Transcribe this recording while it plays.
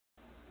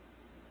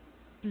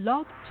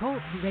Blog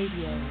Talk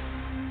Radio.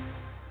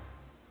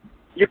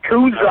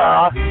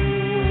 Yakuza!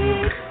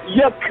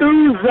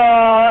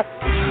 Yakuza!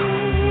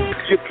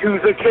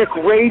 Yakuza Kick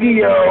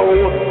Radio!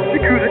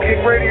 Yakuza Kick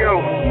Radio!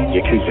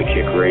 Yakuza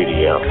Kick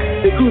Radio!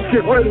 Yakuza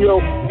Kick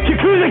Radio!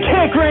 Yakuza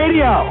Kick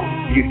Radio!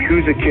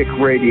 Yakuza Kick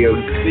Radio!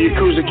 The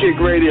Yakuza Kick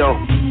Radio!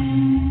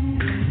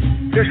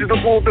 This is the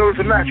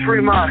bulldozer Matt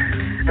Fremont,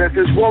 and if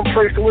there's one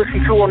place to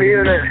listen to on the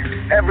internet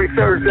every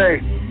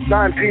Thursday,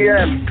 9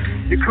 p.m.,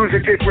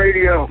 Yakuza Kick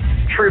Radio.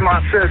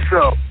 Fremont says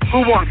so.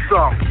 Who wants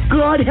some?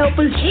 God help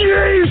us,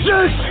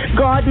 Jesus!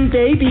 God and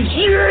baby,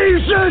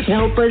 Jesus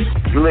help us!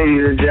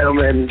 Ladies and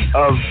gentlemen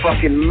of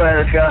fucking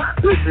America,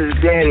 this is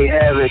Danny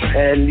Havoc,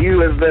 and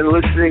you have been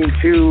listening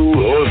to,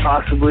 or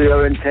possibly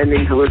are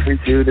intending to listen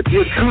to, the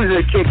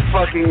Yakuza Kick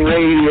fucking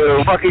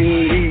radio.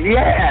 Fucking,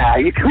 yeah!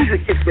 Yakuza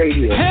Kick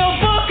Radio. Hell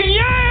fucking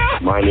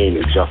yeah! My name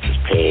is Justice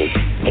Payne,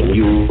 and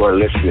you are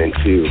listening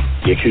to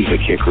Yakuza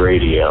Kick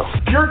Radio.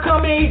 You're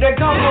coming to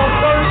come on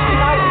Thursday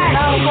night in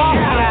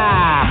California!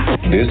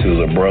 This is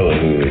a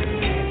brotherhood,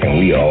 and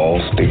we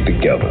all stick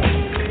together.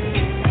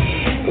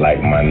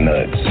 Like my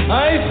nuts.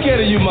 I ain't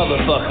scared of you,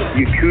 motherfucker.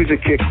 Yakuza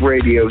Kick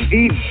Radio,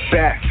 the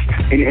best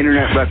in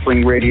internet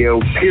wrestling radio,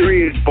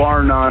 period,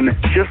 bar none,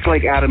 just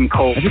like Adam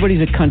Cole.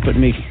 Everybody's a cunt but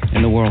me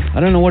in the world. I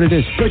don't know what it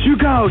is. But you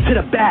go to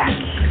the back,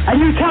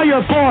 and you tell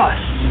your boss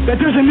that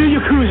there's a new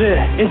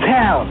Yakuza in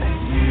town.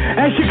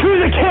 And it's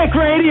Yakuza Kick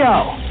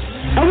Radio,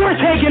 and we're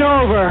taking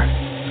over.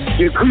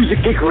 Yakuza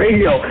Kick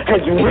Radio has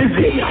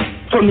risen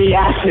from the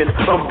ashes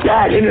of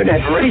bad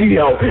internet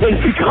radio and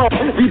become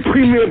the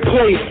premier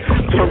place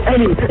for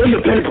any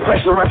independent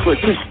professional wrestler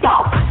to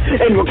stop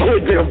and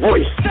record their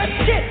voice. That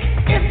shit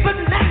is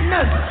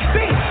bananas!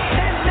 Big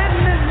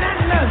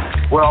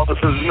bananas! Well, this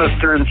is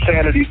Mr.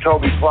 Insanity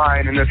Toby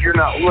Klein, and if you're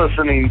not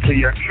listening to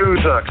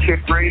Yakuza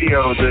Kick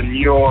Radio, then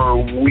you're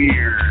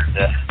weird.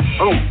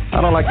 Oh,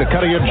 I don't like the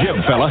cut of your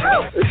jib, fella.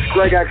 this is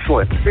Greg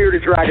Excellent,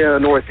 Bearded Dragon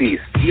of the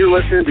Northeast. You're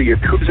listening to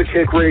Yakuza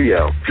Kick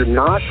Radio. If you're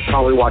not,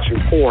 probably watching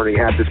porn and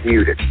you have this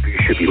muted. You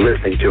should be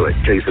listening to it,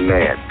 Jason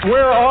Mann.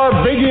 Where are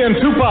Biggie and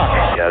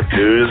Tupac?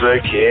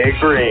 Yakuza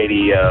Kick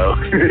Radio.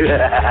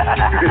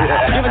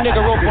 Give a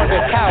nigga rope on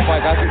that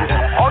cowboy, guys.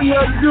 All you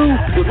have to do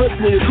is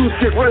listen to Yakuza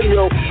Kick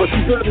Radio, but you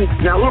didn't.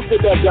 Now look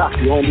at that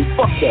doctor, homie.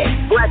 Fuck that.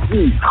 Black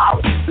G,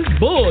 holla.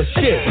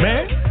 Bullshit,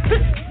 man.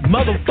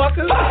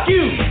 Motherfucker. Fuck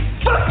you.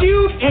 Fuck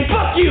you and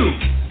fuck you.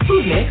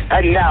 Who's next?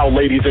 And now,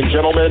 ladies and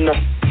gentlemen,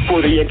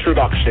 for the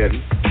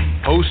introduction.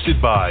 Hosted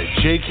by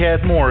J.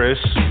 Cat Morris.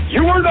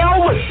 You are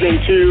now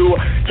listening to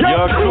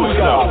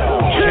Yakuza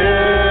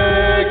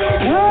Kick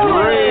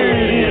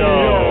Radio.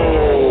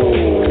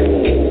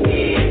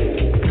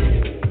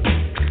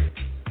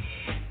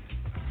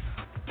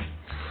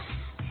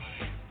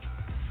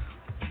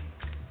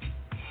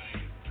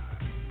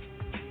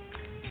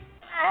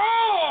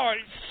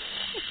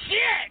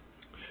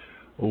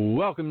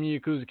 Welcome to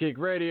Yakuza Kick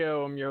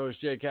Radio. I'm your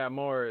host, J. Cat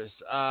Morris.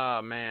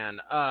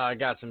 I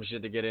got some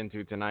shit to get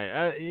into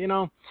tonight.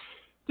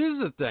 This is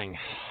the thing.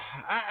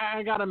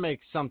 I gotta make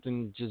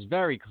something just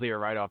very clear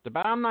right off the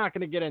bat. I'm not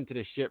gonna get into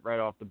this shit right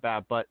off the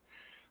bat, but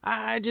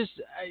I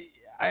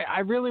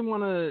really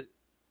want to.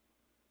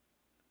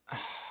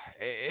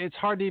 It's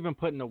hard to even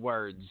put into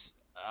words.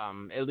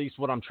 At least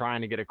what I'm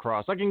trying to get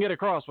across. I can get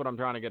across what I'm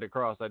trying to get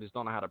across. I just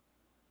don't know how to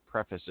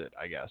preface it,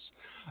 I guess.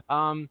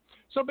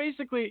 So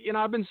basically,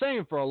 I've been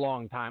saying for a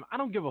long time, I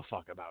don't give a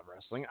fuck about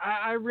wrestling.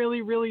 I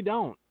really, really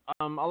don't.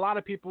 A lot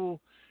of people,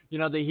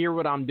 they hear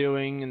what I'm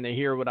doing and they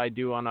hear what I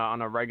do on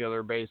a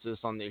regular basis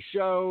on this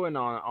show and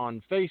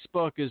on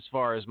Facebook as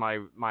far as my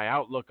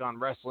outlook on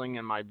wrestling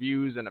and my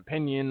views and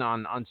opinion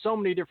on so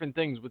many different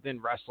things within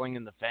wrestling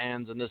and the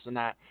fans and this and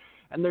that.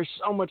 And there's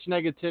so much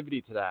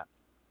negativity to that.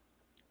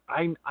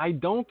 I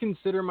don't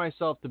consider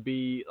myself to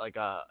be like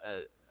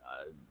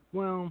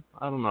well,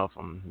 I don't know if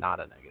I'm not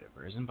a negative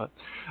person, but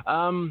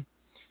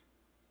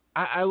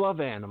I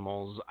love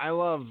animals. I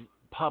love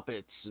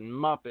puppets and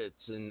Muppets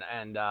and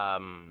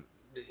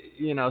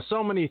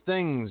so many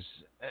things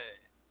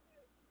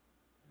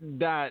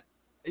that,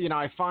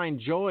 I find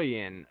joy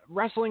in.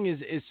 Wrestling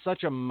is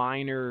such a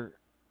minor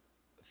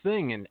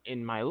thing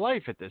in my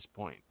life at this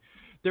point.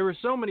 There were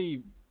so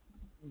many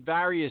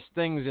various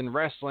things in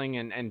wrestling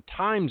and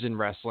times in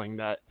wrestling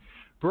that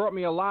brought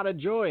me a lot of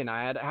joy, and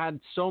I had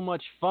so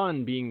much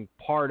fun being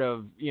part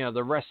of,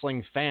 the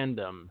wrestling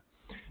fandom.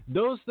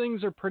 Those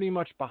things are pretty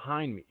much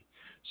behind me.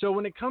 So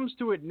when it comes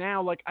to it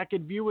now, like, I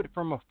could view it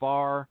from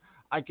afar.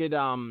 I could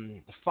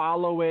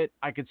follow it.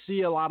 I could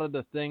see a lot of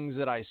the things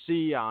that I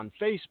see on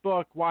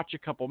Facebook, watch a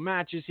couple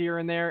matches here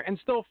and there, and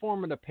still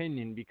form an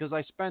opinion because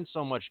I spent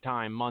so much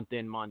time, month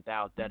in, month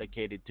out,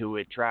 dedicated to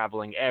it,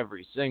 traveling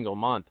every single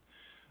month,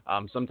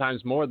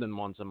 sometimes more than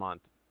once a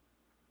month,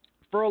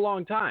 for a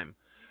long time.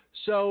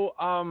 So,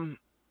 I'll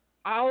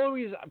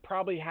always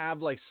probably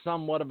have like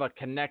somewhat of a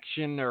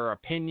connection or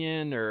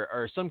opinion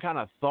or some kind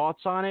of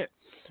thoughts on it,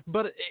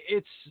 but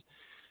it's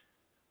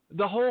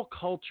the whole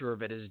culture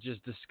of it has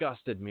just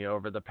disgusted me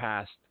over the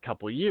past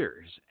couple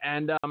years.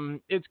 And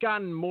it's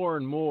gotten more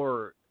and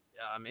more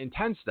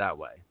intense that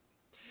way.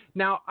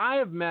 Now, I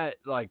have met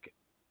like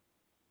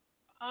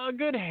a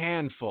good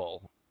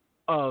handful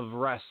of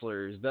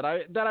wrestlers that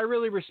I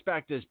really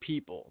respect as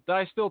people, that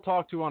I still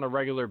talk to on a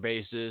regular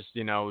basis,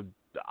 you know,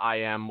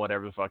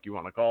 whatever the fuck you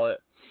want to call it.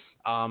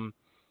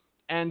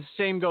 And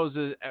same goes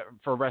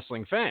for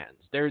wrestling fans.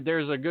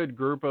 There's a good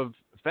group of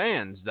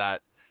fans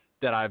that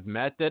I've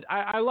met that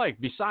I like.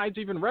 Besides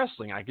even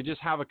wrestling, I could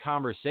just have a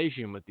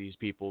conversation with these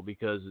people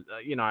because,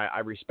 you know, I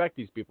respect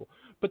these people.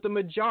 But the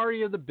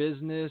majority of the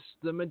business,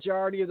 the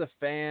majority of the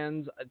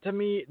fans, to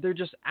me, they're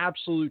just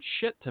absolute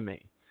shit to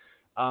me.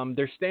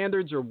 Their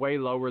standards are way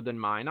lower than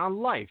mine on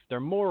life. Their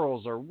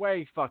morals are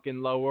way fucking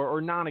lower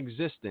or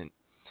non-existent.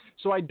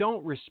 So I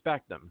don't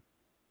respect them.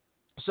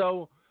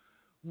 So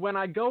when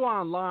I go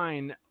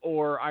online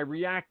or I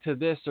react to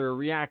this or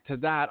react to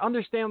that,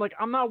 understand, like,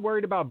 I'm not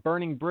worried about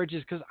burning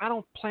bridges because I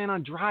don't plan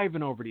on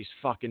driving over these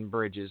fucking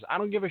bridges. I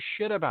don't give a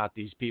shit about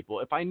these people.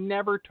 If I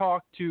never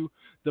talk to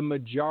the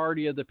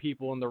majority of the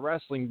people in the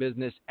wrestling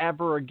business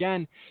ever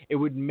again, it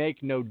would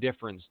make no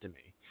difference to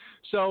me.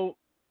 So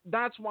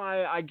that's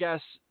why I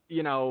guess,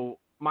 you know,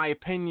 my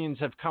opinions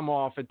have come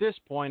off at this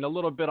point a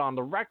little bit on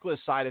the reckless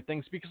side of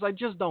things because I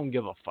just don't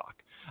give a fuck.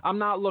 I'm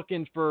not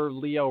looking for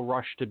Lio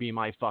Rush to be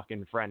my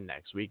fucking friend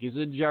next week. He's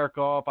a jerk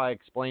off. I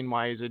explain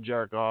why he's a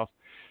jerk off.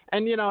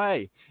 And, you know,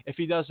 hey, if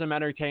he does some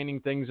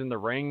entertaining things in the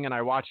ring and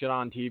I watch it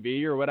on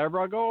TV or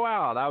whatever, I'll go,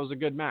 wow, that was a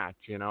good match,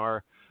 you know,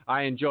 or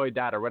I enjoyed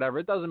that or whatever.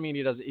 It doesn't mean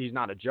he's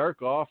not a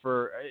jerk off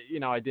or, you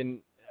know, I didn't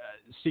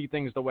see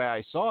things the way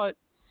I saw it,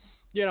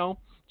 you know.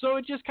 So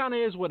it just kind of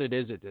is what it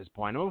is at this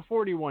point. I'm a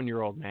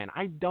 41-year-old man.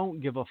 I don't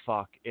give a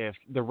fuck if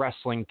the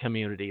wrestling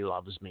community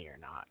loves me or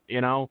not,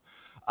 you know.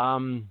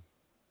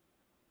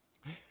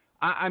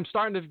 I'm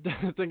starting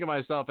to think of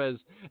myself as,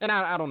 and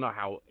I don't know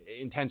how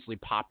intensely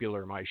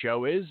popular my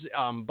show is,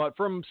 but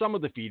from some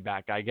of the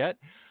feedback I get,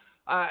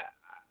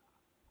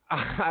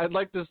 I'd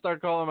like to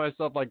start calling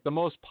myself like the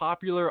most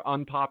popular,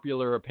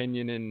 unpopular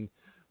opinion in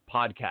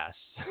podcasts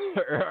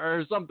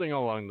or something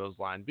along those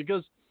lines,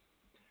 because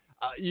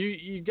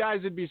you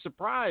guys would be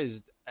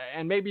surprised,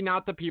 and maybe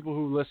not the people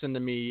who listen to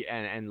me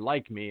and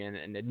like me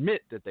and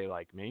admit that they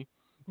like me,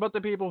 but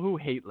the people who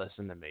hate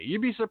listen to me.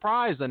 You'd be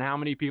surprised on how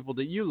many people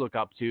that you look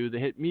up to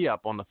that hit me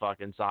up on the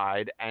fucking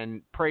side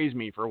and praise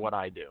me for what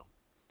I do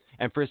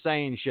and for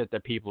saying shit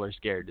that people are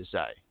scared to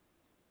say.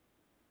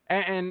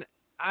 And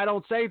I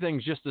don't say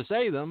things just to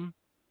say them.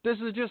 This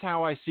is just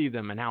how I see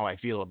them and how I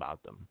feel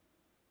about them,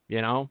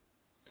 you know?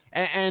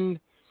 And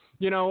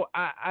you know,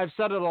 I've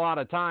said it a lot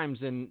of times,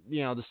 and,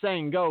 you know, the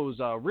saying goes,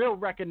 real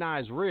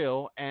recognize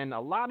real, and a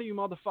lot of you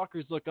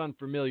motherfuckers look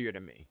unfamiliar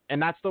to me.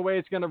 And that's the way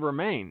it's going to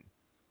remain,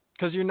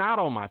 because you're not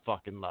on my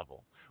fucking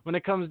level. When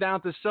it comes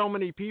down to so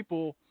many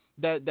people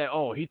that,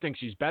 oh, he thinks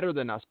he's better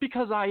than us,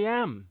 because I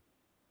am.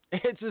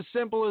 It's as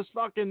simple as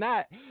fucking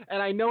that.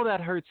 And I know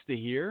that hurts to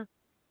hear,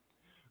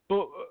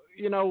 but,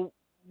 you know,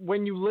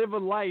 when you live a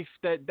life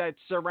that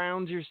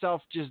surrounds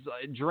yourself just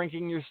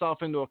drinking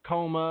yourself into a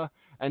coma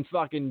and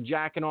fucking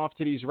jacking off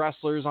to these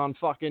wrestlers on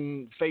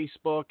fucking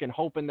Facebook and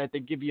hoping that they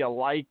give you a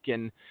like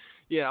and,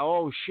 you know,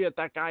 oh shit,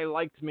 that guy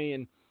liked me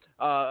and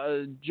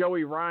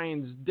Joey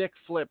Ryan's dick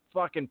flip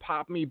fucking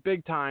popped me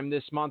big time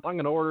this month. I'm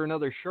going to order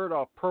another shirt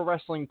off Pro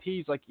Wrestling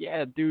Tees. Like,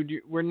 yeah, dude,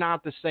 we're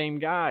not the same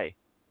guy.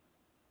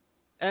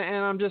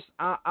 And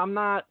I'm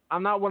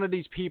not one of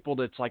these people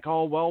that's like,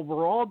 oh, well,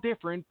 we're all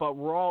different, but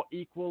we're all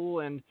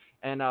equal and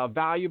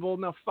valuable.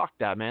 No, fuck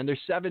that, man.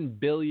 There's 7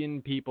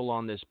 billion people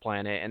on this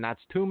planet, and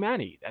that's too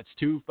many. That's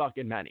too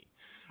fucking many.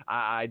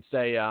 I'd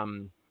say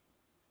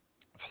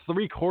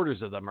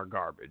 3/4 of them are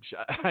garbage.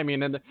 I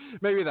mean, and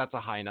maybe that's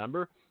a high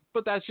number,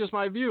 but that's just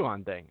my view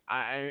on things.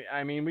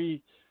 I mean,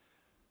 we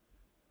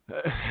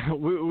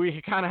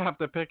kind of have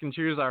to pick and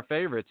choose our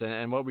favorites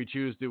and what we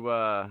choose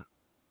to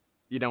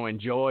you know,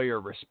 enjoy or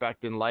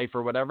respect in life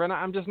or whatever. And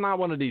I'm just not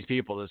one of these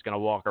people that's going to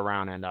walk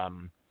around and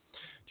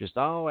just,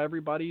 oh,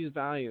 everybody's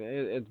value.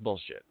 It's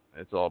bullshit.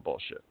 It's all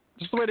bullshit.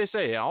 Just the way they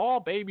say, all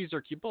babies are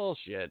cute.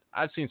 Bullshit.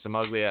 I've seen some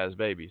ugly ass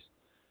babies.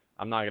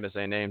 I'm not going to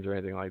say names or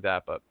anything like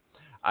that, but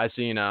I've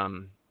seen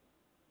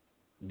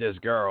this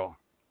girl.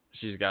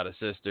 She's got a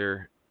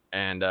sister,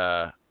 and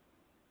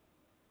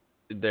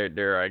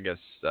they're I guess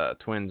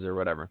twins or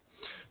whatever.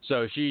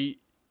 So she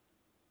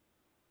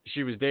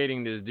was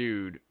dating this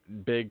dude,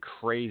 big,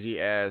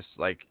 crazy ass,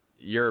 like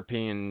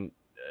European,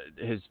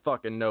 his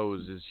fucking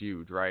nose is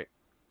huge, right?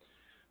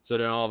 So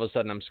then all of a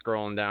sudden I'm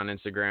scrolling down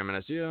Instagram and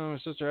I see, oh, my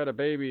sister had a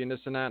baby and this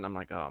and that. And I'm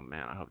like, oh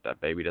man, I hope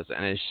that baby doesn't.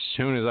 And as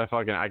soon as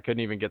I couldn't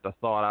even get the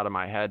thought out of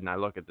my head and I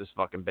look at this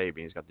fucking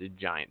baby and he's got this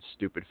giant,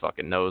 stupid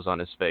fucking nose on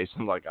his face.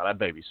 I'm like, oh, that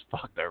baby's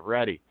fucked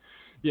already.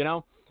 You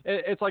know?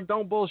 It's like,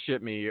 don't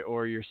bullshit me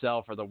or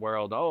yourself or the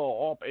world. Oh,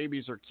 all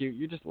babies are cute.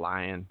 You're just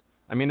lying.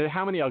 I mean,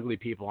 how many ugly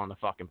people on the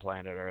fucking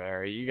planet are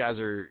there? You guys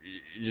you're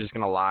just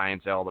going to lie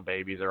and say all the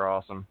babies are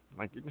awesome.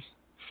 Like,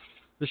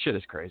 this shit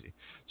is crazy.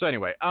 So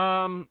anyway,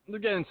 we're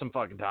getting some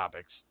fucking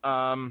topics.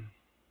 Let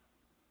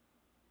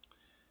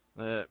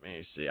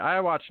me see. I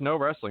watched no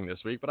wrestling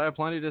this week, but I have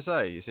plenty to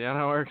say. You see how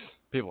that works?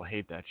 People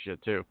hate that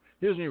shit too.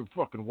 He doesn't even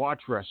fucking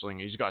watch wrestling.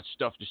 He's got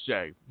stuff to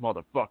say,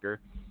 motherfucker.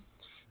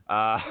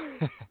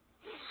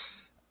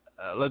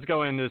 Let's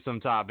go into some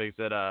topics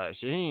that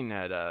Shaheen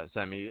had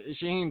sent me.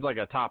 Shaheen's like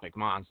a topic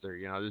monster.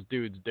 You know, this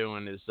dude's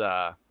doing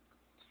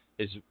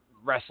his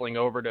wrestling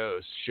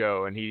overdose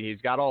show, and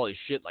he's got all his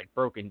shit like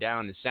broken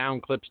down, his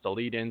sound clips to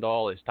lead into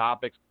all his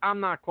topics. I'm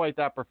not quite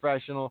that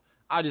professional.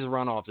 I just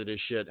run off to this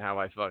shit how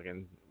I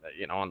fucking,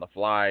 on the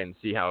fly and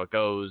see how it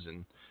goes.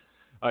 And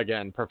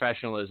again,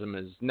 professionalism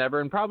is never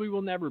and probably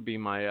will never be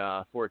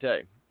my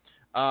forte.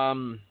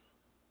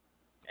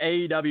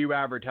 AEW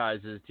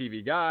advertises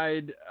TV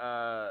Guide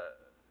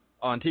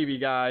on TV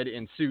Guide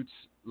in suits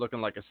looking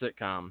like a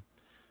sitcom.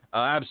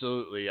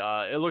 Absolutely.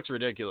 It looks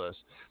ridiculous.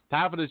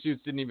 Half of the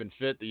suits didn't even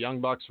fit. The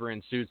Young Bucks were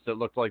in suits that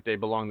looked like they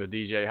belonged to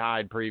DJ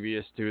Hyde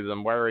previous to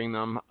them wearing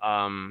them.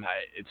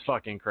 It's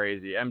fucking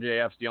crazy.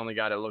 MJF's the only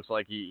guy that looks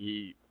like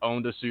he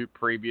owned a suit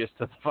previous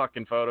to the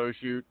fucking photo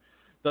shoot.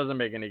 Doesn't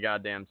make any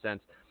goddamn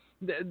sense.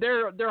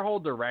 Their whole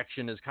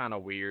direction is kind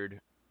of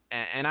weird.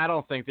 And I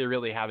don't think they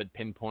really have it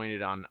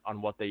pinpointed on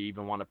what they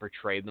even want to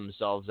portray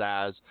themselves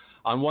as.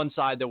 On one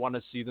side, they want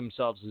to see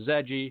themselves as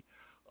edgy.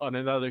 On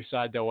another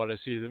side, they want to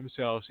see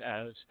themselves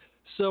as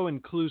so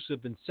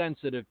inclusive and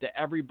sensitive to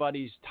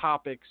everybody's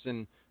topics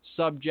and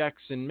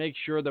subjects and make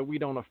sure that we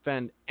don't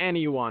offend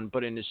anyone.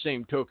 But in the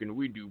same token,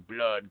 we do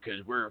blood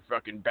because we're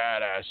fucking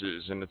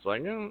badasses. And it's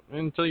like,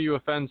 until you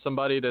offend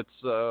somebody that's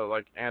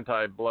like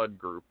anti-blood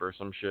group or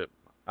some shit.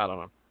 I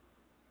don't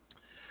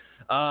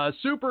know.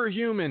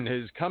 Superhuman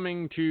is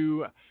coming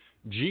to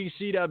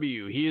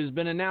GCW. He has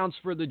been announced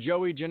for the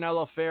Joey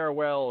Janela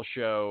Farewell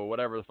Show,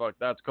 whatever the fuck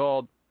that's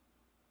called.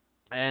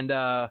 And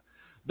the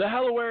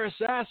Hellaware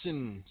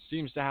Assassin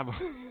seems to have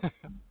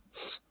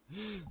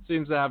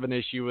an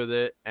issue with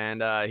it,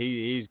 and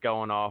he's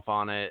going off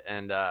on it,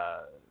 and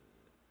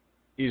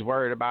he's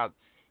worried about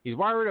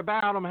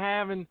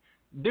him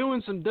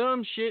doing some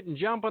dumb shit and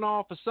jumping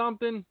off of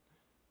something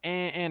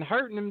and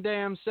hurting him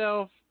damn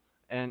self.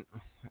 And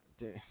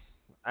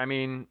I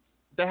mean,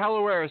 the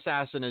Hellaware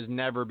Assassin has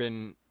never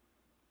been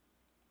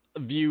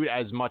viewed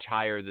as much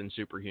higher than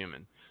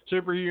Superhuman.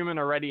 Superhuman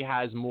already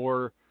has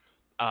more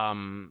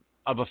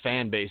of a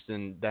fan base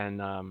than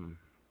the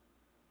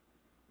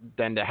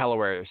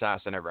Hellaware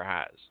Assassin ever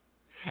has.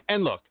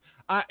 And look,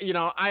 I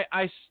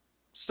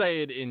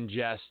say it in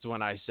jest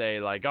when I say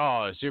like,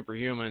 oh,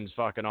 Superhuman's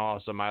fucking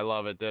awesome, I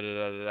love it. Da, da,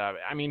 da, da, da.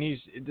 I mean,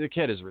 the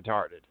kid is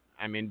retarded.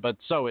 I mean, but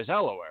so is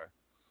Hellaware.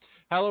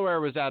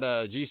 Hellaware was at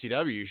a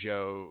GCW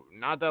show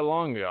not that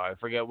long ago. I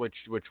forget which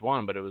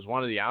one, but it was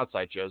one of the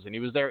outside shows, and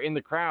he was there in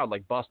the crowd,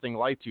 like busting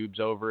light tubes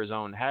over his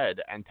own head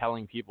and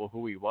telling people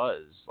who he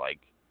was. Like,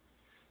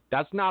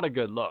 that's not a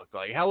good look.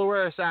 Like,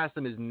 Hellaware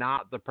Assassin is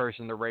not the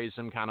person to raise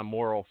some kind of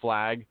moral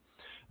flag.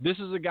 This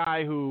is a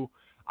guy who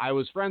I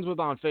was friends with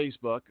on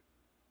Facebook,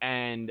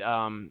 and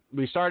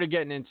we started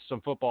getting into some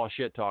football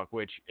shit talk,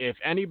 which if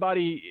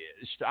anybody,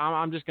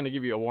 I'm just going to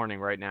give you a warning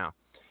right now.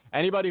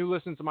 Anybody who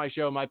listens to my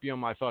show might be on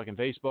my fucking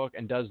Facebook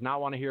and does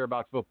not want to hear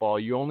about football.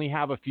 You only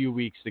have a few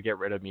weeks to get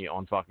rid of me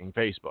on fucking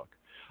Facebook.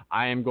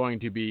 I am going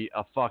to be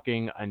a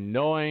fucking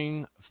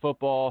annoying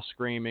football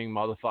screaming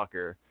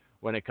motherfucker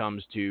when it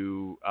comes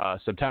to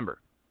September.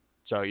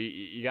 So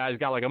you guys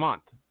got like a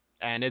month,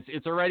 and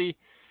it's already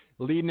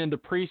leading into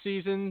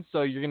preseason,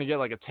 so you're gonna get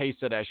like a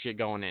taste of that shit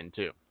going in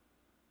too.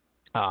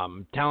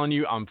 Telling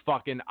you,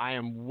 I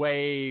am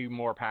way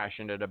more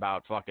passionate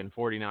about fucking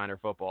 49er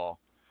football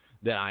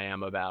than I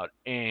am about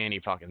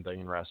any fucking thing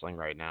in wrestling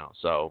right now.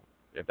 So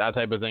if that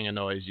type of thing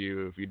annoys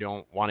you, if you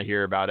don't want to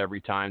hear about every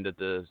time that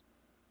the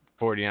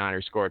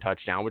 49ers score a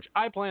touchdown, which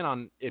I plan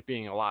on it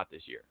being a lot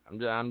this year. I'm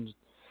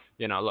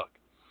look,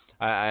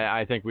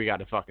 I think we got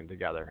it fucking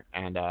together.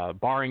 And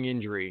barring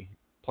injury,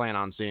 plan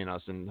on seeing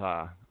us in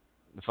the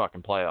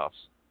fucking playoffs.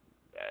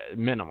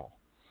 Minimal.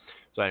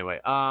 So anyway,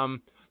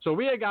 so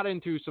we had got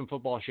into some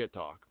football shit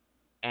talk.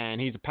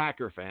 And he's a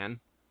Packer fan.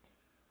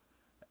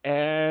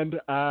 And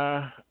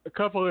a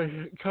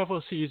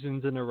couple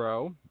seasons in a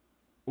row,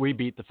 we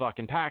beat the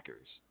fucking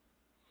Packers.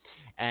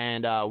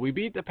 And we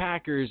beat the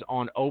Packers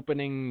on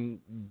opening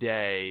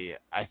day.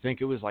 I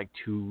think it was like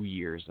 2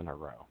 years in a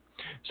row.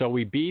 So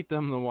we beat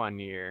them the one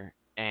year,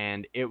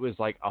 and it was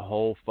like a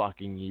whole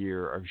fucking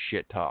year of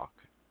shit talk.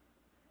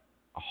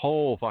 A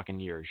whole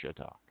fucking year of shit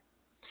talk.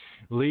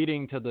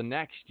 Leading to the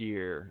next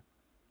year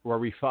where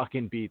we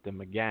fucking beat them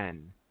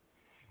again.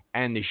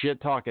 And the shit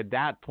talk at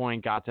that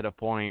point got to the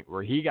point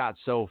where he got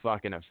so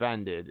fucking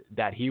offended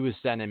that he was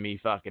sending me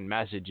fucking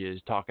messages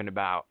talking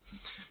about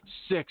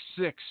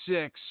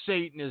 666,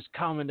 Satan is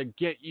coming to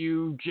get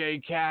you,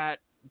 J-Cat,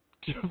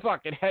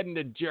 fucking heading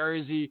to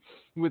Jersey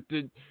with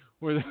the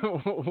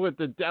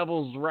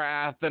Devil's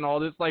Wrath and all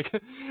this like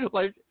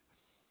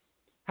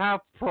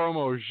half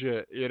promo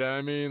shit, you know what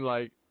I mean?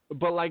 Like,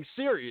 but like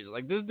serious,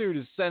 like this dude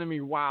is sending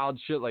me wild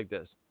shit like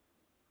this.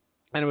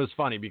 And it was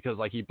funny because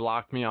like he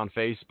blocked me on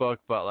Facebook,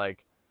 but like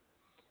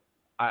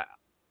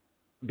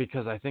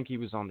because I think he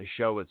was on the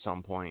show at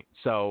some point.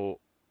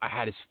 So I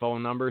had his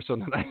phone number, so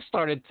then I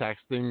started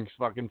texting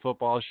fucking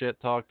football shit,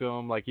 talk to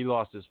him like he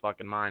lost his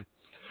fucking mind.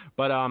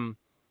 But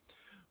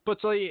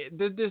so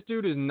this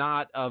dude is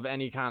not of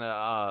any kind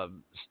of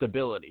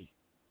stability.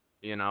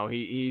 You know,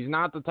 he's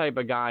not the type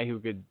of guy who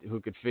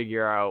could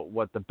figure out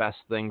what the best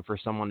thing for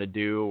someone to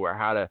do or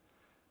how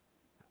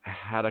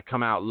to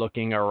come out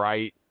looking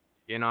alright.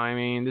 You know what I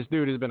mean? This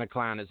dude has been a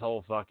clown his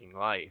whole fucking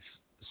life.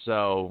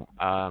 So,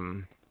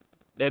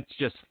 it's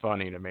just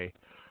funny to me.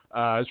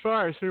 As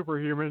far as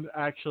Superhuman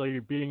actually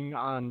being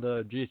on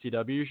the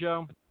GCW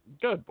show,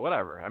 good,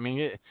 whatever. I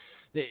mean,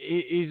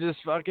 he's this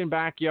fucking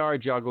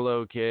backyard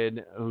juggalo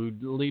kid who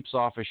leaps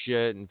off of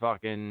shit and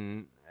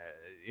fucking,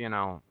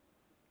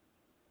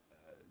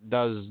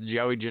 does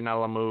Joey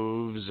Janela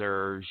moves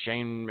or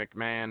Shane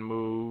McMahon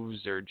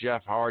moves or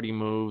Jeff Hardy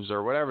moves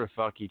or whatever the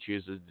fuck he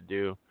chooses to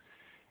do.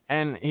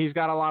 And he's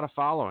got a lot of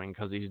following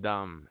because he's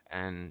dumb,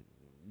 and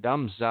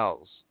dumb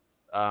sells.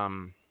 I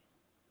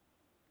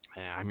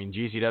mean,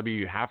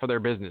 GCW, half of their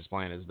business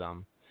plan is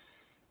dumb,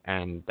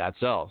 and that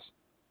sells.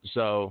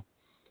 So,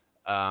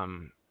 I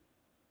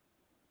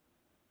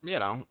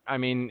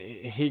mean,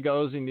 he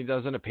goes and he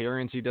does an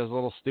appearance, he does a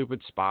little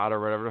stupid spot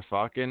or whatever the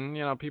fuck,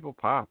 and, people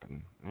pop,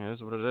 and it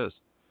is what it is.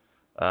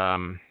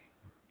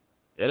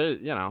 It is,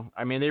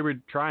 I mean, they were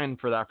trying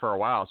for that for a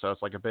while, so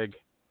it's like a big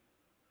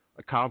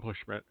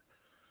accomplishment.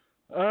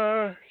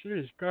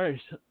 Jesus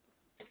Christ.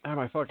 I have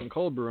my fucking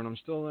cold brew and I'm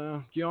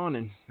still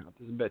yawning out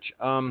this bitch.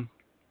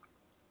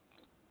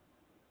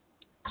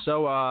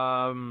 So,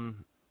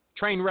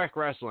 Trainwreck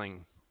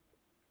Wrestling.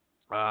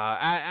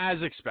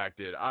 As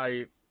expected,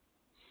 I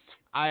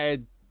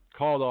had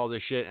called all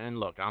this shit, and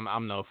look,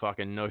 I'm no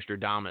fucking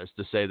Nostradamus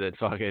to say that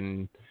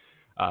fucking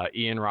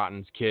Ian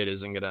Rotten's kid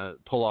isn't gonna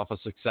pull off a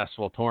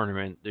successful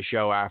tournament the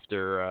show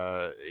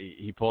after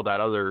he pulled that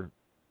other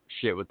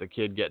shit with the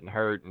kid getting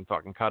hurt and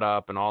fucking cut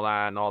up and all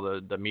that and all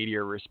the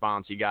media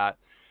response he got.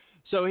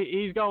 So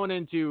he's going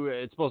into,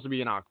 it's supposed to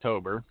be in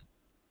October,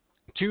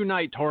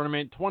 2-night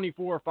tournament,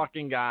 24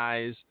 fucking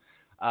guys.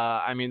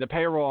 I mean, the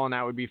payroll on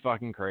that would be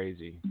fucking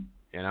crazy,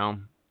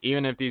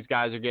 Even if these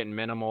guys are getting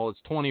minimal,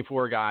 it's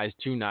 24 guys,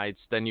 2 nights,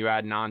 then you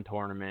add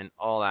non-tournament,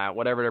 all that,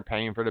 whatever they're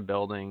paying for the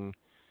building,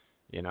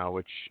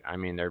 which, I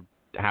mean, they're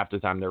half the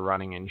time they're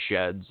running in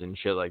sheds and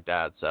shit like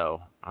that.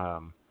 So,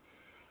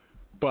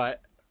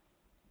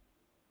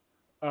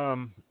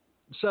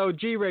 so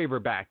G-Raver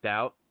backed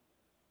out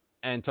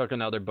and took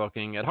another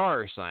booking at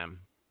Horror Slam.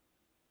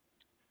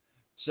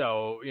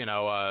 So,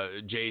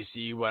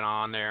 JC went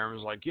on there and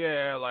was like,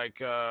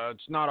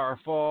 it's not our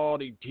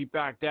fault. He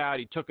backed out.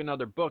 He took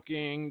another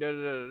booking. Da,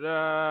 da, da,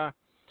 da.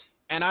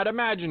 And I'd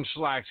imagine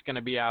Schlack's going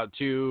to be out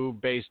too,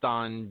 based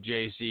on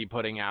JC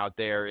putting out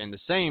there in the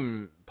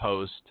same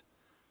post.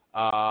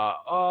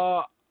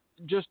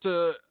 Just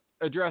to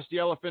address the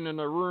elephant in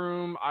the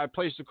room, I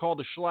placed a call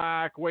to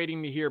Schlack,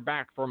 waiting to hear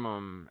back from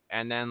him.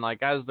 And then,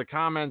 as the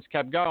comments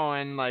kept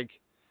going,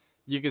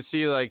 you could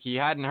see, he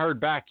hadn't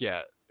heard back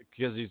yet.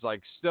 Because he's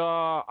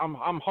still,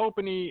 I'm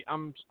hoping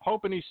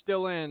he's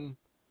still in.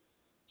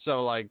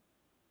 So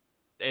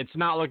it's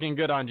not looking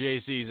good on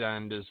JC's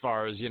end as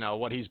far as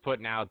what he's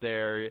putting out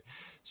there.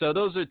 So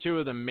those are two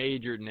of the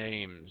major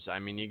names. I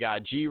mean, you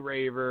got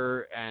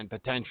G-Raver and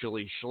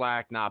potentially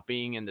Schlack not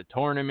being in the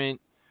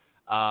tournament.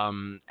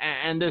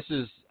 And this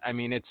is, I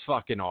mean, it's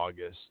fucking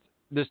August.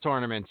 This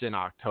tournament's in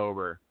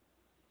October.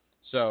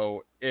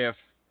 So if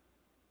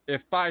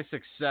by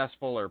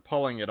successful or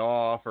pulling it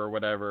off or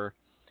whatever,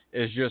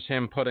 is just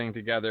him putting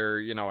together,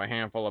 a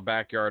handful of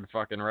backyard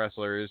fucking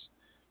wrestlers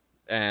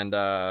and,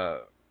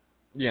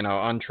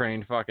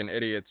 untrained fucking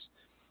idiots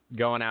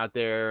going out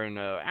there and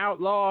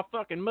outlaw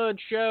fucking mud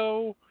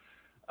show,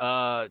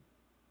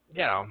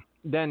 then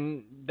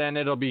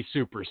it'll be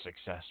super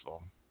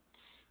successful.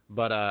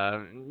 But,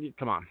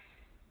 come on,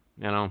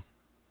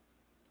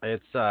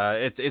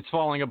 it's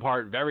falling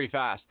apart very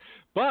fast.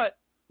 But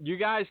you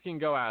guys can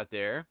go out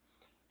there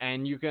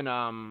and you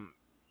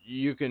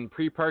can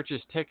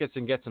pre-purchase tickets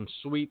and get some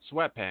sweet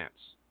sweatpants.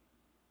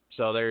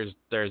 So there's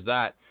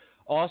that.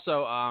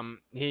 Also,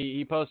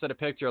 he posted a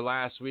picture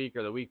last week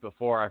or the week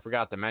before. I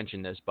forgot to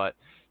mention this, but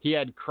he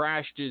had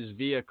crashed his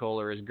vehicle,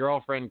 or his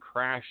girlfriend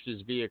crashed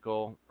his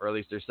vehicle, or at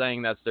least they're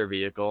saying that's their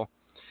vehicle.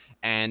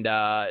 And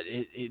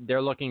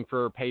they're looking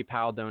for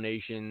PayPal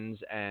donations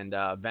and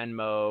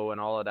Venmo and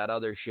all of that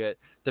other shit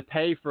to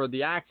pay for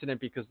the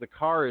accident because the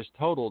car is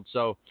totaled.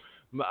 So,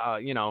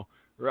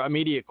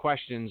 immediate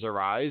questions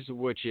arise,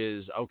 which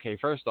is, okay,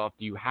 first off,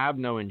 do you have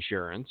no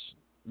insurance?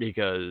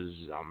 Because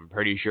I'm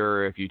pretty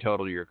sure if you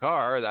total your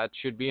car, that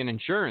should be an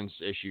insurance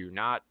issue,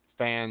 not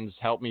fans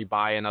help me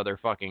buy another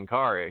fucking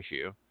car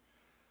issue.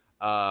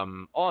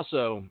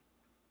 Also,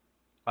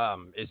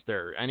 is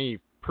there any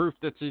proof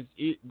that's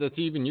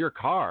even your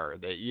car,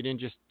 that you didn't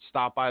just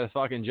stop by the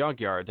fucking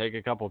junkyard, take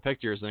a couple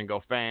pictures and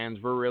go, fans,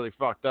 we're really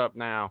fucked up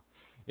now,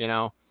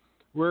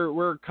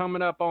 we're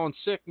coming up on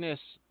sickness.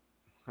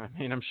 I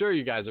mean, I'm sure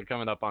you guys are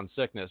coming up on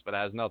sickness, but it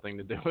has nothing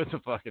to do with the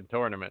fucking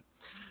tournament.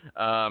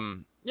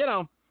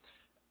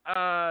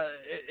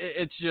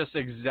 it's just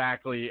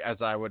exactly as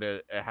I would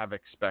have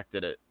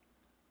expected it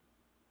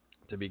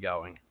to be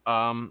going.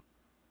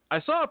 I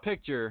saw a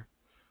picture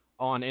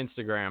on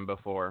Instagram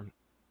before,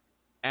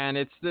 and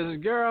it's this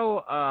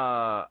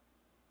girl,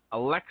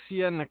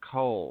 Alexia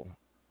Nicole,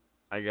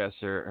 I guess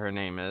her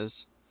name is,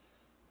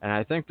 and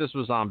I think this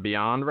was on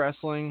Beyond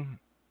Wrestling,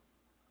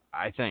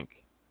 I think.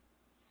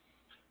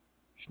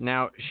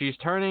 Now, she's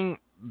turning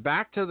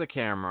back to the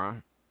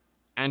camera,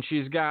 and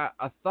she's got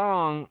a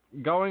thong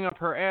going up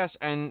her ass,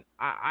 and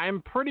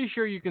I'm pretty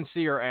sure you can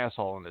see her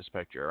asshole in this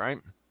picture, right?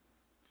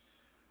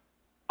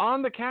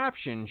 On the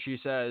caption, she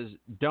says,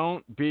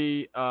 "Don't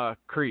be a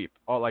creep,"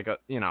 or like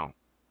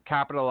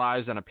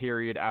capitalized and a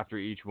period after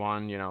each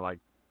one, like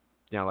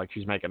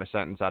she's making a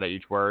sentence out of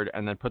each word,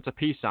 and then puts a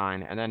peace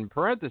sign, and then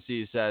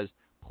parentheses says,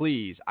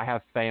 "Please, I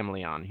have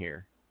family on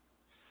here."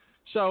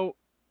 So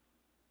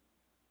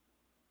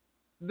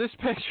this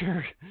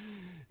picture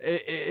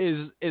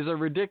is a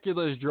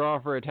ridiculous draw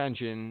for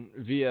attention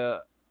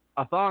via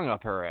a thong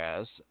up her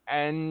ass,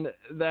 and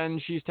then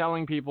she's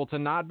telling people to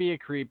not be a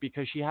creep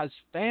because she has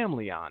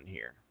family on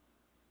here.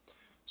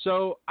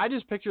 So I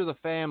just picture the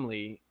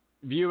family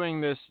viewing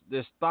this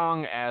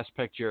thong ass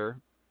picture,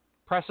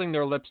 pressing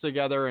their lips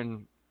together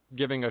and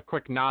giving a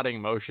quick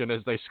nodding motion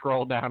as they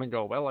scroll down and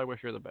go, "Well, I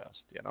wish her the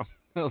best,"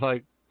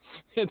 like,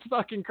 it's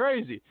fucking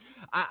crazy.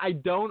 I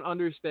don't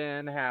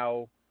understand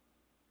how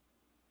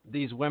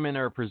these women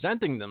are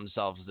presenting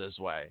themselves this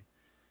way.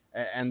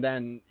 And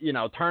then,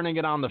 turning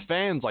it on the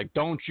fans like,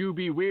 "Don't you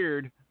be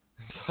weird."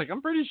 It's like, I'm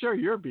pretty sure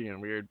you're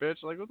being weird,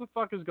 bitch. Like, what the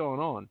fuck is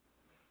going on?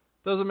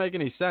 Doesn't make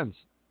any sense.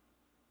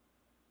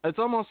 It's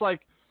almost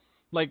like,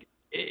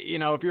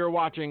 if you're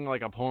watching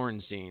like a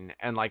porn scene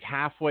and like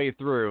halfway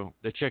through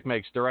the chick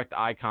makes direct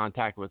eye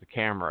contact with the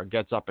camera,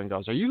 gets up and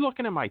goes, "Are you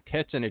looking at my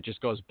tits?" And it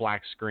just goes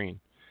black screen.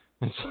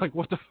 It's like,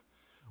 what the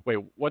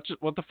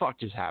fuck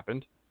just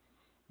happened?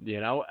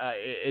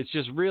 It's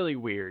just really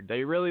weird.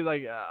 They really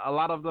a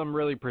lot of them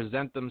really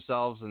present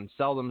themselves and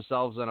sell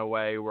themselves in a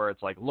way where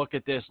it's like, look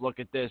at this,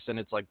 and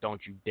it's like,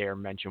 don't you dare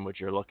mention what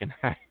you're looking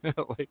at.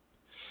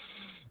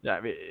 Yeah,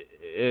 I mean,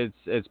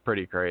 it's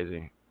pretty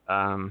crazy.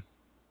 Yeah,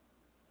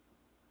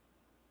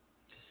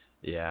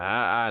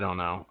 I don't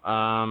know.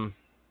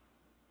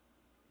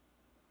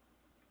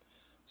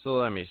 So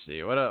let me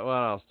see. What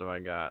else do I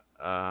got?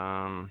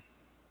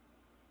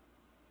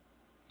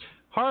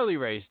 Harley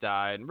Race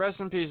died. Rest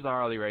in peace to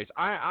Harley Race.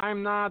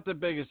 I'm not the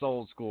biggest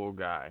old school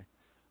guy.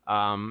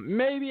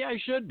 Maybe I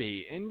should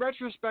be. In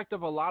retrospect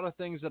of a lot of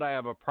things that I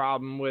have a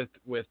problem with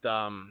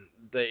the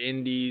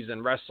indies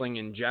and wrestling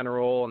in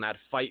general and that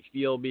fight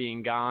feel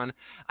being gone,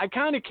 I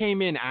kind of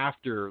came in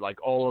after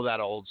like all of that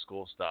old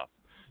school stuff.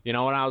 When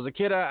I was a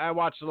kid, I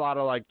watched a lot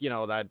of like,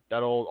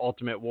 that old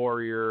Ultimate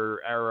Warrior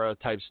era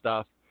type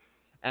stuff.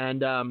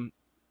 And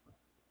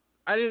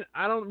I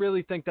don't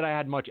really think that I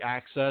had much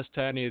access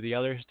to any of the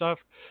other stuff.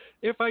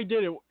 If I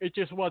did, it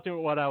just wasn't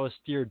what I was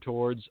steered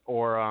towards,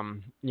 or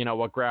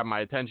what grabbed my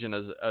attention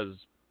as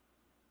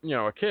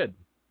a kid.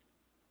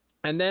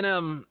 And then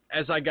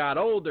as I got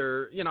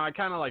older, I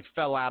kind of like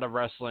fell out of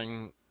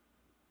wrestling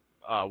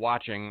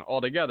watching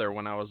altogether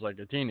when I was like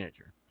a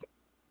teenager.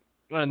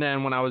 And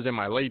then when I was in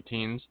my late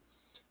teens,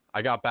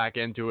 I got back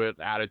into it,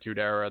 Attitude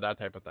Era, that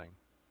type of thing.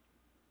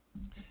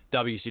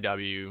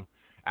 WCW,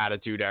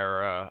 Attitude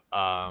Era,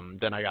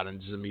 then I got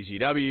into some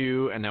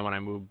ECW, and then when I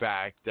moved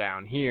back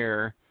down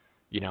here,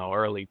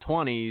 early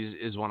 20s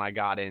is when I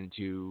got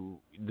into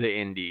the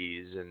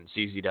indies and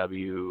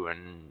CZW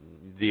and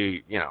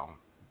the,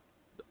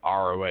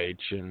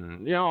 ROH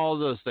and, all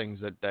those things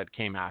that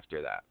came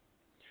after that.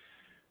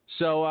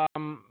 So,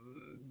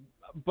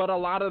 but a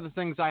lot of the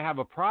things I have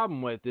a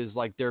problem with is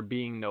like there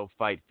being no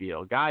fight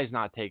feel, guys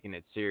not taking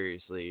it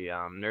seriously.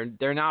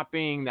 They're not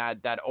being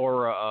that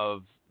aura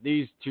of,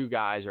 these two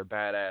guys are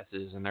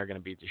badasses and they're going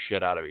to beat the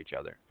shit out of each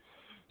other.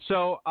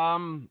 So,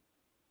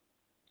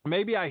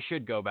 maybe I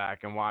should go back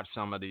and watch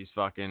some of these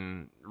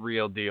fucking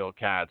real deal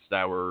cats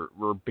that were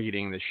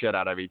beating the shit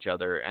out of each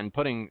other and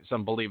putting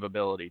some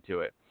believability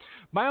to it.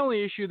 My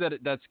only issue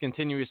that's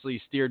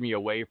continuously steered me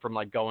away from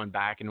like going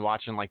back and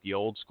watching like the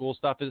old school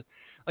stuff is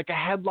like a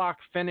headlock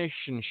finish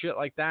and shit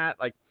like that.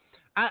 Like,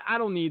 I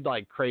don't need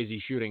like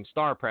crazy shooting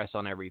star press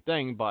on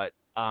everything, but,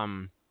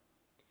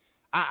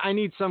 I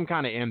need some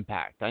kind of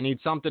impact. I need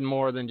something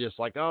more than just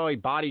like, oh, he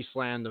body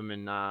slammed him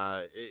and,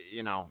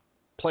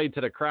 played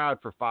to the crowd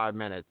for 5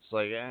 minutes.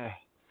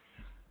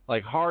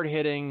 Like hard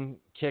hitting,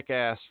 kick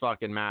ass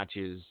fucking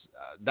matches.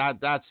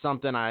 That's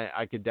something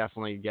I could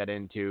definitely get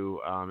into.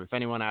 If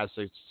anyone has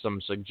some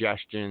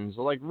suggestions,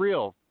 like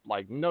real,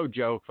 like no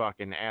joke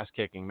fucking ass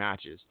kicking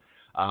matches.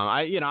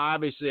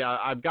 Obviously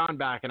I've gone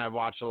back and I've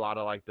watched a lot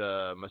of like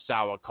the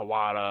Misawa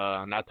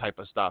Kawada and that type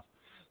of stuff.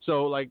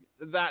 So, like,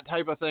 that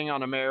type of thing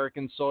on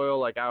American soil,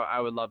 like,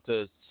 I would love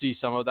to see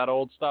some of that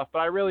old stuff. But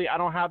I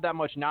don't have that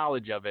much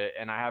knowledge of it,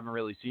 and I haven't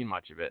really seen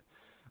much of it.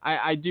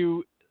 I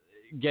do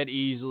get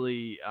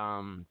easily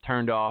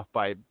turned off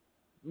by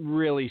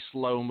really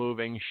slow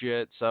moving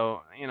shit.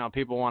 So,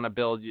 people want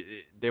to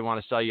they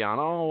want to sell you on,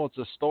 oh, it's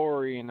a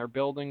story and they're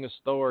building a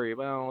story.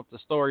 Well, if the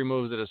story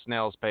moves at a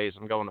snail's pace,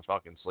 I'm going to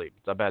fucking sleep.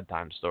 It's a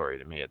bedtime story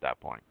to me at that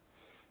point.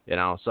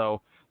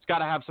 So it's got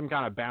to have some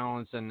kind of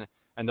balance, and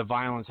the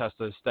violence has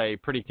to stay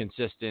pretty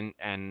consistent,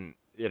 and,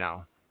 it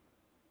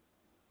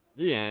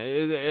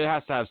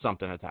has to have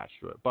something attached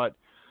to it. But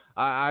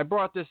I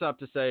brought this up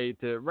to say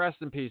to rest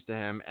in peace to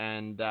him,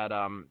 and that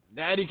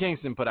Eddie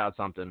Kingston put out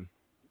something,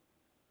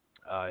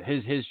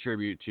 his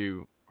tribute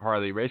to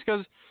Harley Race,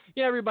 because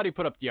everybody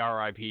put up the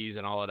RIPs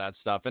and all of that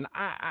stuff, and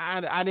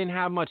I didn't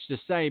have much to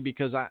say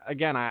because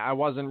I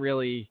wasn't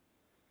really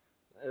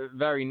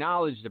very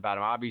knowledgeable about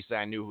him. Obviously,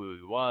 I knew who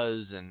he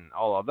was and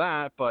all of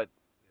that, but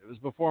it was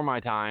before my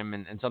time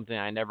and something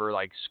I never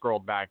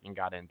scrolled back and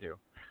got into.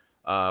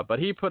 But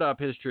he put up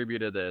his tribute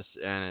to this,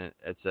 and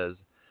it says,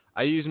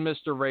 I use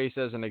Mr. Race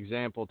as an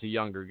example to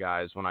younger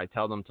guys when I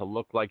tell them to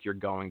look like you're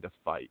going to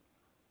fight.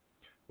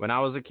 When I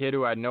was a kid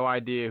who had no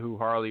idea who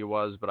Harley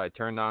was, but I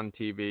turned on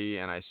TV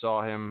and I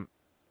saw him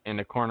in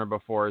the corner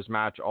before his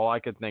match, all I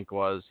could think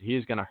was,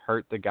 he's going to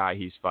hurt the guy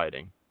he's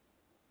fighting.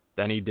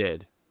 Then he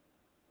did.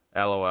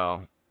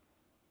 LOL.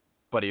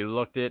 But he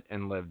looked it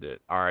and lived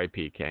it.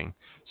 R.I.P. King.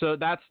 So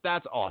that's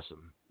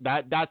awesome.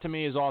 That to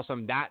me is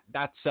awesome.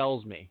 That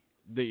sells me.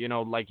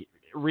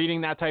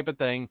 Reading that type of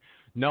thing,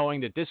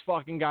 knowing that this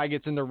fucking guy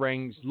gets in the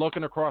ring,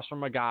 looking across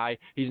from a guy,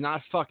 he's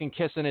not fucking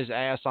kissing his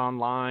ass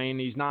online,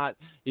 he's not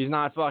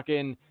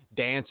fucking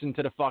dancing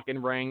to the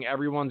fucking ring,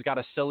 everyone's got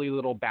a silly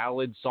little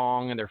ballad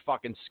song and they're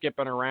fucking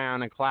skipping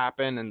around and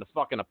clapping, and the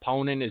fucking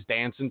opponent is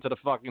dancing to the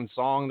fucking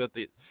song that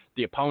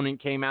the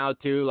opponent came out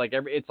to,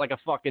 it's like a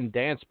fucking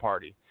dance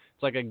party.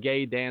 It's like a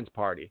gay dance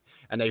party,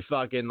 and they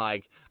fucking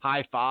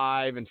high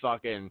five, and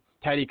fucking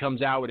Teddy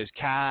comes out with his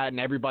cat, and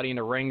everybody in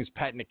the ring's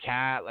petting the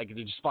cat. They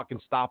just fucking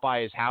stop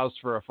by his house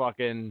for a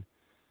fucking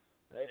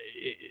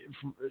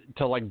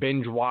to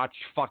binge watch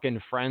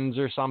fucking Friends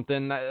or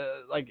something.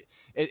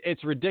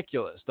 It's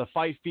ridiculous. The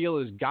fight feel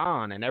is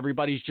gone, and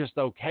everybody's just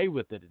okay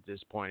with it at this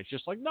point. It's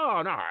just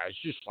no,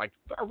 it's just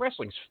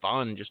wrestling's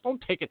fun. Just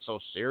don't take it so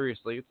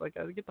seriously. It's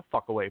get the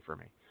fuck away from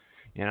me.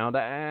 That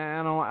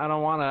I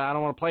don't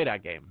want to play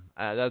that game.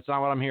 That's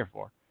not what I'm here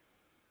for.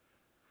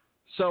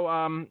 So,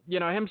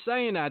 him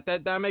saying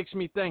that makes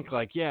me think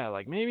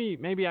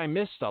maybe I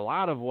missed a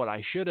lot of what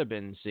I should have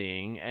been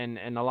seeing,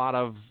 and a lot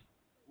of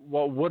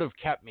what would have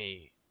kept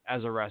me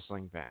as a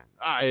wrestling fan.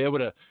 It would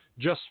have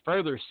just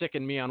further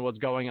sickened me on what's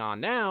going on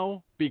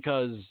now,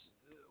 because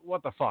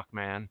what the fuck,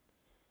 man.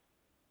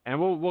 And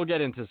we'll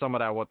get into some of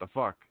that what the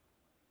fuck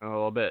in a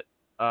little bit.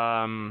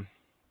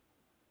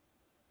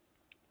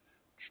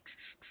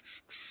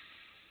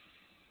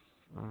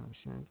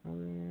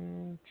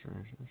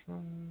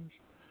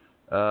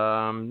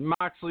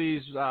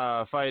 Moxley's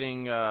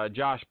fighting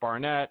Josh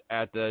Barnett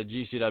at the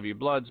GCW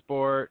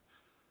Bloodsport.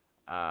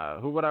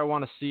 Who would I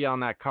want to see on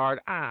that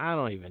card? I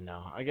don't even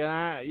know. Again,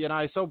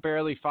 I so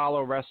barely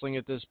follow wrestling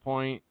at this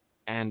point,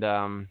 and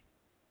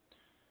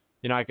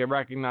I can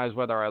recognize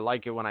whether I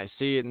like it when I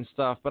see it and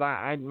stuff, but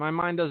my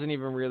mind doesn't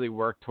even really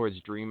work towards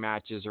dream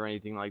matches or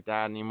anything like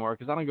that anymore,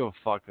 because I don't give a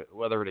fuck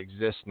whether it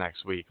exists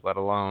next week, let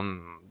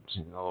alone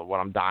what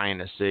I'm dying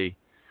to see.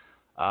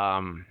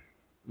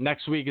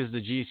 Next week is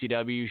the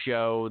GCW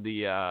show,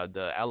 the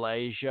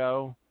LA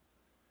show.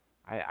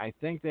 I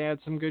think they had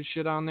some good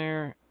shit on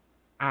there.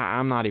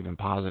 I'm not even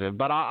positive,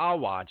 but I'll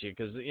watch it,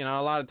 because a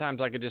lot of times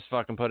I could just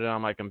fucking put it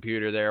on my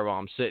computer there while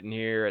I'm sitting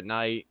here at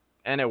night.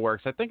 And it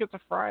works. I think it's a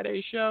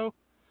Friday show.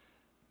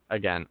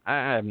 Again, I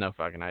have no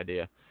fucking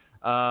idea.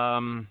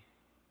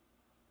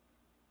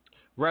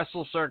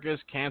 Wrestle Circus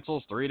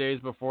cancels 3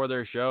 days before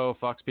their show,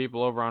 fucks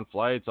people over on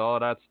flights, all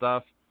of that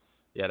stuff.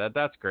 Yeah,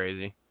 that's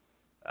crazy.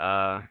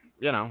 They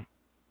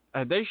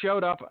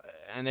showed up,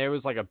 and it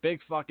was a big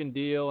fucking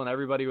deal, and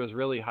everybody was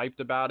really hyped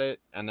about it,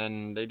 and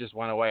then they just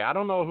went away. I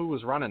don't know who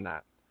was running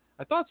that.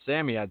 I thought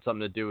Sammy had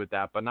something to do with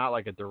that, but not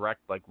a direct,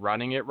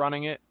 running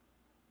it.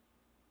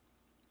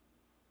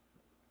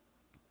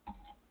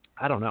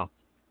 I don't know.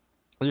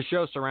 This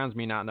show surrounds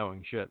me not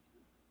knowing shit.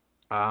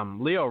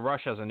 Leo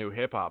Rush has a new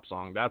hip-hop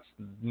song. That's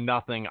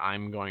nothing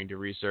I'm going to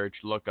research,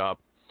 look up.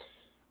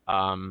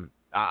 I'm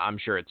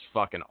sure it's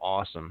fucking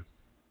awesome.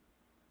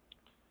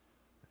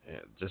 Yeah,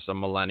 just a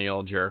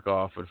millennial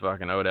jerk-off with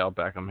fucking Odell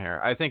Beckham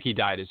hair. I think he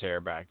dyed his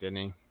hair back, didn't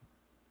he?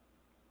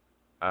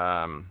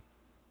 Matt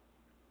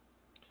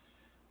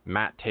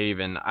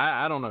Taven.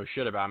 I don't know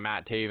shit about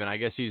Matt Taven. I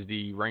guess he's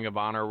the Ring of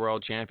Honor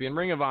World Champion.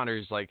 Ring of Honor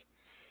is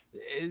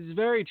it's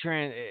very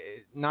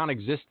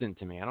non-existent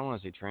to me. I don't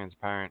want to say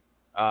transparent.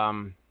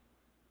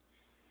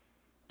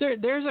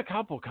 There's a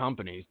couple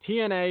companies.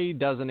 TNA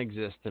doesn't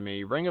exist to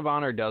me. Ring of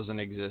Honor doesn't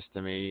exist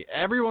to me.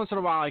 Every once in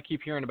a while I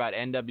keep hearing about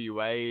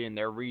NWA and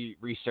their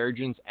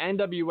resurgence.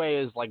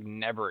 NWA has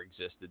never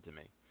existed to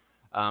me.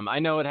 I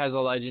know it has a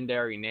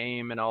legendary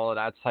name and all of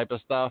that type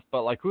of stuff,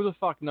 but who the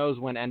fuck knows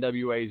when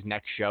NWA's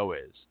next show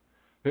is?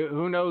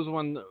 Who knows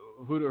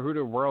who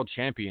the world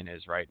champion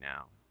is right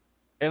now?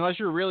 Unless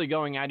you're really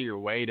going out of your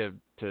way to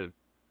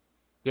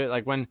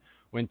when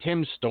when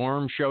Tim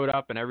Storm showed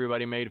up and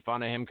everybody made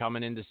fun of him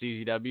coming into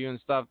CZW and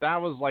stuff,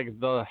 that was like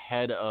the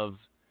head of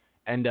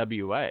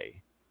NWA.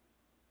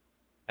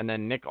 And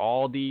then Nick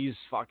Aldi's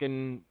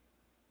fucking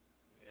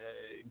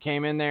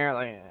came in there.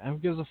 Like, who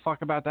gives a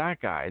fuck about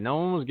that guy? No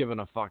one was giving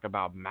a fuck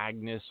about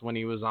Magnus when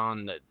he was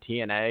on the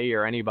TNA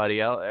or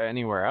anybody else,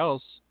 anywhere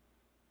else.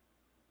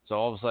 So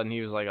all of a sudden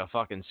he was like a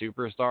fucking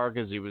superstar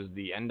because he was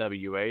the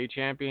NWA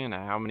champion.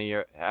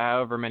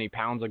 However many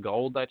pounds of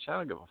gold that shit. I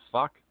don't give a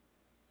fuck.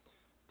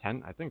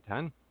 10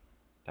 pounds.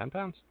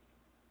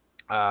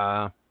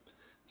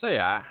 So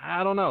yeah,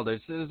 I don't know.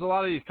 There's a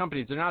lot of these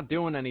companies. They're not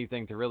doing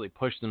anything to really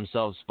push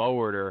themselves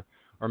forward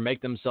or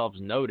make themselves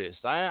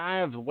noticed. I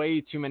have way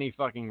too many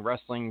fucking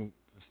wrestlers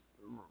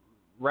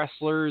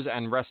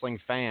and wrestling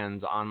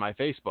fans on my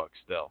Facebook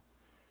still,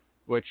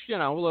 which, you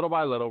know, little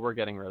by little we're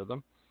getting rid of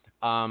them.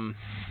 And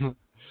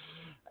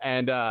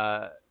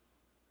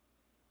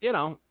you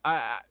know,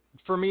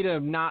 for me to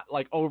not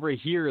like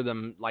overhear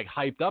them like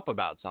hyped up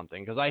about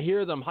something, because I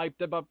hear them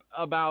hyped up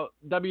about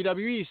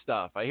WWE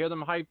stuff. I hear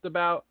them hyped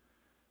about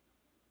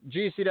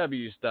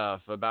GCW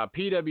stuff, about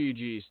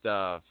PWG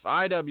stuff,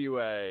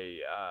 IWA,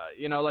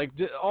 you know, like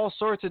all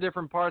sorts of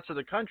different parts of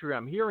the country.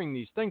 I'm hearing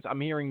these things.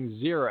 I'm hearing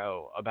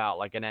zero about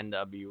like an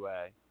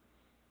NWA.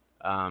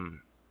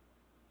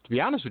 To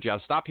be honest with you,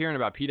 I've stopped hearing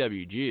about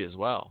PWG as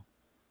well.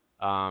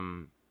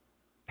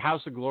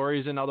 House of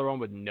Glory is another one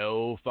with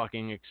no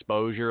fucking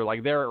exposure.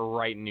 Like, they're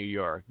right in New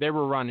York. They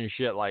were running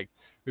shit like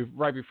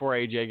right before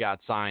AJ got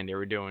signed. They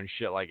were doing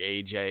shit like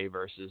AJ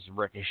versus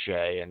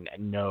Ricochet, and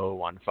no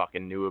one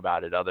fucking knew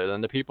about it other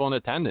than the people in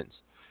attendance.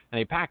 And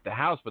they packed the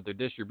house, but their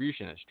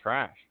distribution is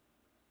trash.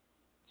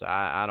 So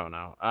I don't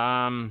know.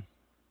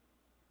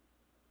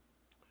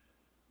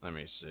 Let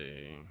me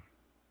see.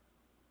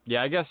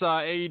 Yeah, I guess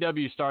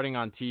AEW starting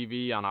on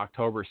TV on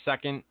October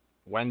 2nd,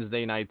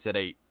 Wednesday nights at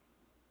 8.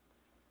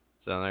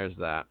 So there's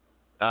that.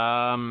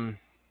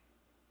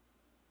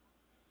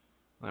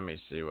 Let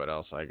me see what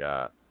else I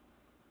got.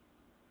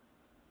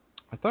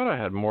 I thought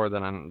I had more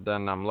than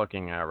I'm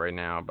looking at right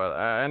now, but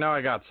I know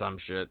I got some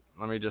shit.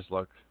 Let me just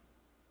look.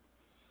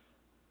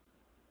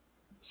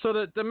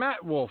 So the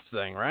Matt Wolf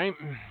thing, right?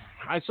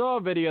 I saw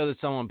a video that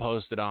someone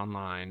posted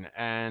online,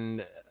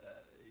 and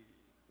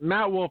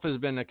Matt Wolf has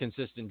been a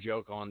consistent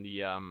joke on the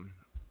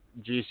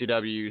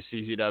GCW,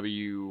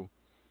 CZW,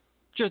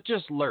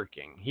 just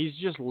lurking. He's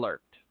just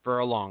lurked for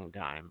a long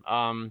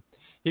time.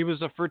 He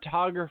was a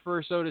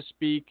photographer, so to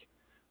speak,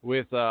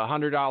 with a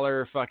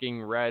 $100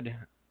 fucking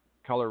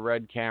color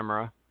red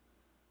camera.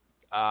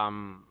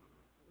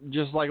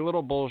 Just like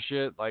little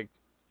bullshit, like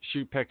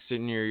shoot pics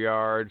in your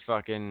yard,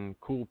 fucking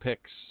cool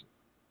pics.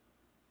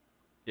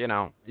 You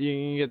know, you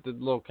can get the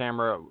little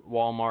camera at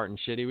Walmart and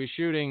shit. He was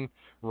shooting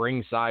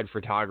ringside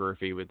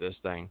photography with this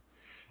thing.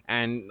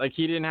 And like,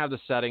 he didn't have the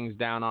settings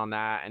down on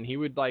that, and he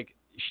would like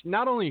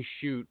not only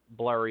shoot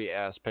blurry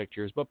ass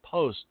pictures, but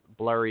post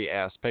blurry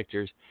ass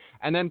pictures,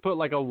 and then put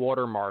like a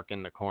watermark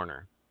in the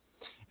corner.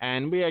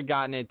 And we had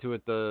gotten into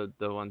it the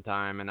one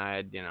time, and I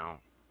had, you know,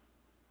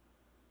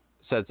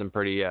 said some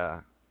pretty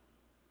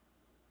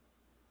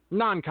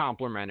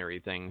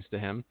non-complimentary things to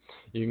him.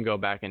 You can go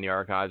back in the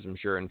archives, I'm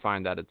sure, and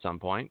find that at some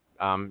point.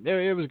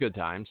 It was good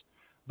times.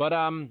 But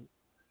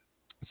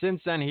since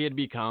then, he had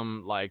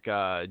become like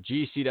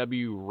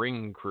GCW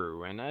ring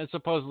crew, and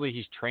supposedly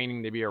he's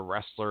training to be a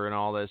wrestler and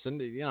all this,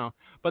 and you know.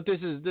 But this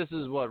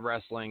is what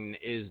wrestling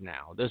is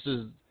now.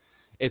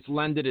 It's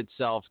lended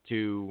itself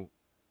to,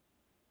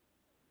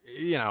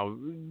 you know,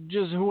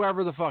 just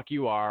whoever the fuck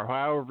you are,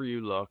 however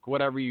you look,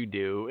 whatever you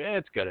do,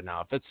 it's good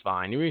enough. It's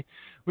fine.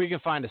 We can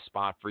find a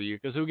spot for you,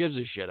 because who gives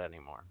a shit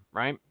anymore,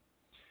 right?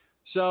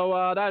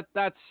 So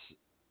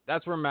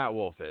that's where Matt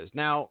Wolf is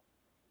now.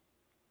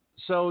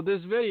 So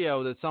this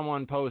video that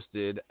someone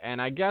posted,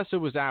 and I guess it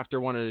was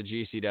after one of the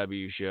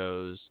GCW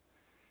shows,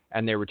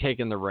 and they were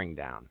taking the ring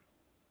down.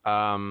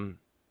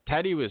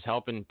 Teddy was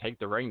helping take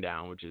the ring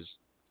down, which is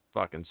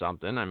fucking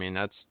something. I mean,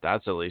 that's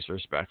at least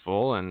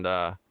respectful, and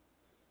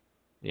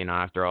you know,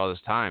 after all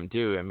this time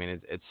too. I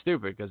mean, it's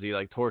stupid because he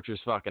like tortures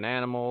fucking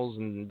animals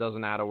and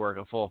doesn't know how to work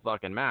a full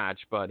fucking match,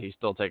 but he's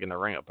still taking the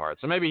ring apart.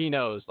 So maybe he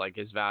knows like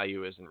his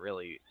value isn't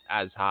really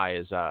as high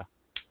as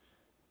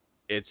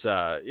it's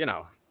you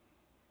know,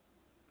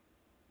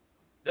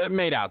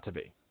 made out to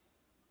be.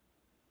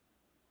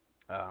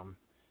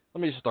 Let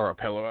me just throw a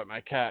pillow at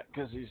my cat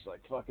because he's like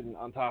fucking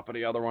on top of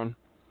the other one.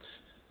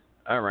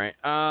 All right.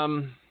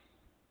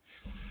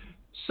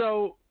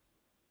 So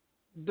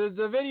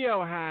the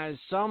video has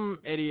some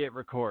idiot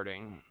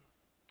recording,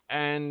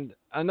 and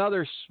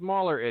another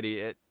smaller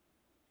idiot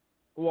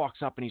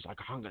walks up and he's like,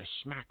 I'm gonna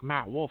smack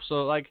Matt Wolf.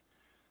 So like,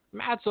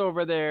 Matt's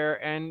over there,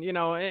 and you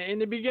know, in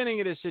the beginning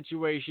of this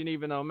situation,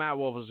 even though Matt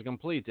Wolf is a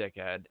complete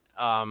dickhead,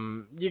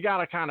 you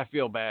gotta kind of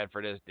feel bad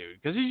for this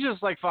dude, because he's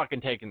just like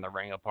fucking taking the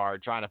ring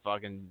apart, trying to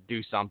fucking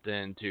do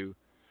something to,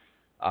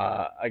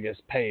 I guess,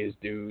 pay his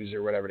dues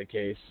or whatever the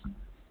case.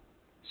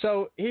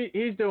 So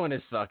he's doing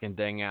his fucking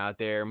thing out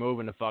there,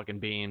 moving the fucking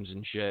beams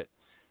and shit,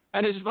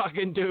 and this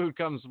fucking dude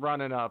comes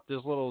running up.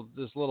 This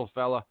little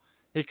fella,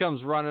 he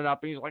comes running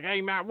up and he's like,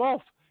 "Hey, Matt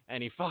Wolf."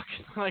 And he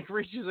fucking like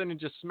reaches in and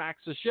just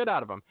smacks the shit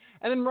out of him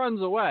and then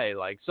runs away.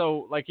 Like,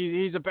 so like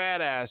he's a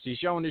badass. He's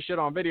showing his shit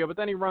on video, but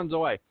then he runs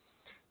away.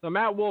 So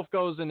Matt Wolf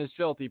goes in his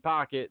filthy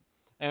pocket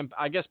and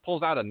I guess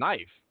pulls out a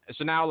knife.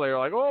 So now they're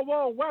like, "Oh,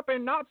 whoa,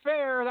 weapon, not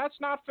fair. That's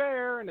not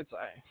fair." And it's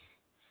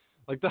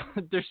like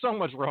there's so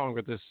much wrong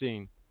with this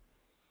scene.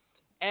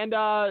 And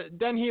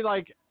then he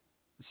like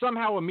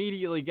somehow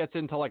immediately gets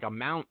into like a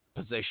mount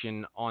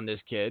position on this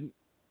kid,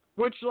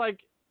 which like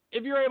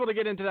if you're able to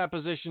get into that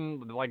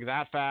position like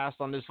that fast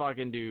on this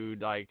fucking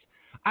dude, like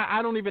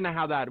I don't even know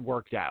how that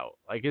worked out.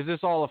 Like, is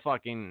this all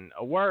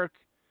a work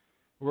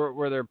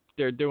where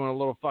they're doing a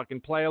little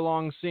fucking play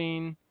along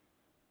scene,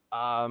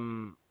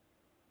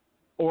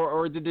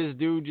 or did this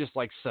dude just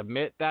like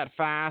submit that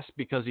fast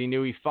because he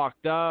knew he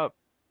fucked up?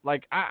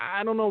 Like,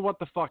 I don't know what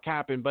the fuck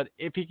happened, but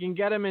if he can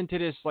get him into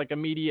this, like,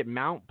 immediate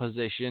mount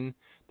position,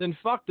 then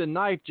fuck the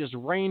knife, just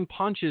rain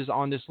punches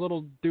on this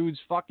little dude's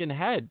fucking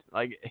head.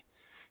 Like,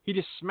 he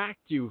just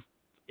smacked you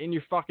in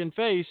your fucking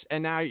face,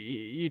 and now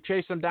you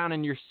chase him down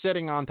and you're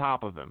sitting on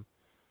top of him.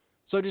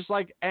 So just,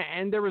 like,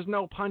 and there was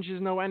no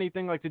punches, no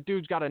anything. Like, the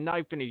dude's got a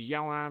knife and he's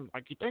yelling at him,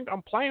 like, "You think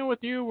I'm playing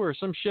with you?" or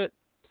some shit.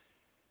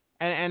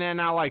 And then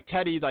now, like,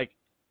 Teddy, like,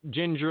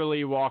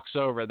 gingerly walks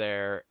over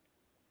there.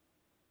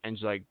 And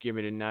she's like, "Give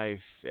me the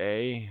knife,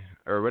 eh?"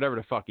 Or whatever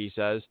the fuck he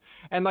says.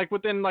 And, like,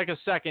 within, like, a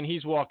second,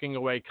 he's walking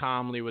away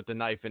calmly with the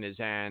knife in his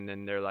hand.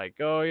 And they're like,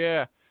 "Oh,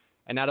 yeah."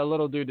 And now the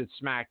little dude that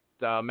smacked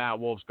Matt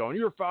Wolf's going,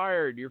 "You're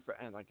fired. You're fired."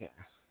 And, like,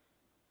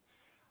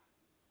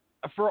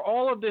 for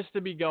all of this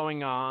to be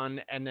going on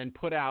and then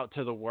put out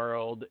to the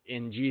world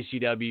in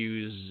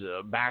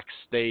GCW's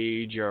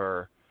backstage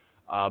or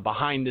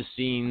behind the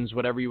scenes,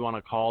 whatever you want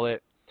to call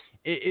it,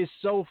 it is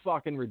so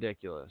fucking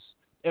ridiculous.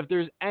 If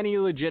there's any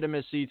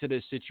legitimacy to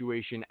this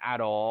situation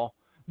at all,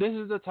 this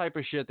is the type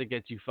of shit that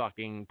gets you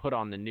fucking put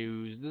on the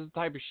news. This is the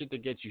type of shit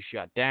that gets you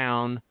shut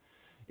down.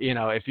 You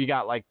know, if you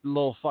got like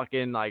little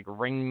fucking like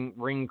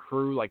ring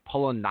crew like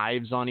pulling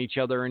knives on each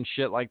other and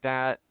shit like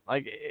that,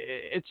 like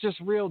it's just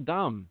real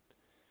dumb.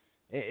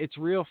 It's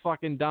real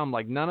fucking dumb.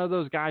 Like, none of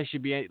those guys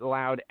should be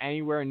allowed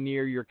anywhere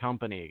near your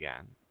company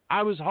again.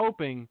 I was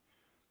hoping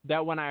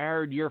that when I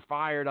heard "you're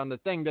fired" on the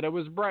thing, that it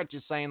was Brett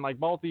just saying like,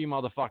 "Both of you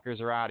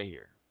motherfuckers are out of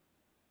here."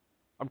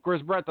 Of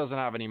course, Brett doesn't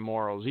have any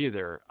morals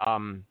either.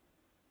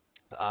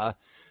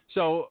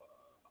 So,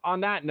 on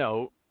that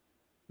note,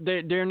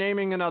 they're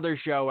naming another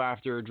show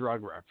after a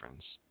drug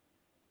reference.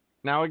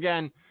 Now,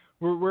 again,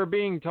 we're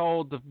being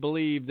told to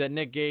believe that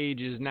Nick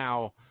Gage is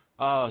now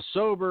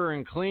sober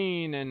and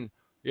clean, and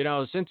you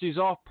know, since he's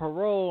off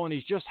parole and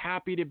he's just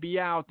happy to be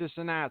out, this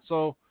and that.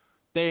 So,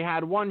 they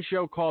had one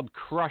show called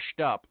Crushed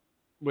Up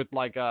with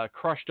like a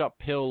crushed up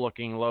pill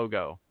looking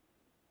logo.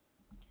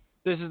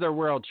 This is their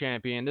world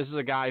champion. This is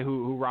a guy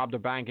who robbed a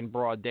bank in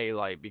broad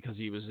daylight because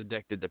he was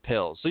addicted to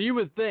pills. So you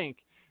would think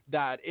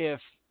that if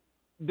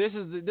this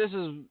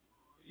is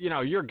you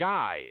know, your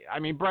guy. I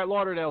mean, Brett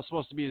Lauderdale's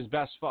supposed to be his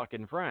best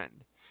fucking friend.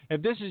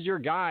 If this is your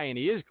guy and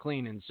he is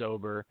clean and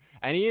sober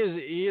and he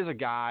is a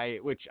guy,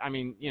 which, I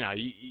mean, you know,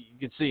 you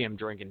could see him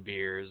drinking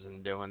beers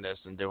and doing this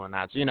and doing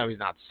that. So, you know, he's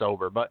not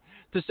sober. But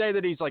to say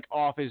that he's like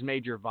off his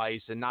major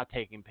vice and not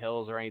taking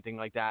pills or anything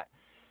like that,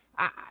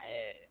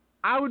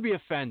 I would be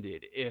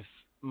offended if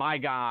my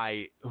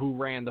guy who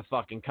ran the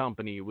fucking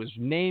company was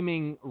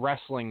naming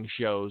wrestling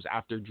shows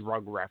after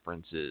drug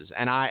references,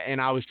 and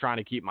I was trying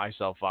to keep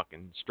myself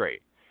fucking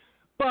straight.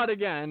 But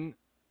again,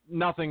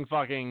 nothing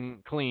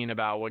fucking clean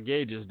about what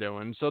Gage is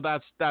doing, so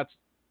that's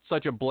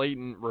such a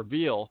blatant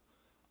reveal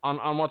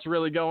on what's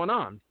really going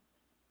on.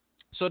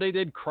 So they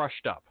did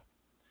Crushed Up.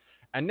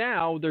 And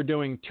now they're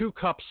doing 2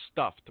 Cups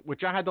Stuffed,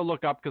 which I had to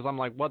look up because I'm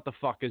like, what the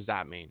fuck does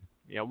that mean?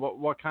 You know,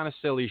 what kind of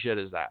silly shit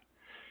is that?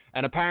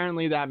 And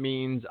apparently that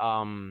means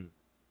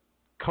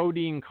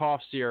codeine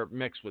cough syrup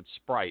mixed with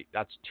Sprite.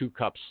 That's 2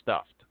 cups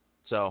stuffed.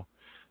 So,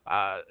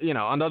 you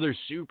know, another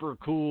super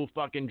cool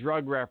fucking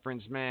drug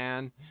reference,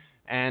 man.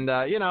 And,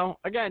 you know,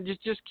 again,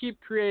 just keep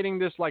creating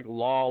this, like,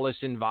 lawless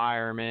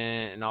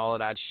environment and all of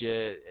that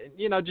shit.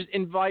 You know, just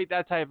invite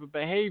that type of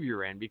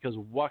behavior in, because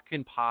what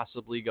can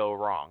possibly go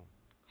wrong?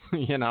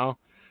 You know?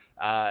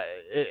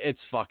 It's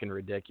fucking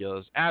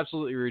ridiculous.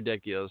 Absolutely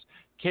ridiculous.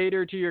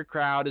 Cater to your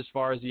crowd as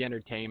far as the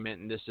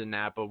entertainment and this and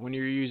that, but when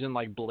you're using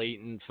like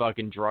blatant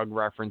fucking drug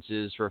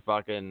references for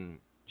fucking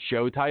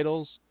show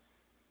titles,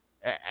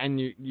 and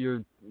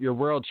your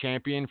world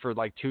champion for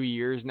like 2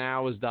 years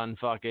now has done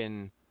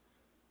fucking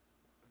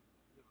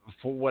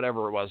for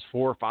whatever it was,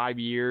 4 or 5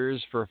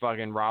 years for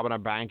fucking robbing a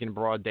bank in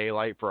broad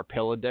daylight for a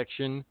pill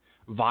addiction,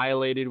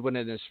 violated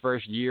within his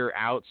first year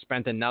out,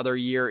 spent another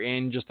year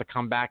in just to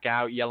come back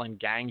out yelling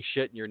gang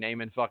shit, and you're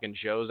naming fucking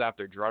shows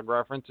after drug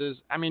references.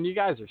 I mean, you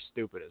guys are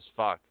stupid as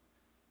fuck.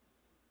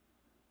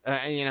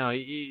 You know,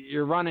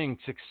 you're running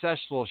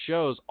successful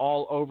shows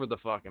all over the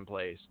fucking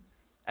place.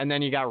 And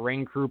then you got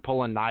ring crew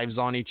pulling knives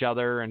on each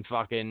other and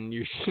fucking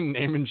you're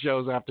naming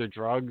shows after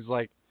drugs.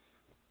 Like,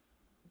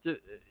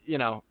 you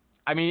know,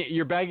 I mean,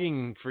 you're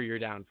begging for your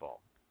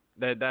downfall.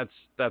 That's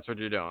what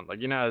you're doing.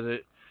 Like, you know,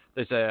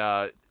 they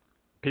say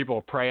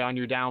people prey on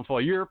your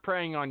downfall. You're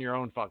preying on your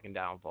own fucking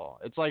downfall.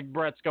 It's like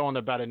Brett's going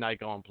to bed at night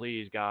going,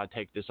 please, God,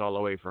 take this all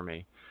away from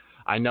me.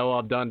 I know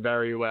I've done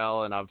very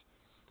well, and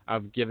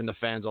I've given the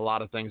fans a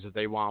lot of things that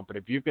they want, but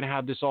if you can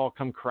have this all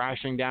come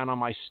crashing down on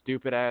my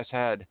stupid ass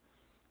head,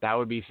 that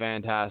would be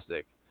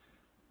fantastic.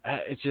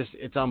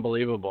 It's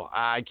unbelievable.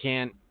 I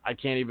can't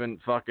even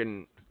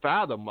fucking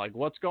fathom, like,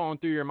 what's going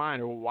through your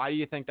mind, or why do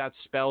you think that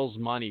spells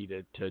money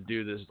to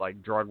do this,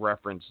 like, drug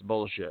reference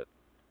bullshit?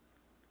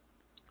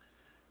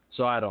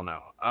 So I don't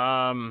know.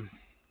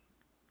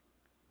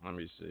 Let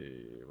me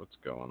see what's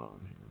going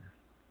on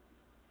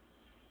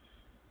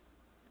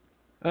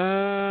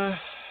here.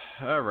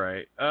 All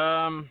right.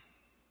 Trying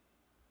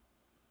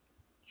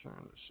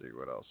to see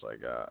what else I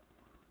got.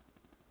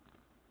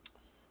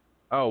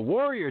 Oh,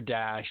 Warrior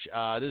Dash.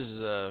 This is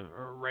a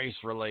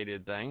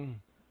race-related thing.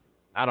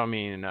 I don't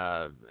mean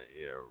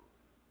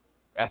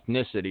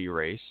ethnicity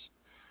race,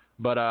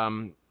 but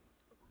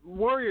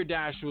Warrior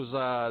Dash was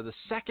the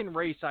second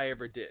race I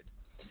ever did.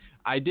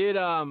 I did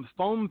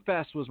Foam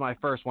Fest was my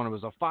first one. It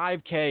was a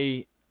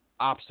 5K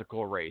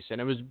obstacle race, and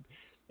it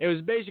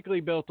was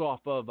basically built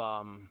off of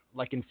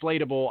like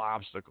inflatable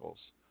obstacles.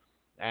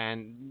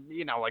 And,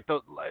 you know, like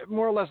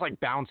more or less like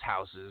bounce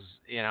houses,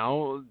 you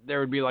know,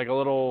 there would be like a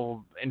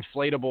little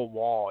inflatable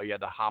wall you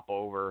had to hop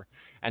over.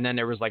 And then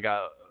there was like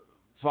a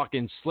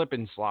fucking slip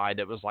and slide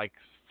that was like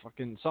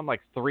fucking something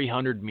like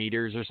 300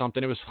 meters or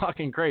something. It was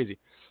fucking crazy.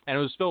 And it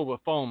was filled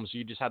with foam, so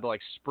you just had to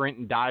like sprint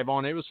and dive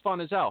on it. It was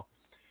fun as hell.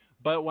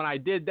 But when I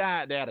did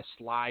that, they had a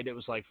slide. It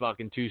was like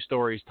fucking 2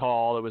 stories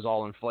tall. It was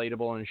all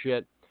inflatable and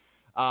shit.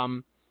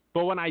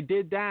 But when I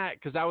did that,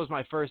 because that was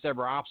my first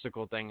ever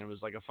obstacle thing, it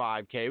was like a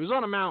 5K. It was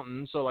on a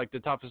mountain, so like the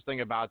toughest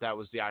thing about that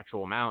was the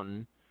actual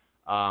mountain.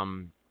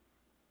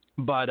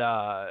 But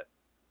I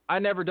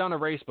never done a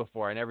race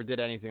before. I never did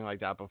anything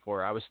like that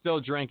before. I was still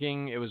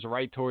drinking. It was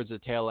right towards the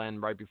tail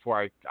end, right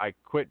before I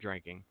quit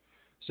drinking.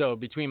 So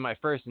between my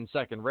first and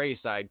second race,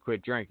 I'd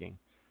quit drinking.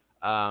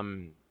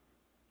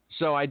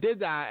 So I did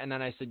that, and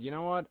then I said, you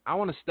know what? I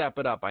want to step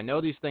it up. I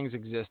know these things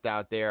exist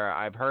out there.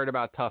 I've heard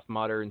about Tough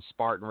Mudder and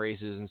Spartan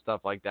races and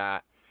stuff like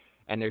that,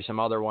 and there's some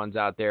other ones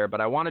out there.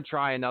 But I want to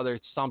try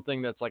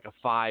something that's like a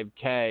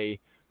 5K,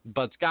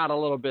 but it's got a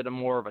little bit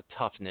more of a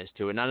toughness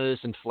to it. None of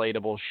this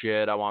inflatable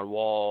shit. I want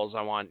walls.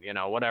 I want, you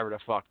know, whatever the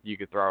fuck you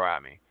could throw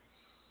at me.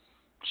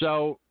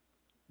 So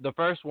the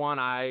first one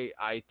I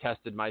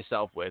tested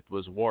myself with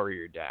was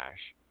Warrior Dash.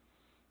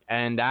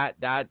 And that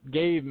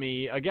gave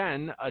me,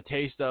 again, a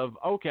taste of,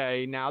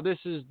 okay, now this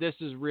is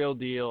real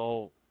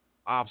deal,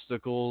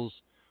 obstacles,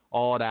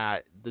 all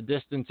that. The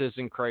distance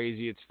isn't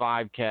crazy. It's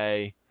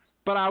 5K.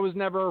 But I was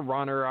never a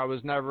runner. I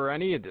was never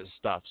any of this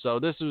stuff. So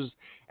this was,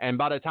 and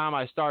by the time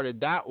I started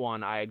that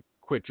one, I had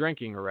quit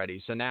drinking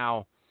already. So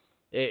now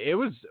it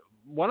was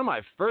one of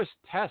my first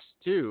tests,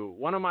 too.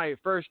 One of my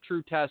first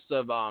true tests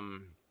of,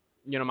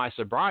 you know, my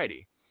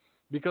sobriety.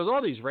 Because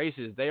all these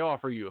races, they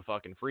offer you a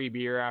fucking free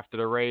beer after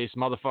the race.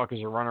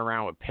 Motherfuckers are running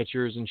around with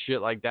pitchers and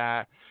shit like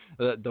that.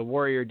 The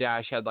Warrior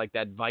Dash had like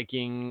that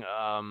Viking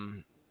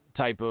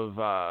type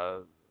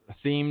of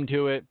theme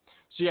to it.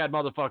 So you had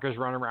motherfuckers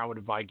running around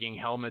with Viking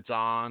helmets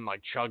on,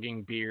 like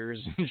chugging beers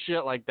and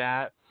shit like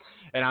that.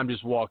 And I'm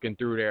just walking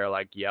through there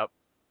like, yep.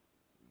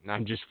 And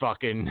I'm just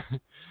fucking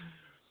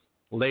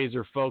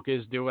laser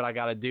focused, do what I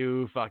gotta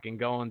do, fucking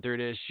going through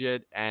this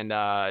shit, and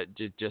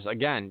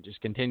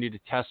just continue to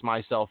test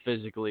myself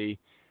physically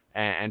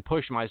and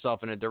push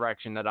myself in a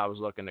direction that I was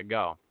looking to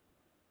go.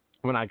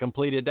 When I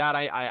completed that,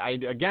 I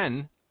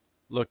again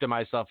looked at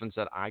myself and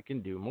said, I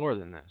can do more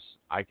than this.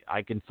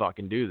 I can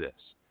fucking do this.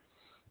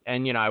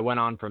 And, you know, I went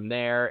on from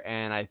there,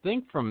 and I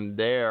think from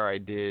there I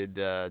did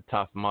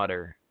Tough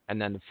Mudder,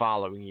 and then the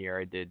following year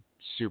I did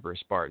Super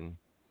Spartan.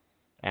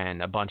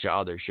 And a bunch of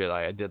other shit.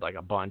 I did like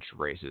a bunch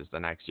of races the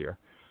next year.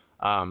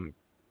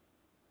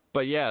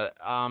 But yeah,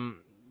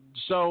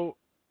 so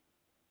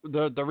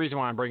the reason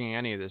why I'm bringing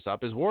any of this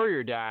up is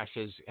Warrior Dash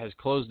has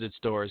closed its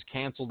doors,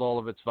 canceled all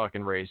of its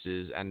fucking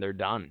races, and they're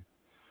done.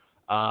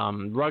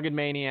 Rugged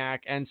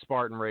Maniac and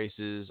Spartan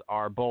races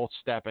are both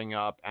stepping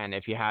up, and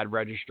if you had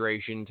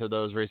registration to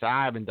those races,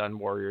 I haven't done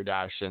Warrior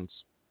Dash since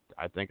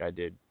I think I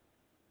did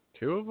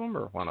 2 of them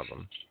or 1 of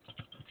them.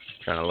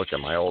 Trying to look at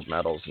my old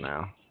medals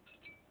now.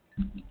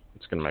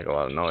 It's going to make a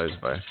lot of noise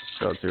if I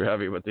go too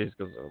heavy with these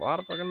because there's a lot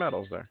of fucking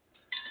medals there.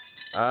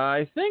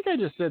 I think I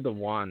just did the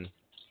 1,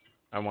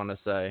 I want to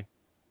say.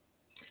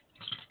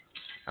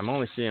 I'm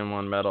only seeing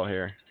 1 medal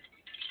here.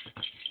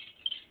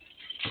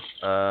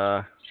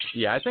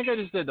 Yeah, I think I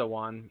just did the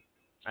 1.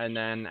 And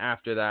then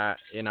after that,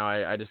 you know,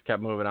 I just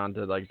kept moving on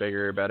to like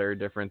bigger, better,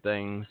 different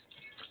things.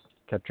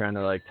 Kept trying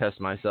to like test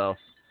myself.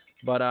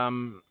 But,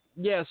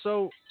 yeah,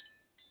 so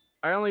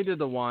I only did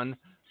the 1,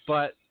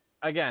 but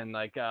again,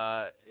 like,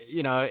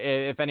 you know,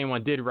 if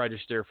anyone did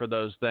register for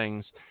those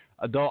things,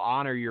 they'll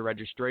honor your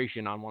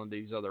registration on one of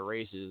these other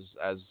races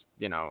as,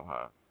 you know,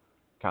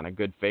 kind of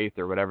good faith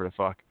or whatever the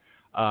fuck.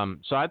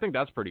 So I think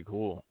that's pretty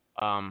cool.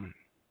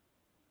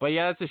 But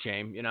yeah, it's a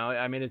shame, you know.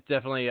 I mean, it's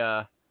definitely,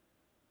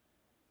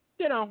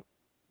 you know,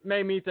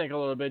 made me think a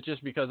little bit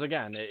just because,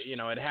 again,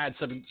 it had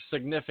some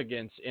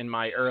significance in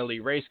my early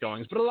race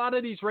goings. But a lot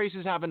of these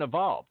races haven't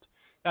evolved.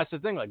 That's the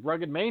thing. Like,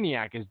 Rugged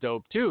Maniac is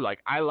dope, too. Like,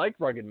 I like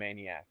Rugged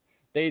Maniac.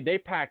 They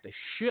packed a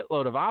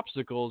shitload of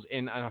obstacles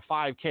in a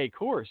 5K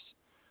course.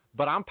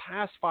 But I'm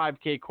past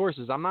 5K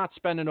courses. I'm not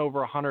spending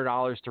over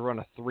 $100 to run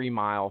a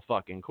 3-mile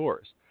fucking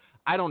course.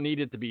 I don't need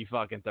it to be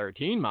fucking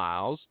 13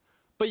 miles,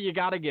 but you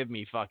got to give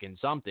me fucking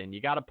something. You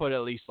got to put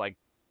at least like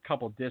a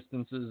couple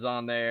distances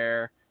on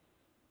there,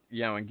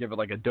 and give it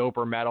like a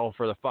doper medal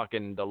for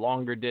the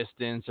longer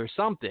distance or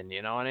something.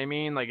 You know what I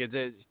mean? Like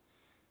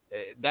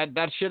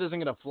that shit isn't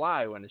gonna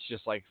fly when it's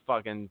just like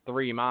fucking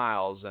 3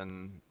 miles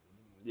and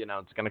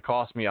it's gonna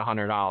cost me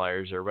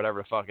 $100 or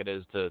whatever the fuck it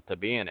is to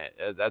be in it.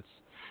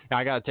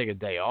 I got to take a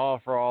day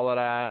off for all of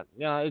that.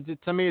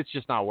 To me, it's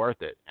just not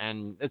worth it.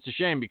 And it's a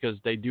shame because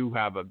they do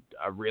have a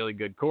really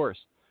good course.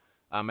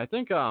 I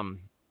think what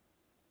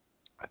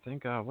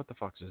the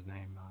fuck's his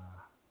name?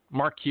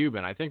 Mark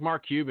Cuban. I think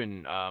Mark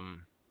Cuban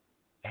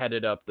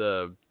headed up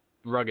the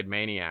Rugged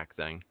Maniac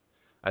thing.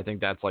 I think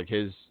that's like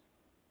his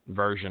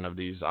version of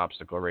these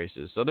obstacle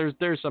races. So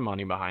there's some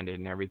money behind it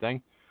and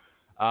everything.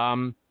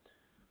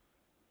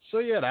 So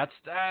yeah, that's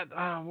that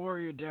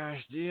Warrior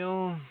Dash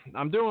deal.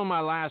 I'm doing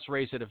my last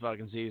race of the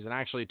fucking season.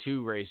 Actually,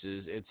 2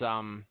 races. It's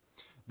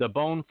the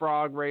Bone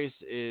Frog race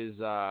is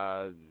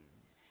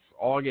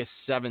August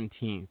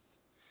 17th.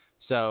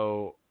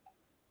 So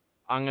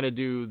I'm gonna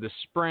do the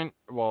sprint,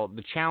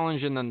 the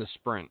challenge, and then the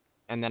sprint,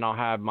 and then I'll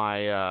have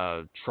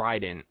my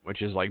Trident,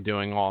 which is like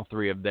doing all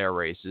 3 of their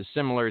races,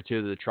 similar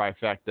to the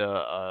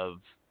trifecta of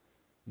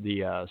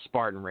the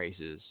Spartan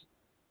races.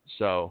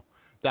 So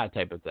that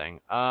type of thing.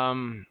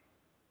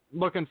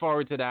 Looking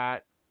forward to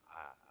that.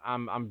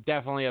 I'm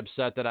definitely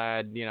upset that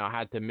I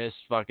had to miss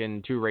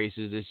fucking 2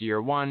 races this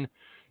year. One,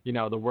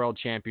 the World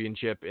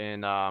Championship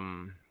in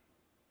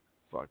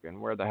fucking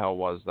where the hell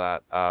was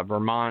that?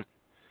 Vermont.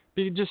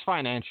 Just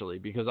financially,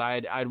 because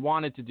I'd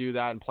wanted to do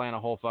that and plan a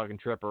whole fucking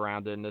trip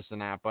around it and this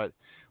and that, but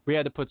we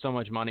had to put so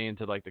much money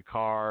into like the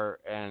car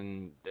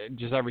and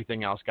just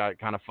everything else got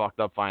kind of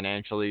fucked up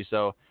financially.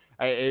 So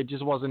it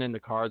just wasn't in the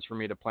cards for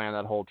me to plan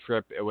that whole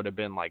trip. It would have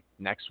been like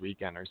next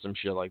weekend or some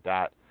shit like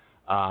that.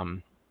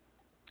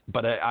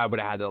 But I would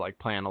have had to like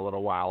plan a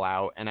little while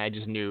out, and I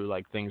just knew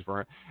like things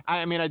weren't.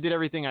 I mean, I did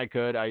everything I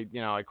could. I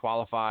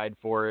qualified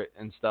for it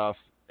and stuff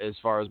as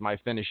far as my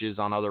finishes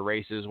on other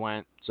races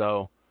went.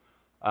 So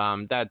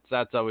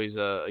that's always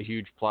a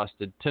huge plus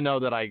to know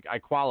that I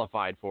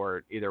qualified for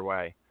it either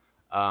way.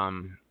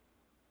 But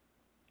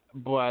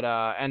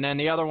and then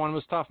the other one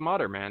was Tough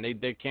Mudder, man.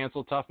 They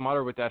canceled Tough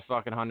Mudder with that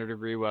fucking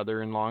 100-degree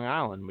weather in Long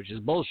Island, which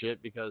is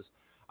bullshit because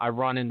I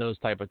run in those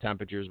type of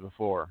temperatures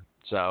before.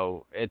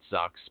 So it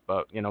sucks,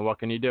 but what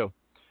can you do?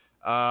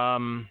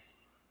 So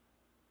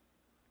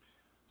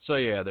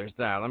yeah, there's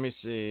that. Let me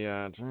see.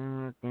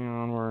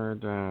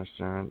 Onward.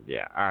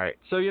 Yeah. All right.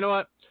 So you know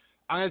what?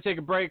 I'm gonna take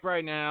a break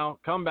right now.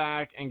 Come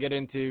back and get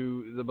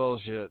into the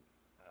bullshit.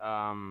 It's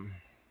all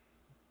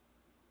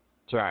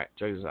right.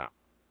 Check this out.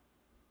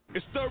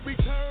 It's the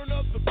return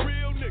of the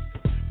real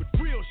nigga with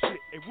real shit.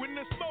 And when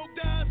the smoke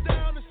dies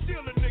down, there's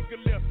still a nigga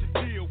left to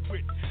deal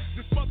with.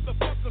 This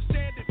motherfucker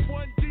standing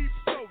 1 deep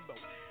solo.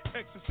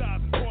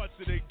 Exercising parts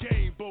of the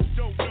game, Bo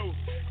don't know.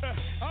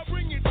 I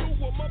bring you to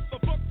a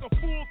motherfucker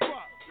full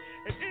throttle.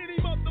 And any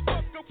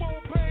motherfucker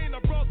won't pain, I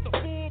brought the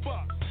full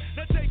box.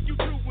 Now take you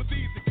to with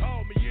these and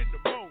call me in the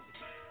morning.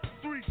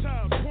 3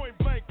 times point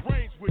blank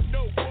range with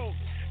no warning.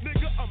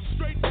 Nigga, I'm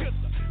straight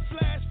killer,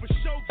 flash for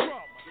show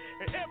drama.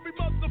 And every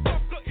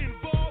motherfucker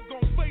involved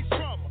gon' face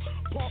trauma.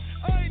 Paul,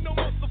 I ain't no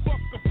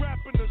motherfucker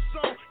rapping a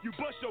song. You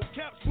bust your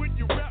caps when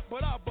you rap,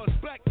 but I bust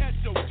back at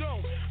your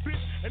dome, bitch.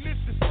 And this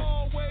is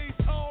always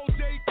all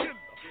day killer.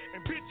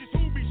 And bitches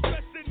who be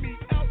stressing me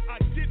out, I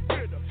get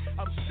rid of.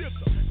 I'm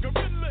sicker,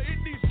 gorilla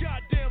in these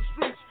goddamn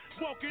streets,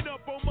 walking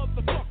up on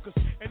motherfuckers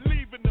and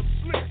leaving them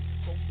sleep.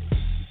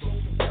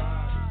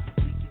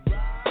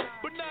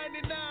 But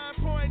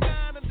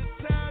 99.9 of the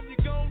time you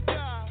gon'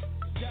 die.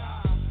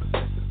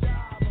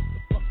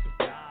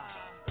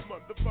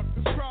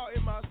 Motherfuckers crawl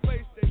in my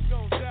space, they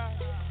gon' die.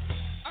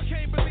 I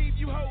can't believe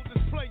you hoes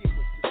is playing with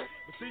this.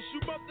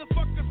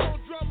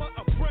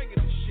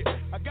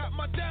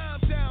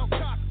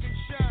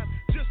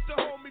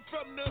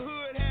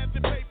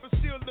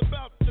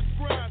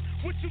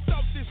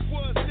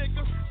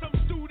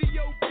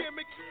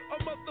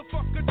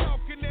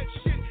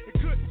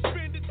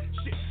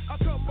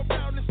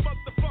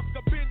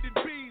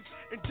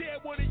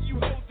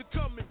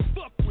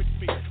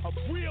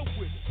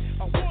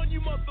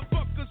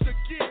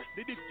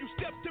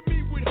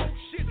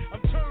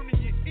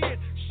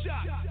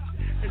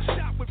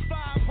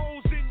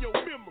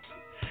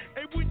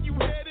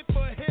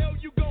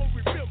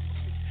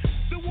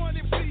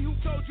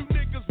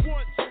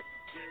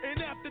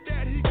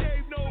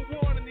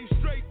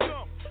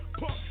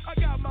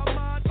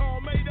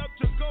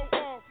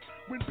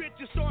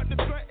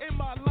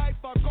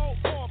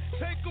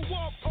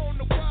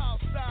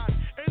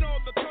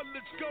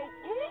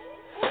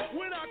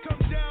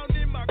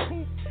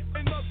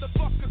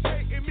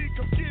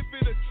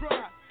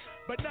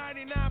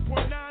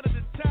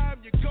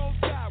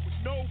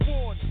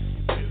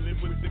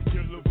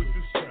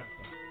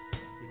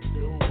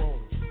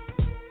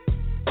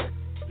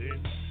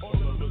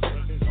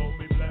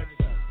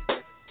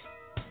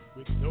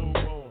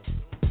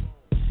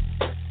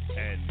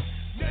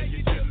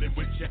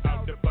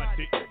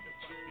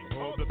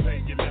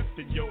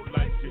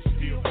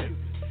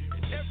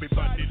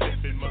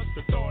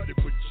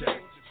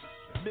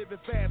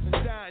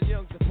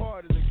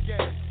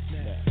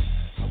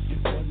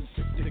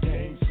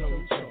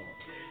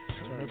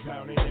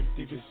 around and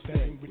empty this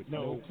thing with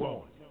no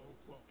one.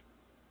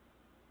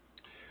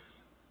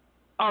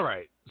 All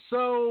right,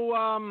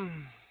 so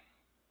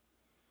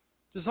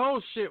this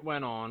whole shit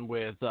went on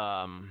with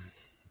it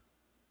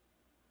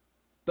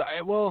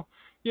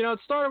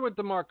started with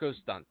the Marco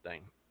Stunt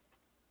thing.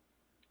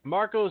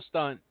 Marco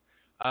Stunt,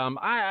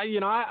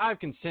 I've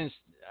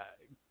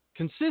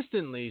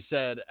consistently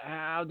said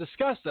how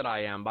disgusted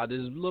I am by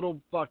this little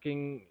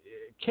fucking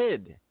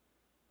kid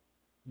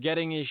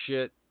getting his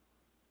shit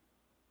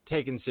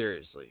taken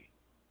seriously.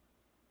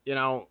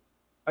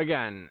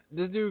 Again,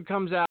 this dude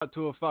comes out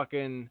to a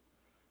fucking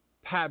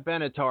Pat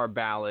Benatar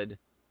ballad,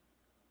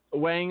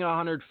 weighing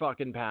 100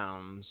 fucking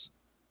pounds,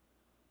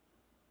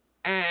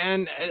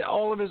 and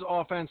all of his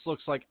offense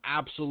looks like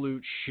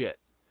absolute shit.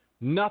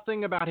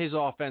 Nothing about his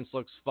offense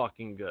looks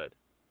fucking good.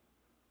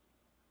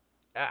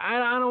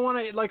 I don't want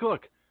to,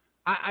 look,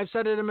 I've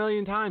said it a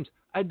million times.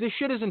 This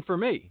shit isn't for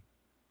me.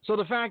 So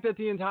the fact that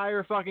the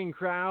entire fucking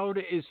crowd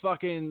is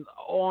fucking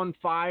on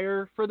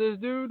fire for this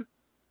dude,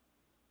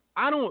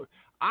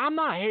 I'm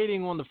not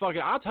hating on the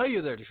fucking, I'll tell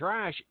you they're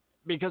trash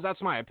because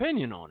that's my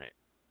opinion on it.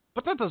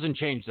 But that doesn't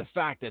change the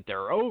fact that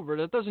they're over.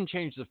 That doesn't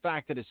change the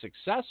fact that it's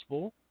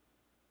successful.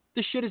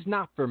 This shit is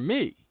not for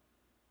me.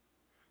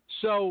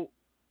 So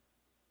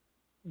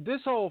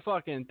this whole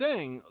fucking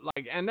thing,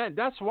 and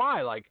that's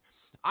why,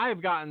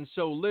 I've gotten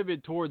so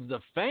livid towards the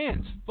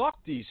fans. Fuck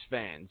these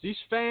fans. These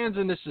fans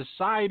in this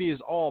society is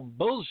all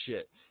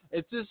bullshit.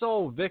 It's this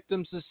whole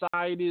victim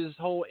society, this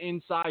whole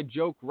inside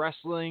joke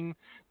wrestling.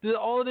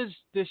 All of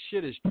this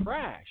shit is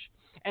trash.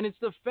 And it's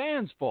the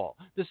fans' fault.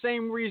 The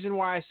same reason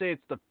why I say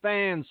it's the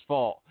fans'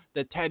 fault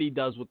that Teddy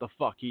does what the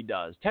fuck he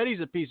does.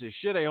 Teddy's a piece of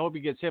shit. I hope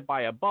he gets hit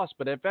by a bus.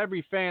 But if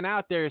every fan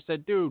out there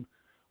said, dude,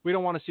 we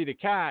don't want to see the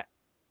cat,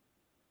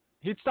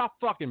 he'd stop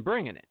fucking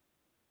bringing it.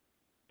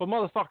 But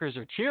motherfuckers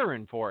are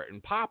cheering for it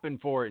and popping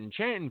for it and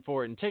chanting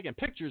for it and taking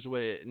pictures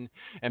with it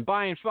and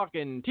buying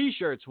fucking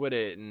T-shirts with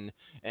it and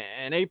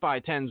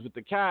 8x10s with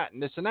the cat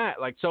and this and that.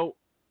 So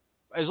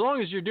as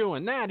long as you're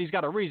doing that, he's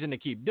got a reason to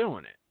keep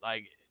doing it.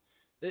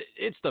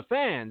 It's the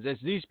fans.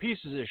 It's these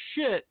pieces of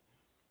shit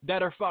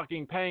that are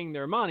fucking paying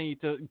their money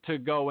to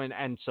go in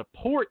and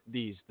support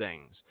these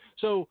things.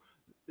 So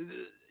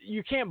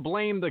you can't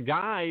blame the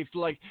guy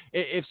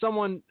if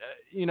someone,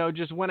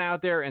 just went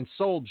out there and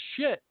sold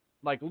shit,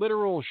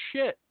 literal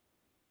shit,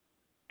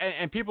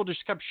 and people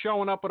just kept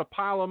showing up with a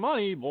pile of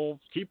money. Well,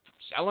 keep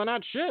selling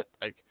that shit.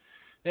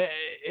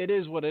 It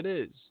is what it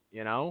is,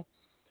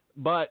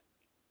 But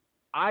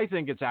I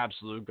think it's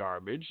absolute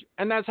garbage,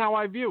 and that's how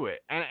I view it.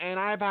 And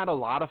I've had a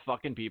lot of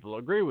fucking people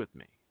agree with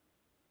me.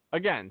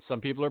 Again,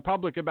 some people are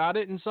public about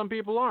it, and some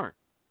people aren't.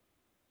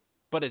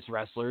 But it's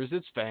wrestlers,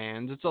 it's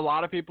fans, it's a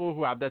lot of people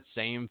who have that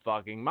same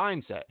fucking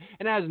mindset.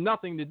 And it has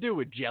nothing to do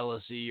with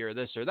jealousy or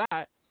this or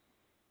that,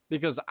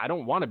 because I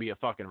don't want to be a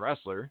fucking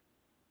wrestler.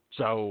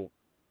 So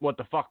what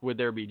the fuck would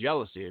there be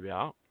jealousy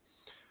about?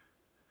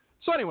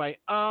 So anyway,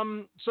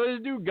 so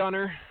this dude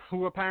Gunner,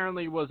 who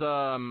apparently was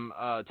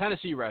a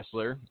Tennessee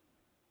wrestler,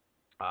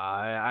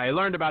 I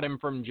learned about him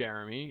from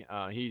Jeremy.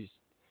 He's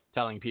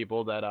telling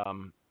people that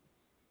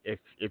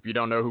if you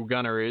don't know who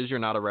Gunner is, you're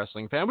not a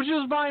wrestling fan, which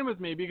is fine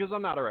with me because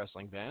I'm not a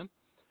wrestling fan.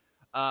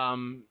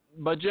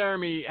 But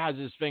Jeremy has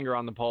his finger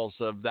on the pulse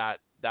of that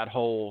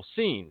whole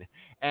scene.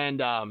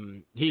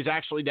 And he's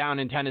actually down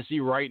in Tennessee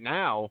right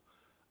now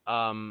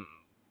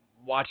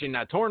watching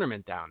that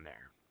tournament down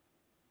there.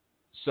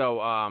 So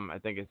I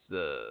think it's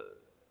the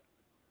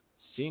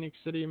Scenic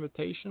City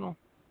Invitational.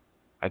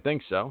 I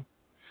think so.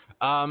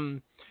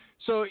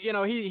 So,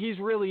 he's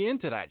really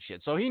into that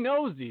shit. So he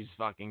knows these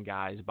fucking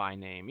guys by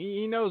name.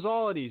 He knows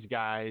all of these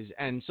guys.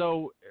 And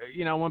so,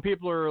 when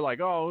people are like,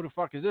 oh, who the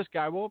fuck is this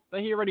guy? Well,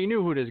 he already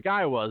knew who this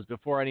guy was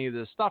before any of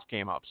this stuff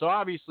came up. So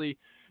obviously,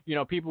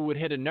 people would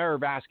hit a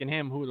nerve asking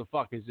him who the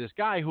fuck is this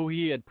guy who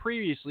he had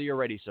previously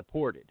already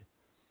supported.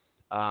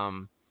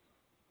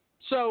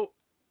 So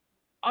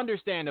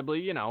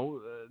understandably,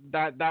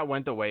 that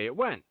went the way it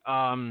went.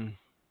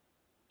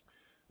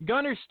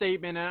 Gunner's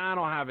statement, and I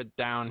don't have it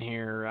down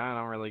here. I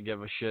don't really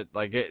give a shit.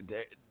 I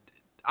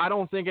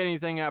don't think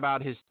anything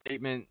about his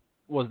statement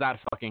was that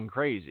fucking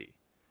crazy.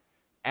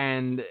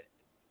 And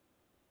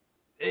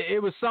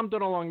it was something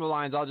along the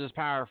lines, I'll just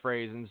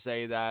paraphrase and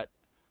say that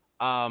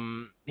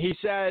he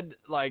said,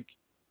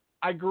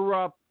 I grew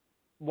up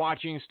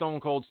watching Stone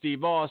Cold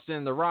Steve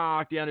Austin, The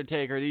Rock, The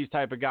Undertaker, these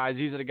type of guys.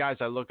 These are the guys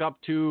I look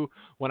up to.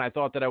 When I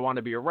thought that I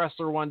wanted to be a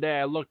wrestler one day,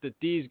 I looked at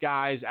these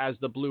guys as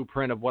the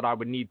blueprint of what I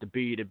would need to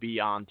be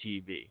on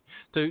TV.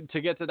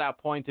 To get to that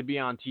point, to be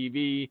on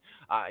TV,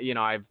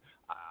 I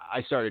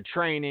started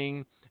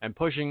training and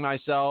pushing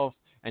myself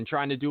and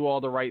trying to do all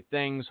the right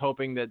things,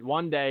 hoping that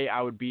one day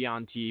I would be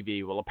on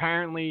TV. Well,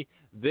 apparently,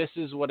 this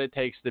is what it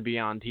takes to be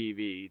on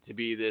TV, to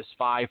be this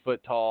 5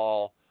 foot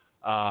tall,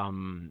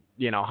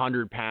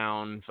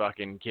 100-pound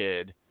fucking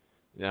kid,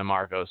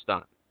 Marco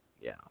Stunt.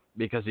 Yeah,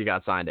 because he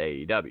got signed to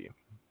AEW.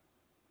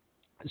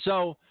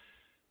 So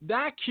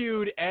that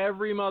cued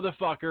every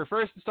motherfucker.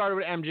 First, it started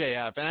with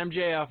MJF, and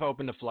MJF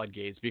opened the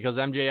floodgates because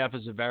MJF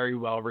is a very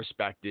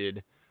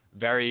well-respected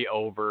very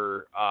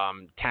over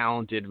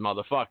talented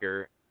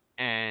motherfucker,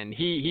 and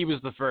he was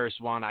the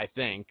first one, I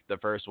think,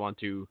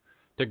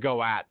 to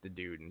go at the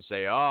dude and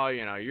say, oh,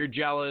 you know, you're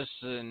jealous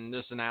and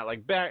this and that.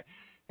 Like,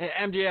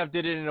 MJF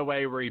did it in a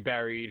way where he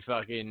buried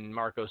fucking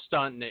Marco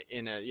Stunt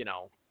in a, you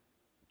know,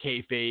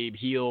 kayfabe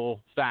heel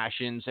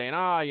fashion, saying,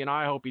 oh, you know,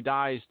 I hope he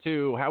dies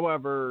too.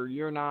 However,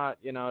 you're not,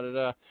 you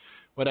know,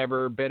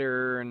 whatever,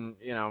 bitter and,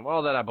 you know,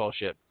 all that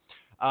bullshit.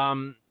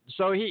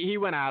 So he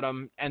went at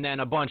him, and then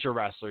a bunch of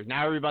wrestlers.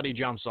 Now everybody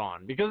jumps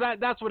on because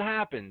that's what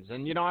happens.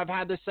 And, you know, I've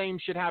had the same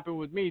shit happen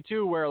with me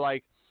too, where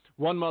like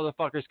one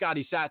motherfucker,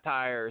 Scotty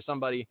Satire or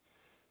somebody,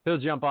 he'll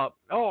jump up,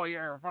 oh,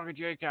 yeah, fucking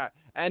J-Cat.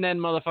 And then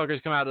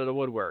motherfuckers come out of the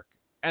woodwork.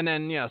 And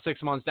then, you know,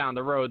 6 months down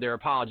the road, they're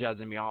apologizing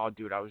to me. Oh,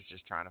 dude, I was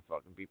just trying to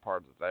fucking be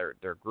part of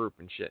their group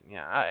and shit. And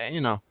yeah,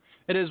 you know,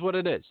 it is what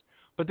it is.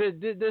 But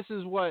this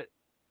is what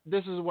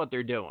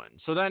they're doing.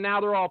 So then now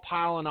they're all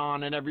piling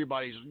on, and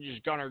everybody's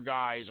just Gunner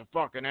guy. He's a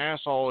fucking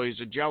asshole. He's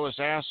a jealous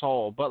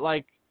asshole. But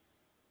like,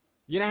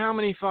 you know how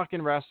many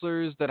fucking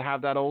wrestlers that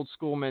have that old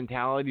school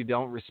mentality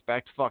don't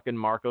respect fucking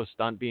Marco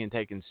Stunt being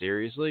taken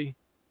seriously?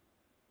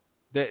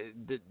 The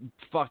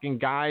fucking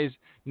guys,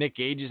 Nick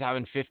Gage is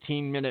having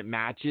 15-minute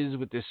matches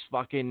with this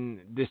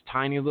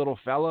tiny little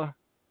fella.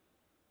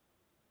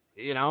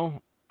 You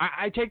know,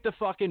 I take the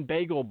fucking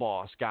Bagel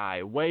Boss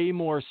guy way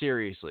more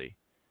seriously.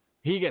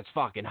 He gets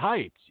fucking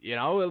hyped, you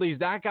know? At least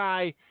that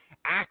guy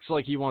acts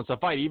like he wants to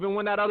fight. Even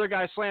when that other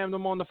guy slammed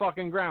him on the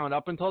fucking ground,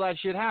 up until that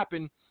shit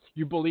happened,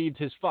 you believed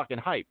his fucking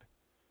hype.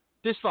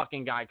 This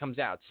fucking guy comes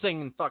out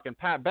singing fucking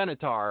Pat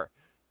Benatar,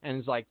 and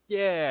is like,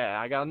 yeah,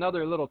 I got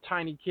another little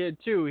tiny kid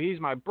too. He's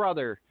my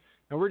brother,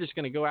 and we're just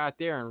gonna go out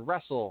there and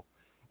wrestle.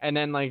 And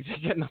then like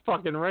they get in the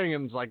fucking ring,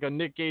 and it's like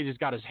Nick Gage has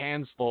got his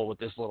hands full with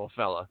this little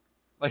fella.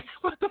 Like,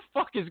 what the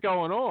fuck is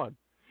going on?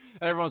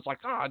 And everyone's like,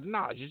 oh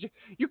no,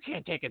 you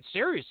can't take it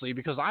seriously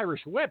because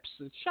Irish whips.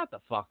 Shut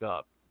the fuck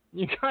up.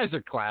 You guys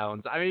are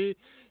clowns. I mean,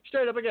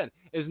 straight up again,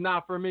 it's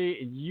not for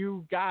me.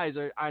 You guys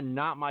are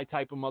not my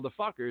type of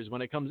motherfuckers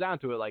when it comes down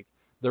to it. Like,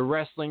 the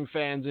wrestling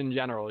fans in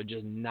general are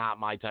just not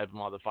my type of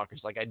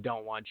motherfuckers. Like, I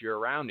don't want you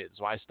around it.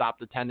 That's why I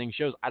stopped attending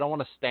shows. I don't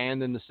want to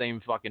stand in the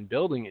same fucking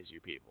building as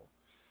you people.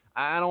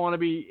 I don't want to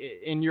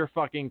be in your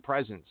fucking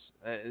presence.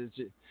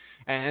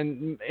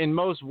 And in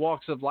most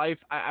walks of life,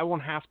 I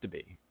won't have to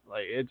be.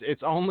 Like,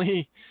 it's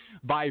only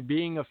by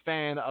being a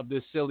fan of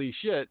this silly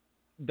shit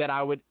that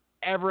I would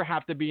ever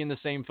have to be in the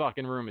same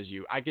fucking room as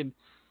you. I could,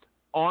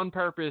 on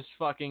purpose,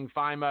 fucking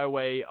find my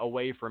way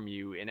away from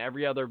you in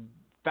every other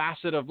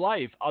facet of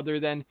life, other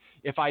than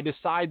if I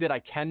decide that I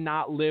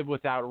cannot live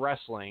without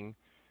wrestling,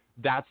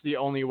 that's the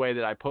only way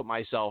that I put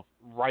myself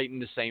right in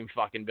the same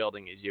fucking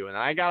building as you.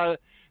 And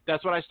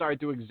that's what I started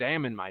to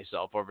examine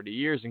myself over the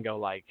years and go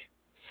like,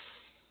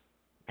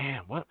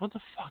 man, what the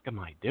fuck am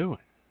I doing?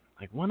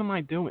 Like, what am I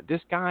doing?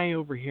 This guy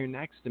over here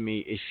next to me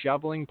is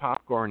shoveling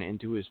popcorn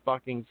into his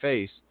fucking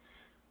face.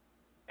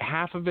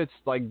 Half of it's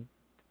like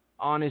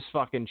on his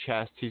fucking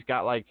chest. He's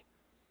got like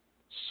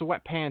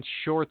sweatpants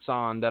shorts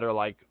on that are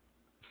like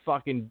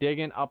fucking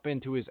digging up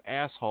into his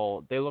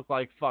asshole. They look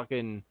like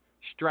fucking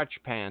stretch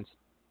pants.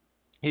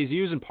 He's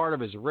using part of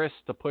his wrist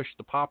to push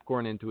the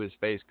popcorn into his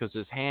face because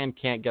his hand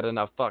can't get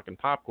enough fucking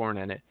popcorn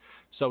in it.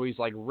 So he's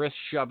like wrist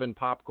shoving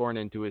popcorn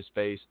into his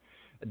face.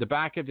 The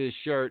back of his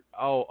shirt,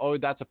 oh,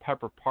 that's a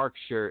Pepper Park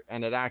shirt,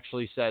 and it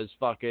actually says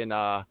fucking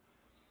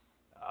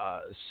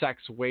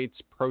sex weights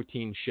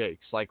protein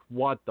shakes. Like,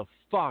 what the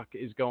fuck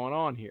is going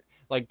on here?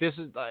 Like, this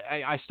is,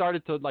 I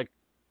started to like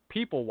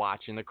people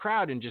watch in the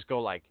crowd and just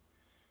go like,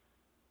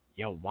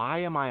 yo, why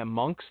am I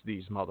amongst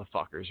these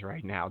motherfuckers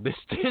right now? This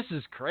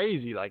is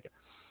crazy. Like,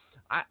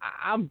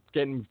 I'm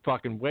getting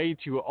fucking way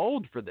too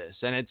old for this.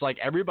 And it's like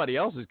everybody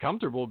else is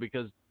comfortable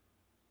because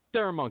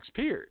they're amongst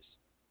peers.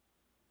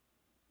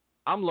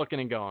 I'm looking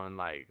and going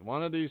like,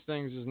 one of these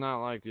things is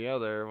not like the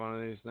other. One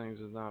of these things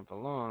does not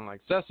belong.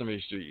 Like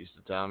Sesame Street used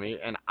to tell me.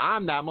 And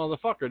I'm that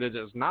motherfucker that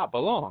does not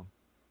belong.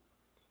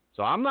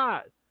 So I'm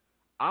not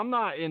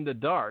in the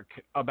dark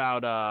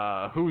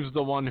about who's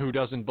the one who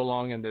doesn't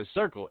belong in this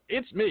circle.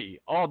 It's me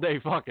all day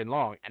fucking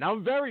long. And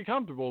I'm very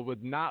comfortable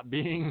with not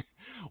being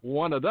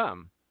one of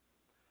them.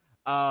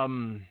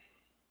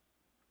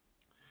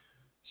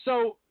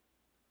 So,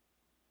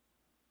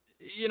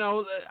 you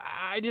know,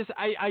 I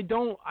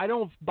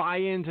don't buy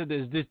into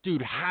this. This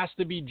dude has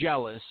to be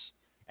jealous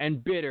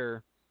and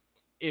bitter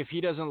if he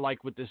doesn't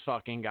like what this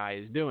fucking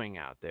guy is doing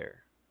out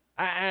there.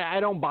 I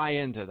don't buy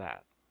into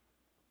that.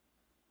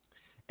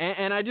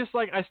 And I just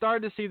like, I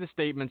started to see the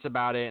statements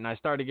about it, and I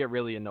started to get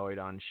really annoyed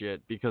on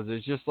shit because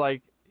it's just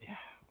like,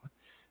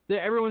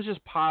 everyone's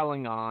just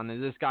piling on,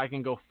 and this guy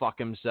can go fuck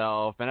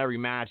himself, and every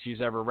match he's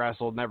ever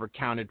wrestled never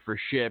counted for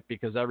shit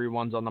because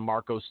everyone's on the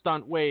Marco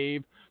Stunt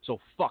wave, so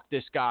fuck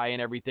this guy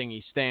and everything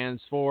he stands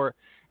for,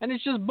 and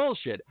it's just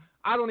bullshit.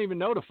 I don't even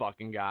know the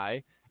fucking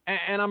guy,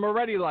 and I'm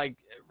already like,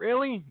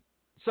 really?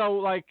 So,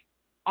 like,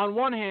 on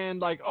one hand,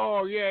 like,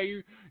 oh, yeah,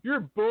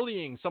 you're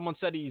bullying. Someone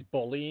said he's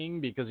bullying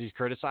because he's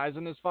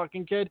criticizing this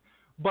fucking kid,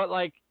 but,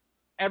 like,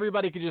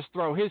 everybody could just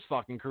throw his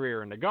fucking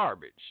career in the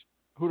garbage.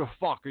 who the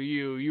fuck are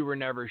you? You were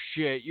never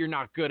shit. You're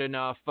not good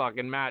enough.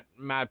 Fucking Matt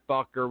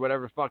Buck or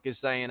whatever the fuck is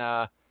saying,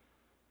 what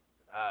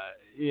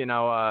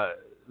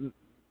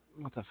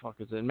the fuck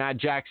is it? Matt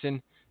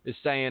Jackson is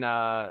saying,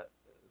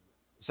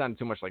 sounded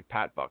too much like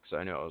Pat Buck, so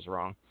I knew I was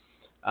wrong.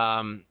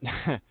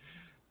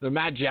 The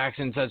Matt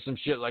Jackson said some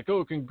shit like,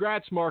 "Oh,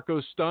 congrats,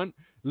 Marco Stunt.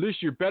 At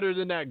least you're better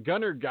than that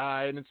Gunner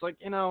guy." And it's like,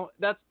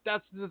 that's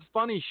the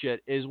funny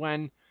shit is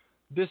when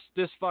this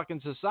fucking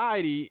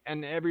society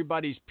and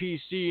everybody's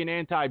PC and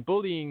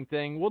anti-bullying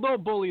thing, well, they'll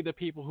bully the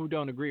people who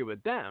don't agree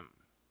with them.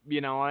 You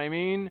know what I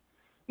mean?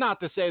 Not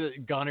to say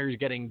that Gunner's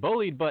getting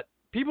bullied, but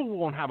people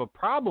won't have a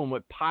problem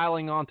with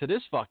piling onto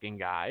this fucking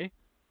guy.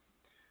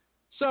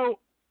 So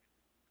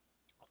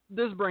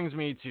this brings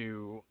me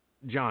to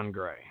John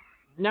Gray.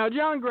 Now,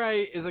 John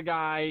Gray is a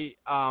guy,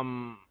 I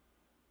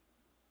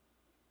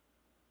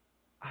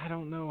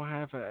don't know,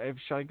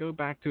 should I go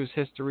back to his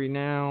history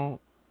now?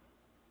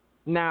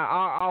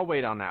 Now, I'll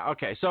wait on that.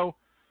 Okay, so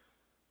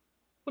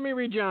let me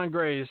read John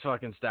Gray's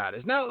fucking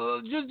status.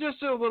 Now,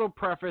 just a little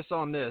preface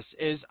on this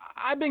is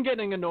I've been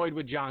getting annoyed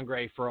with John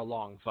Gray for a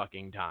long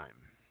fucking time.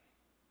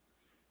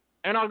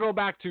 And I'll go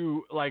back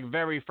to, like,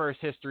 very first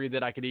history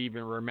that I could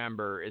even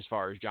remember as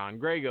far as John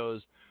Gray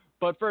goes.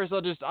 But first,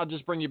 I'll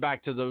just bring you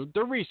back to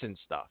the recent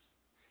stuff.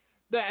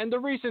 And the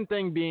recent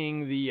thing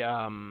being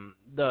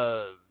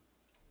the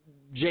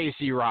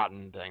J.C.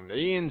 Rotten thing, the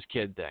Ian's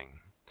Kid thing.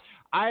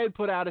 I had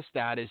put out a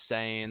status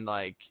saying,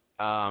 like,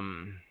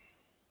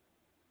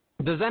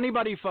 does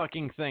anybody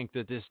fucking think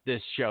that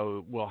this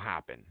show will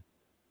happen?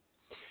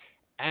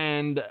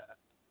 And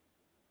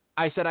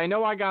I said, I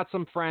know I got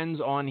some friends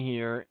on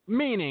here,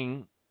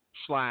 meaning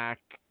Schlack,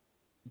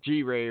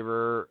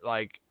 G-Raver,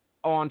 like,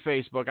 on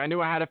Facebook. I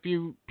knew I had a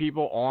few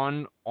people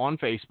on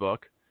Facebook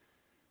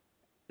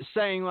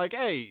saying, like,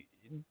 hey,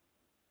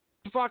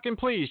 fucking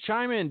please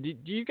chime in. Do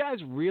you guys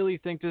really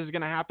think this is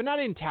going to happen? I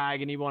didn't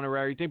tag anyone or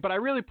anything, but I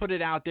really put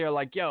it out there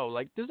like, yo,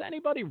 like, does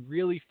anybody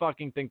really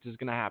fucking think this is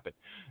going to happen?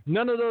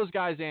 None of those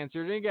guys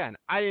answered. And again,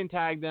 I didn't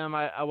tag them.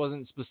 I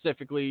wasn't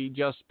specifically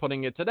just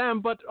putting it to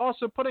them, but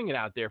also putting it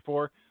out there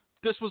for,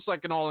 this was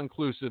like an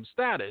all-inclusive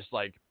status,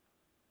 like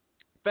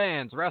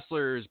fans,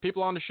 wrestlers,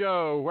 people on the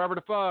show, whoever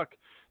the fuck.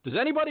 Does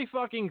anybody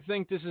fucking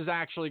think this is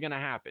actually going to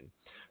happen?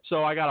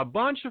 So I got a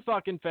bunch of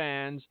fucking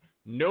fans.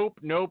 Nope,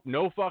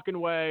 no fucking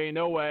way,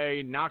 no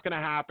way, not going to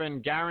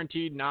happen,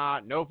 guaranteed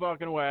not, no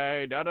fucking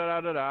way,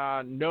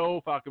 da-da-da-da-da,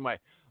 no fucking way.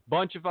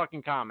 Bunch of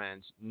fucking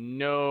comments,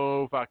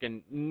 no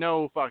fucking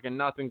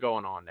nothing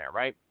going on there,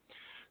 right?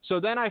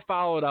 So then I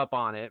followed up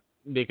on it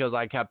because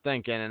I kept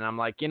thinking, and I'm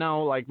like,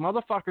 like,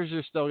 motherfuckers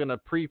are still going to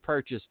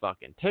pre-purchase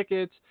fucking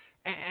tickets,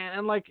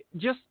 and like,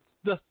 just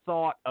the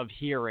thought of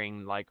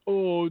hearing, like,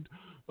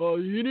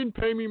 you didn't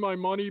pay me my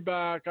money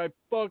back. I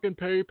fucking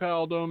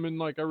PayPal'd them, and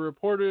like I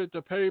reported it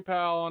to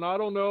PayPal, and I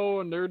don't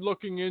know, and they're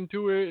looking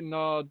into it, and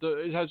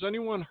has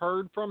anyone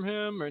heard from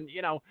him? And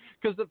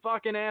because the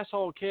fucking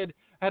asshole kid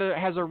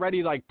has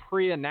already like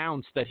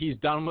pre-announced that he's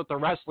done with the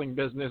wrestling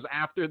business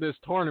after this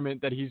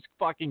tournament that he's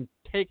fucking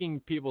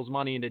taking people's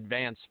money in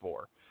advance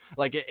for.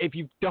 Like, if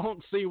you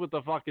don't see what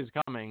the fuck is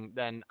coming,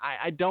 then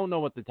I don't know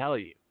what to tell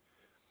you.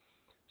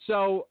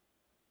 So,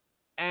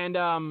 and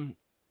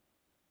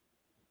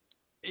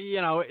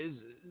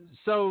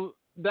so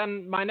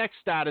then my next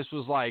status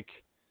was like,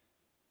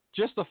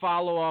 just to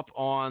follow up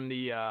on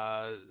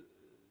the,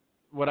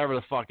 whatever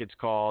the fuck it's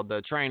called,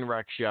 the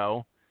Trainwreck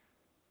show.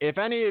 If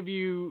any of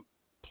you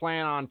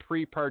plan on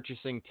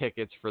pre-purchasing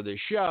tickets for this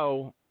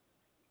show,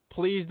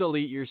 please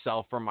delete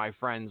yourself from my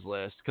friends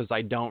list because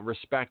I don't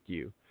respect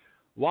you.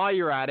 While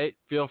you're at it,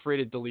 feel free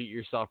to delete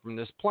yourself from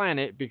this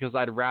planet because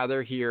I'd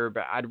rather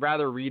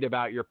read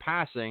about your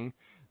passing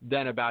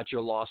than about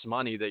your lost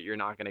money that you're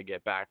not going to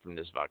get back from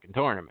this fucking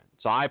tournament.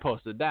 So I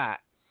posted that.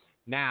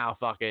 Now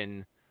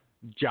fucking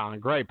John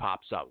Gray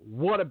pops up.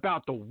 What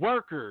about the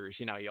workers?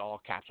 You all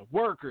caps of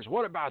workers.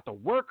 What about the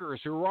workers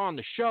who were on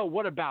the show?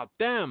 What about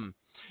them?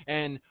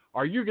 And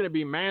are you going to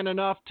be man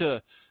enough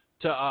to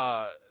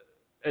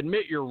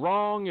admit you're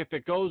wrong if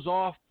it goes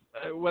off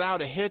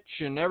without a hitch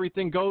and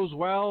everything goes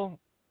well?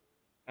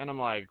 And I'm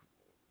like,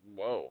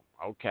 whoa,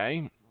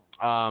 okay.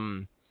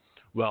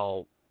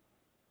 Well,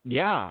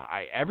 yeah,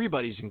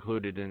 everybody's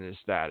included in this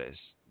status.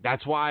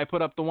 That's why I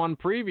put up the one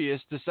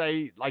previous to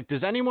say, like,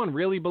 does anyone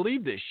really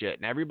believe this shit?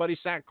 And everybody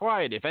sat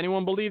quiet. If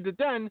anyone believed it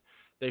then,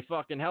 they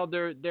fucking held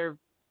their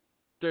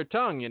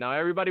tongue,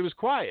 Everybody was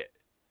quiet.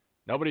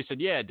 Nobody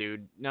said, yeah,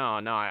 dude, no,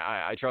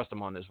 I trust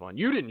him on this one.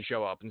 You didn't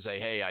show up and say,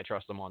 hey, I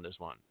trust him on this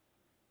one.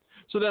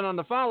 So then on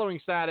the following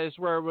status,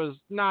 where it was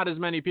not as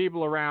many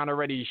people around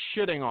already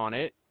shitting on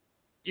it,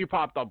 you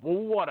popped up,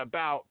 well, what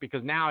about,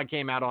 because now I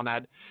came out on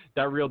that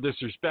real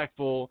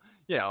disrespectful,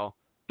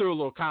 threw a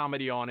little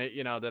comedy on it,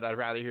 that I'd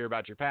rather hear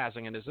about your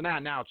passing and this and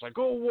that. Now it's like,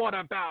 oh, what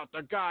about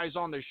the guys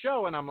on the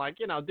show? And I'm like,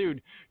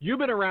 dude, you've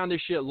been around this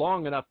shit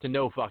long enough to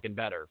know fucking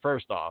better,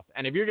 first off.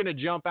 And if you're going to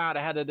jump out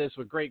ahead of this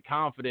with great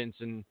confidence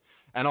and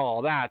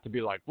all that, to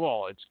be like,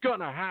 well, it's going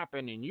to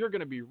happen and you're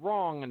going to be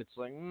wrong. And it's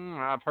like,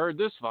 I've heard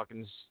this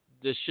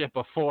shit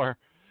before.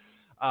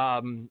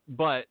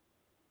 But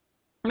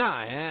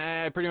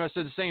nah, I pretty much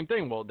said the same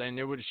thing. Well, then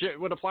shit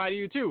would apply to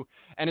you too.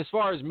 And as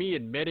far as me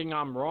admitting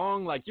I'm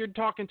wrong, like, you're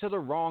talking to the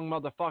wrong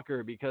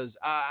motherfucker, because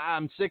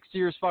I'm 6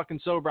 years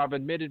fucking sober. I've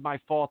admitted my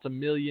faults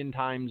 1,000,000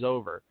 times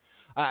over.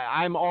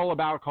 I'm all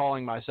about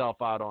calling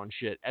myself out on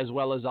shit, as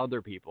well as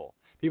other people.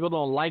 People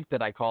don't like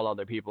that I call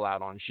other people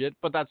out on shit,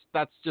 but that's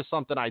just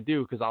something I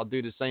do, because I'll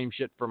do the same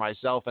shit for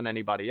myself and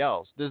anybody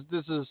else. This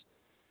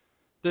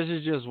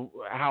is just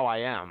how I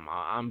am.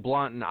 I'm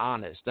blunt and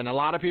honest, and a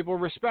lot of people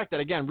respect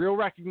it. Again, real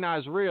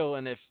recognize real,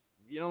 and if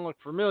you don't look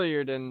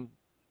familiar, then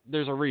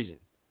there's a reason,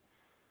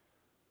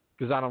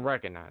 because I don't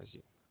recognize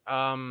you.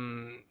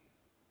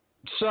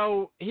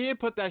 So he had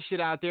put that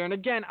shit out there, and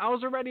again, I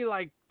was already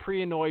like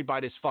pre-annoyed by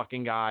this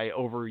fucking guy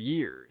over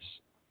years.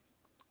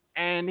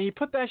 And he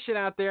put that shit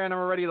out there, and I'm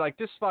already like,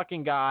 this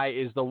fucking guy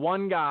is the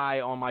one guy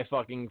on my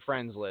fucking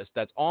friends list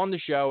that's on the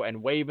show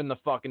and waving the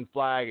fucking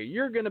flag.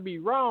 You're going to be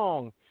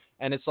wrong.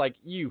 And it's like,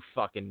 you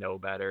fucking know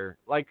better.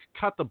 Like,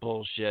 cut the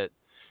bullshit.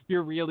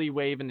 You're really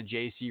waving the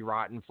JC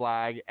Rotten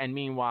flag. And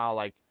meanwhile,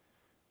 like,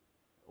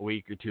 a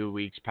week or 2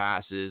 weeks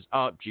passes.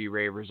 Oh,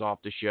 G-Raver's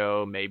off the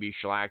show. Maybe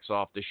Schlack's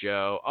off the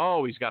show.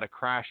 Oh, he's got a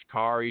crashed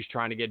car he's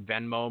trying to get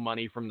Venmo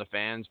money from the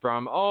fans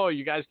from. Oh,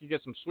 you guys can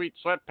get some sweet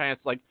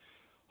sweatpants. Like,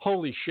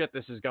 holy shit,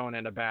 this is going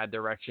in a bad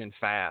direction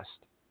fast.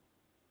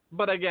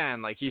 But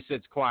again, like, he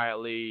sits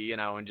quietly,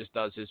 and just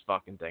does his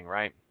fucking thing,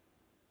 right?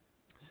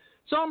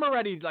 So I'm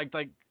already, like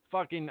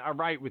fucking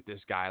alright with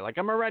this guy. Like,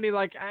 I'm already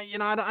like, I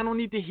don't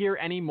need to hear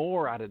any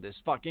more out of this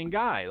fucking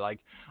guy. Like,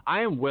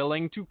 I am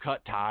willing to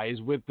cut ties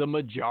with the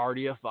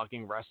majority of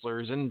fucking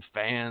wrestlers and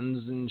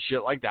fans and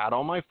shit like that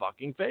on my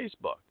fucking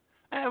Facebook.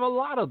 I have a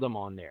lot of them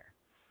on there.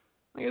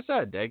 Like I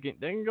said, they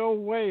can go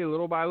away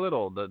little by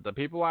little. The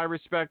people I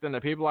respect and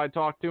the people I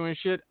talk to and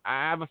shit,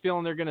 I have a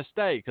feeling they're going to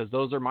stay, because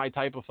those are my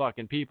type of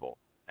fucking people.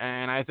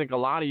 And I think a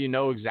lot of you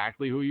know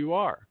exactly who you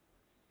are,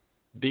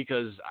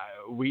 because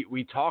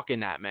we talk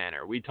in that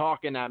manner. We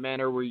talk in that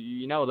manner where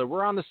you know that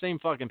we're on the same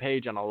fucking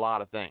page on a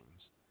lot of things.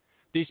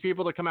 These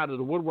people that come out of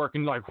the woodwork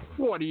and like,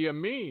 what do you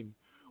mean?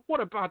 What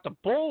about the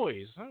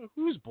boys?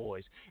 Who's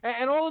boys?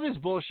 And all of this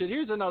bullshit.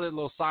 Here's another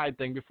little side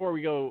thing before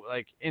we go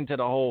like into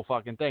the whole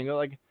fucking thing.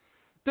 Like,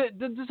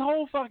 this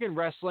whole fucking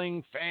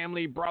wrestling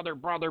family, brother,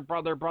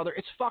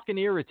 it's fucking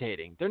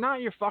irritating. They're not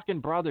your fucking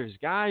brothers,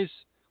 guys.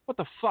 What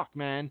the fuck,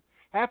 man?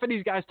 Half of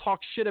these guys talk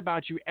shit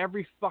about you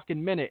every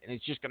fucking minute, and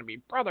it's just gonna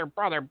be brother.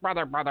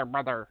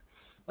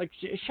 Like,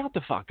 shut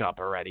the fuck up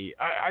already.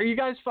 Are you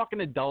guys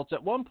fucking adults?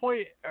 At one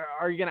point,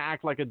 are you gonna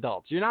act like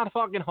adults? You're not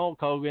fucking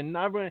Hulk Hogan.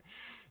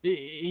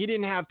 He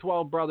didn't have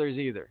 12 brothers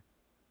either.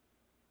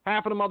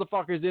 Half of the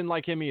motherfuckers didn't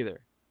like him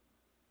either.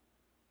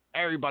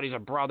 Everybody's a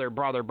brother,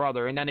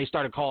 and then they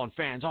started calling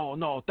fans, oh,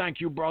 no,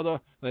 thank you, brother.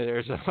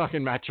 There's a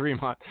fucking Matt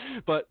Tremont.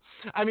 But,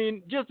 I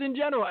mean, just in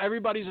general,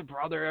 everybody's a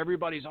brother.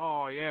 Everybody's,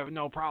 oh, yeah,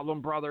 no problem,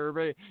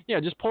 brother. Yeah,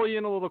 just pull you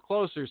in a little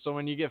closer, so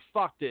when you get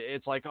fucked,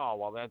 it's like, oh,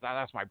 well,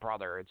 that's my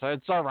brother.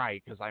 It's all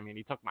right, because, I mean,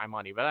 he took my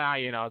money. But,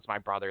 it's my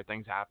brother.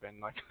 Things happen.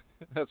 Like,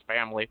 that's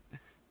family.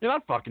 You're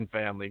not fucking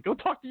family. Go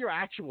talk to your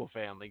actual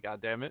family,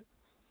 goddammit.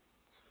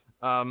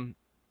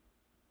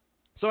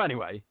 So,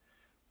 anyway.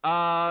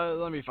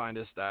 Let me find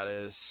his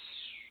status.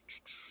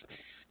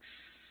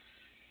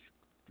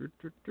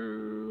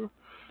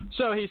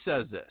 So he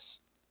says this.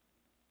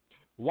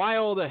 Why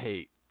all the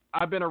hate?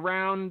 I've been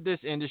around this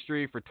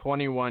industry for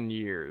 21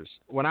 years.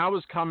 When I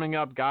was coming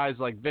up, guys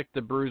like Vic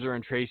the Bruiser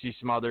and Tracy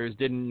Smothers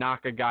didn't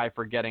knock a guy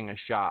for getting a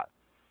shot.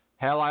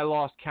 Hell, I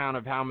lost count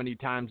of how many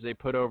times they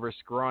put over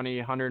scrawny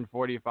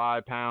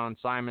 145-pound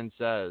Simon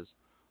Says.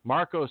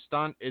 Marco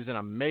Stunt is an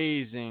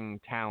amazing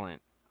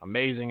talent.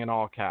 Amazing in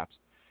all caps.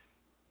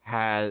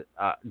 Had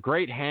a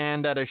great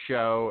hand at a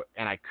show,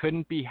 and I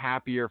couldn't be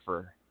happier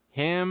for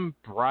him,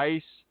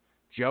 Bryce,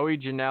 Joey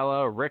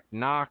Janela, Rick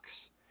Knox,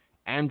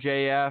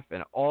 MJF,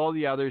 and all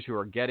the others who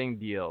are getting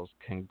deals.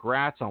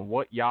 Congrats on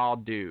what y'all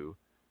do.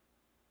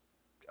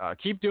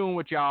 Keep doing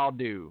what y'all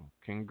do.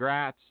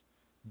 Congrats.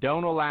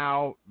 Don't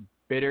allow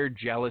bitter,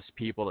 jealous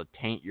people to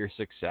taint your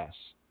success.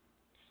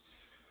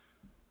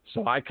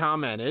 So I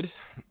commented,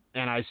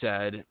 and I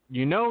said,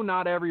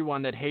 not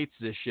everyone that hates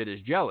this shit is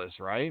jealous,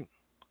 right?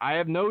 I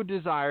have no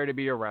desire to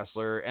be a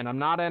wrestler, and I'm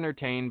not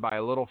entertained by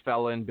a little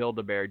fella in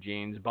Build-A-Bear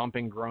jeans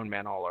bumping grown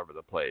men all over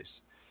the place.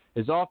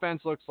 His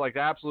offense looks like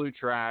absolute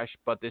trash,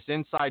 but this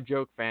inside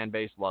joke fan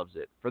base loves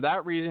it. For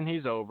that reason,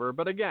 he's over,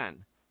 but again,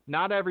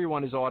 not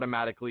everyone is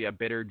automatically a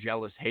bitter,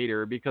 jealous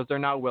hater because they're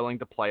not willing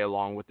to play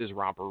along with this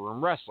romper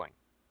room wrestling.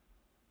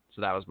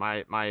 So that was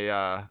my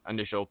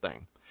initial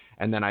thing.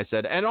 And then I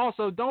said, and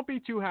also, don't be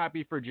too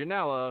happy for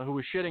Janela, who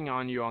was shitting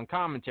on you on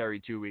commentary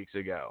 2 weeks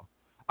ago.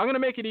 I'm going to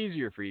make it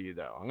easier for you,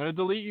 though. I'm going to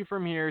delete you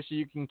from here so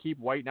you can keep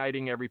white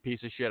knighting every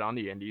piece of shit on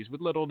the indies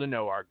with little to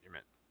no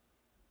argument.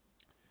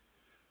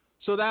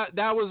 So that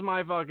was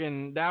my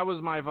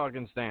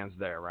fucking stance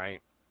there,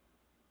 right?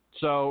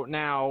 So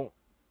now,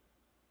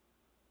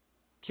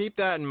 keep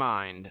that in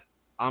mind.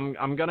 I'm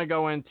going to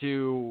go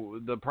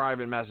into the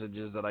private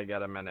messages that I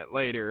get a minute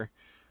later.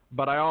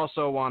 But I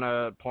also want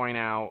to point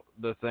out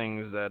the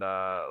things that,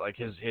 like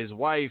his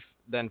wife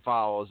then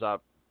follows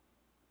up,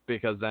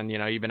 because then,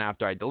 even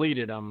after I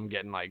deleted him,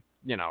 getting like,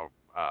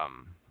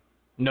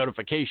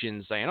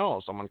 notifications saying,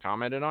 oh, someone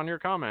commented on your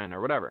comment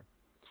or whatever.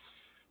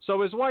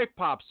 So his wife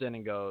pops in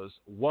and goes,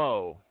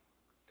 whoa,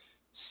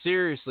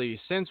 seriously,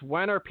 since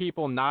when are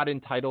people not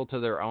entitled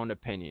to their own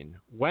opinion?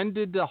 When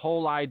did the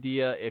whole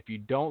idea, if you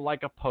don't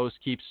like a post,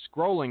 keep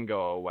scrolling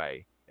go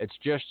away? It's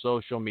just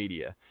social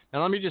media.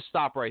 Now, let me just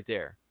stop right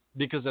there.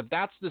 Because if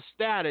that's the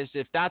status,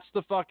 if that's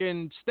the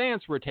fucking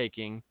stance we're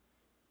taking,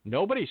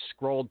 nobody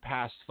scrolled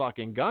past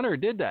fucking Gunner,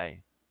 did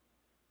they?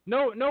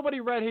 No,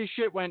 nobody read his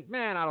shit, went,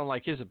 man, I don't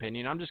like his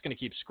opinion, I'm just going to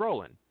keep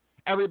scrolling.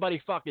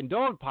 Everybody fucking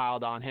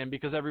dogpiled on him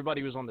because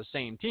everybody was on the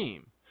same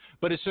team.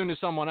 But as soon as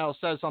someone else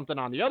says something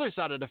on the other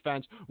side of the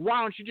fence,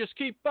 why don't you just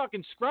keep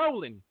fucking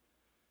scrolling?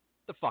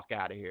 Get the fuck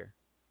out of here.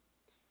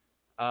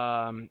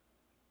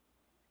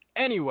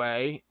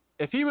 Anyway,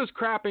 if he was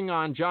crapping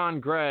on John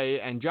Gray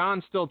and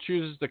John still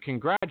chooses to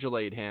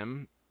congratulate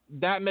him,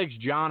 that makes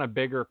John a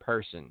bigger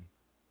person.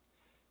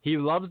 He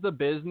loves the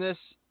business,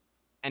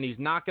 and he's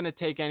not going to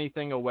take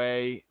anything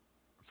away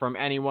from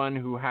anyone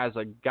who has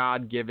a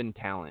God-given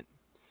talent.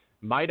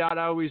 Might not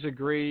always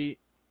agree,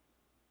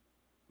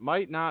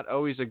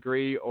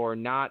 or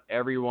not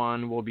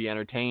everyone will be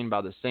entertained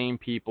by the same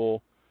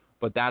people,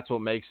 but that's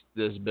what makes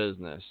this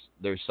business.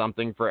 There's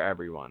something for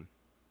everyone.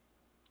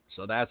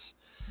 So that's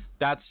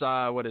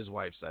what his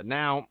wife said.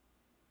 Now,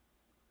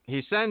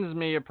 he sends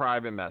me a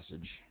private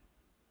message.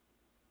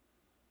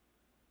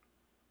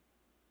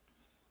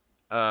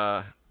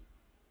 So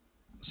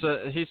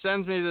he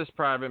sends me this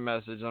private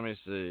message. Let me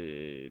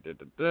see.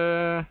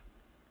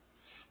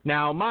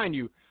 Now, mind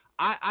you,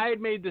 I had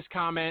made this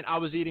comment. I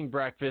was eating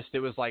breakfast. It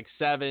was like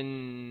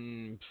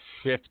 7:15,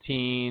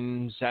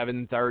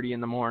 7:30 in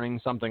the morning,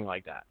 something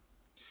like that.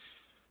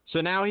 So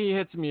now he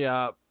hits me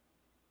up,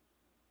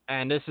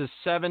 and this is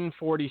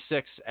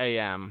 7:46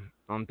 a.m.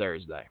 on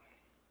Thursday.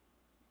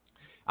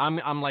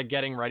 I'm like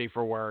getting ready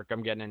for work.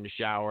 I'm getting in the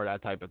shower,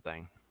 that type of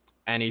thing.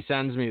 And he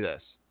sends me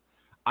this.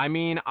 I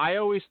mean, I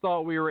always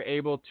thought we were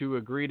able to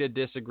agree to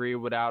disagree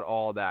without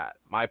all that.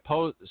 My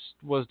post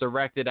was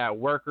directed at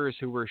workers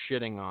who were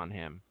shitting on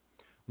him,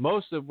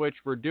 most of which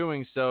were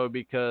doing so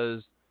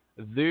because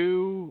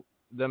they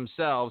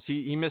themselves,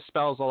 he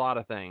misspells a lot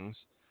of things.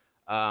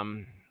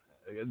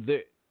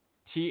 The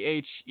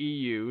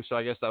THEU, so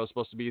I guess that was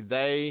supposed to be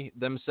they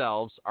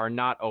themselves are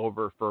not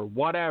over for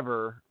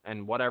whatever,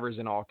 and whatever's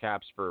in all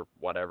caps for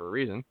whatever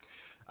reason.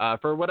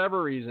 For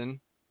whatever reason,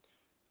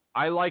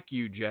 I like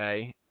you,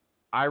 Jay.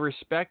 I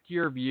respect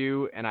your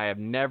view, and I have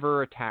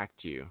never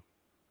attacked you.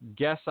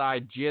 Guess I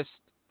just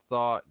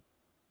thought,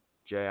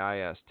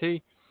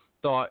 J-I-S-T,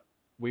 thought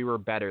we were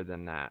better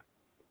than that.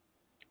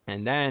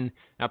 And then,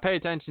 now pay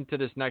attention to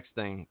this next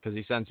thing, because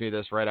he sends me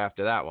this right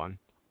after that one.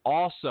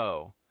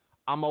 Also,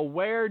 I'm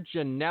aware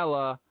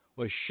Janella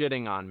was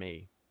shitting on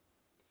me.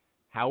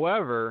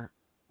 However,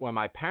 when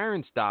my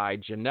parents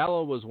died,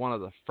 Janella was one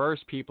of the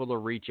first people to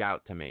reach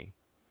out to me.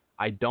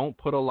 I don't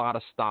put a lot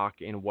of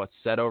stock in what's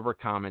said over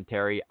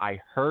commentary.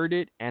 I heard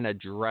it and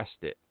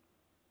addressed it.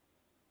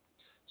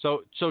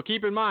 So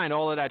keep in mind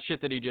all of that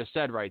shit that he just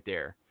said right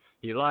there.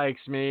 He likes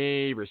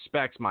me,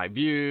 respects my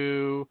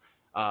view.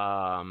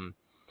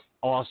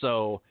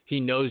 Also,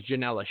 he knows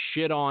Janella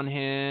shit on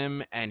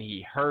him, and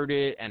he heard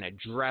it and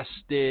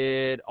addressed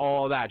it,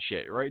 all that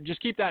shit, right?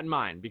 Just keep that in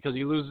mind, because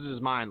he loses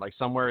his mind like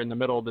somewhere in the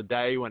middle of the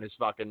day when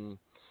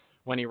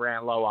he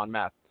ran low on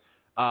meth.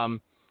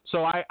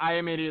 So I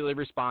immediately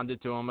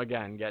responded to him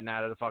again, getting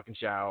out of the fucking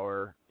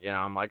shower.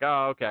 I'm like,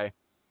 oh, okay.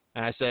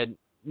 And I said,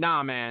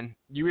 nah, man,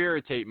 you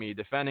irritate me,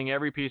 defending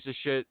every piece of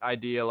shit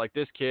idea like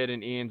this kid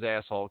and Ian's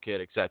asshole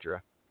kid,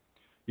 etc.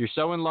 You're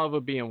so in love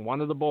with being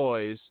one of the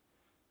boys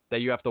that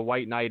you have to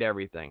white knight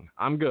everything.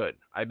 I'm good.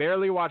 I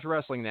barely watch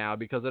wrestling now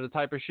because of the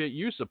type of shit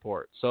you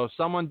support. So if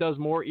someone does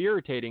more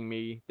irritating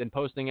me than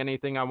posting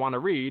anything I want to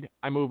read,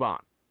 I move on.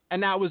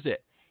 And that was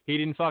it. He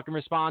didn't fucking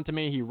respond to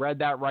me. He read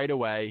that right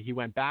away. He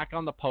went back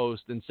on the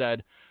post and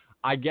said,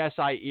 I guess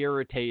I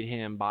irritate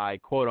him by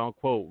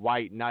quote-unquote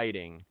white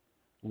knighting,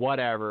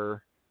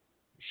 whatever,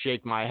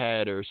 shake my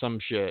head or some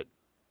shit,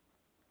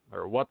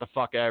 or what the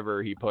fuck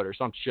ever he put, or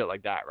some shit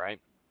like that, right?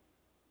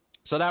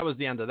 So that was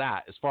the end of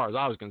that. As far as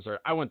I was concerned,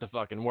 I went to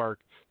fucking work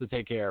to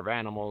take care of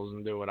animals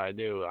and do what I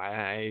do.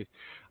 I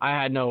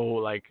had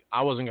no,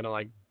 I wasn't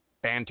going to,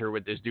 banter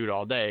with this dude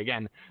all day.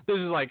 Again, this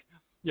is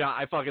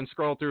I fucking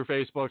scroll through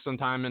Facebook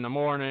sometime in the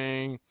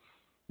morning,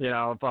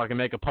 fucking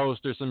make a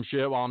post or some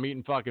shit while I'm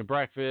eating fucking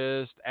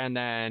breakfast, and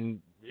then,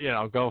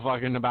 go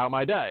fucking about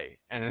my day.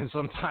 And then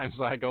sometimes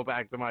I go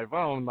back to my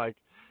phone,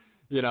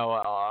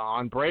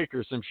 on break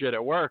or some shit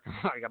at work.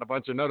 I got a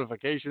bunch of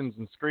notifications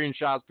and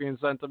screenshots being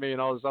sent to me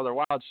and all this other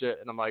wild shit.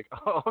 And I'm like,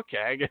 oh,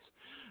 okay,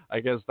 I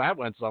guess that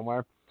went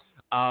somewhere.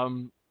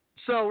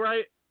 So,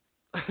 right,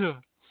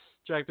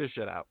 check this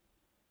shit out.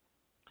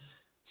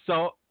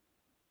 So,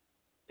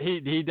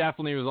 he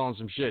definitely was on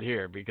some shit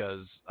here,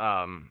 because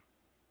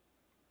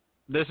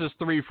this is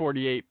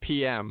 3:48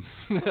 p.m.,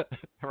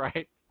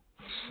 right?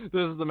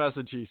 This is the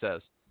message he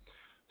says.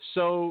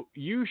 So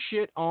you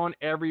shit on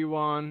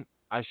everyone.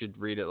 I should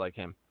read it like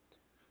him.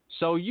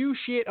 So you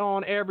shit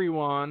on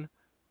everyone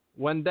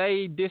when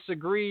they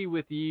disagree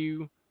with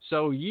you.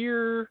 So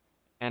and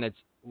it's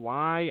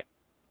YIUR.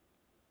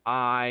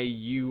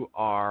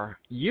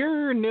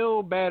 You're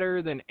no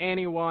better than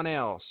anyone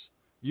else.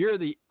 You're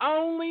the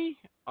only's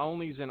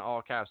in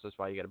all caps. That's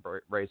why you got to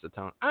raise the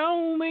tone.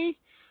 Only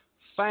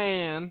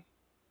fan,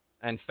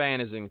 and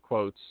fan is in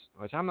quotes,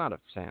 which I'm not a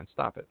fan.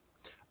 Stop it.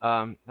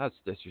 That's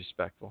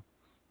disrespectful.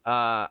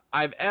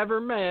 I've ever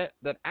met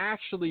that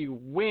actually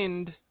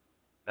wind.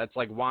 That's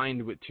like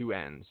wind with two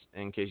N's.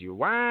 In case you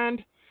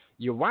wind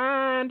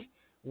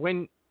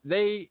when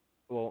they,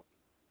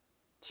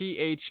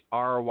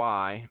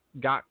 THRY,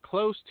 got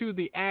close to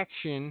the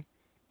action,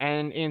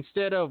 and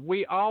instead of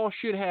we all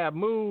should have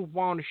moved,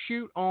 want to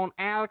shoot on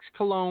Alex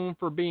Cologne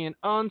for being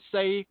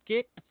unsafe,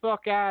 get the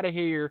fuck out of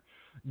here,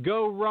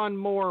 go run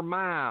more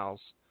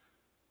miles.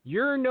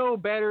 You're no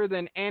better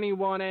than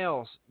anyone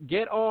else.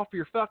 Get off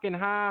your fucking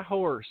high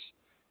horse.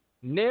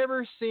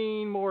 Never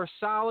seen more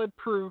solid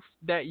proof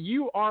that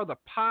you are the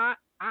pot,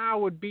 I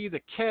would be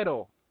the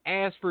kettle.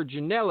 As for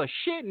Janella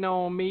shitting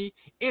on me,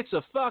 it's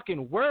a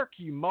fucking work,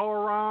 you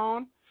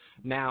moron.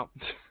 Now,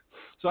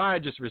 so I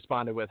just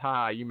responded with,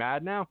 hi, you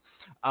mad now?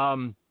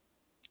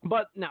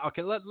 But now,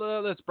 okay,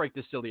 let's break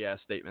this silly ass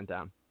statement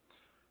down.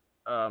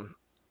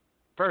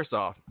 First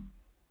off,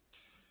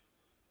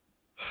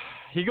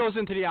 he goes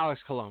into the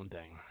Alex Cologne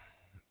thing.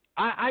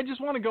 I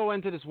just want to go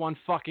into this one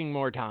fucking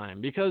more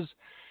time because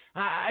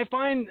I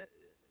find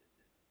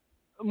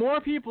more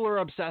people are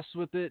obsessed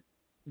with it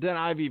than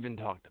I've even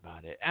talked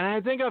about it. And I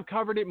think I've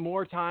covered it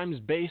more times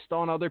based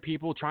on other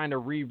people trying to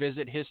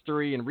revisit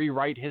history and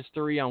rewrite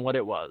history on what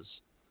it was.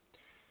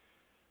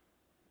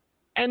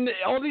 And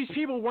all these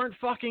people weren't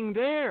fucking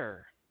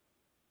there.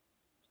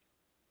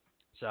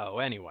 So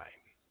anyway,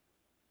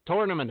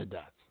 tournament of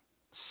death.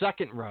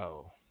 Second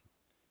row.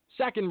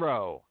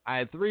 I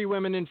had 3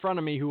 women in front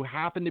of me who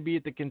happened to be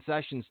at the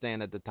concession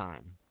stand at the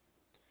time.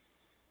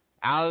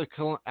 Alex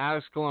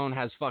Cologne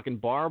has fucking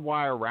barbed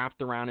wire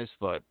wrapped around his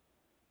foot.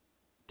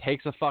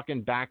 Takes a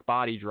fucking back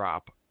body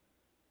drop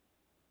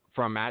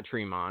from Matt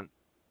Tremont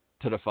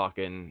to the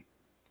fucking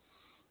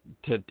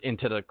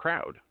into the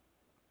crowd.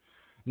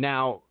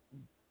 Now,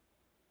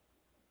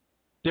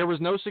 there was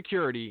no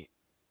security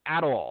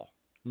at all.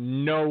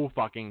 No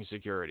fucking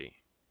security.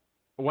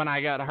 When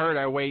I got hurt,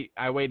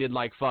 I waited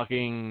like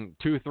fucking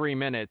 2-3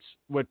 minutes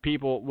with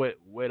people with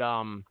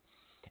ML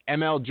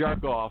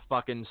Jerkoff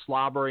fucking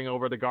slobbering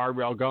over the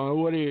guardrail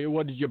going,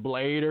 what did you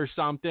blade or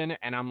something?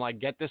 And I'm like,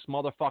 get this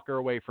motherfucker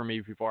away from me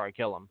before I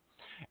kill him.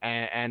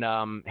 And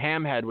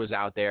Hamhead was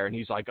out there and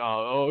he's like,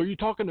 oh, are you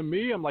talking to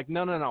me? I'm like,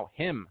 no,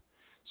 him.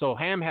 So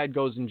Hamhead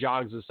goes and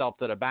jogs himself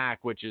to the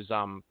back, which is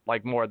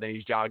like more than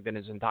he's jogged in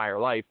his entire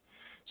life.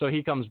 So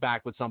he comes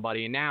back with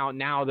somebody, and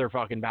now they're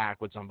fucking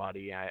back with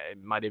somebody.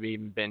 It might have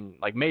even been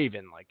like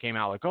Maven, like came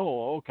out like,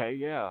 oh, okay,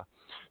 yeah.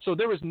 So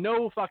there was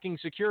no fucking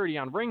security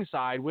on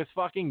ringside with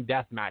fucking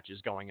death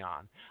matches going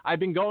on. I've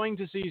been going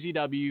to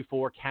CZW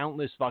for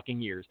countless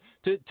fucking years.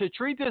 To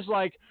treat this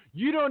like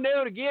you don't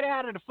know to get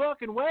out of the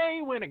fucking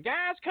way when a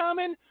guy's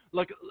coming,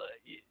 like.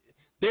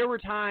 There were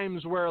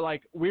times where,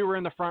 like, we were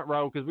in the front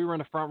row, because we were in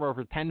the front row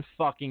for 10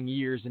 fucking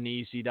years in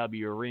the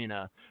ECW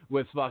arena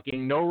with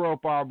fucking no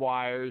rope barbed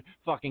wire,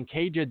 fucking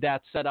cage of death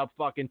set up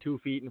fucking 2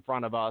 feet in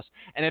front of us.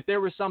 And if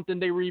there was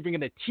something, they were even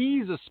going to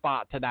tease a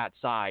spot to that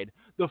side.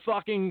 The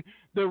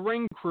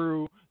ring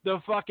crew, the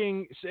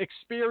fucking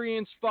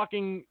experienced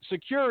fucking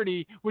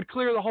security would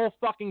clear the whole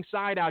fucking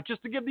side out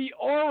just to give the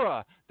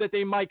aura that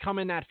they might come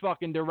in that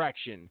fucking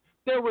direction.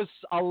 There was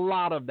a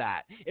lot of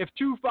that. If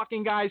 2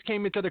 fucking guys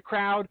came into the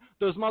crowd,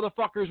 those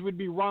motherfuckers would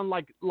be run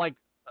like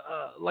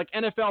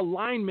NFL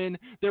linemen.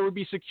 There would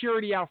be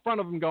security out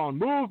front of them going,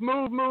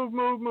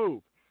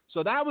 move.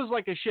 So that was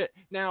like a shit.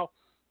 Now,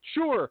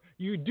 sure,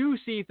 you do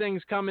see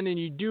things coming and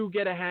you do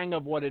get a hang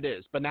of what it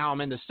is. But now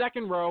I'm in the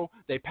second row.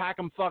 They pack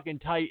them fucking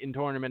tight in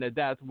Tournament of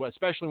Death,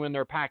 especially when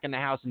they're packing the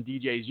house in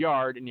DJ's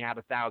yard and you had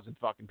 1,000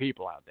 fucking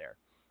people out there.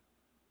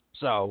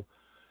 So,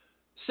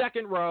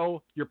 second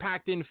row, you're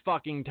packed in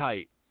fucking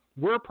tight.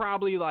 We're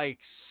probably like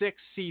 6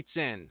 seats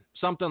in,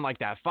 something like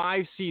that.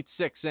 5 seats,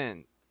 6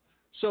 in.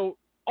 So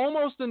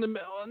almost in the,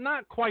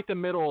 not quite the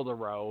middle of the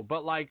row,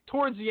 but like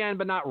towards the end,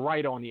 but not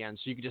right on the end,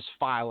 so you can just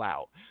file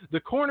out. The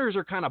corners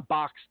are kind of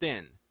boxed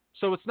in.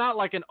 So it's not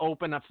like an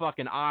open a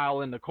fucking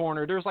aisle in the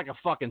corner. There's like a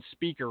fucking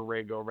speaker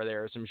rig over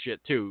there or some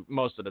shit too,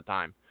 most of the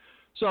time.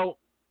 So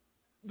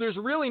there's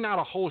really not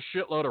a whole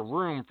shitload of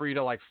room for you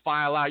to like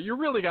file out. You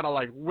really got to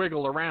like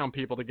wiggle around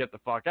people to get the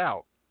fuck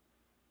out.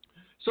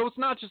 So it's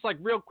not just like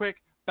real quick,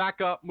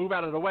 back up, move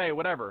out of the way,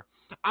 whatever.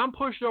 I'm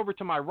pushed over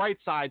to my right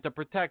side to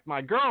protect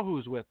my girl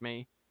who's with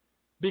me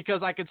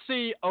because I could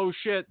see, oh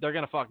shit, they're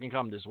going to fucking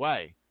come this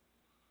way.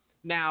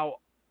 Now,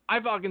 I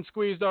fucking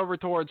squeezed over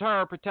towards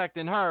her,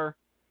 protecting her,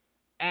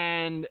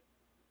 and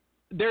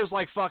there's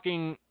like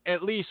fucking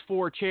at least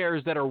 4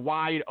 chairs that are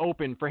wide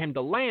open for him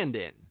to land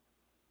in.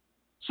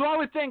 So I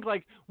would think,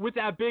 like, with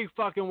that big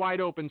fucking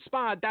wide open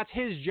spot, that's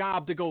his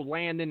job to go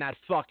land in that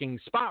fucking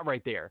spot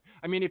right there.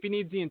 I mean, if he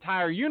needs the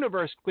entire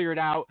universe cleared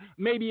out,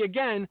 maybe,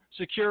 again,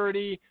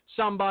 security,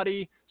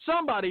 somebody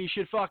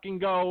should fucking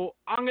go,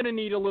 I'm going to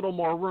need a little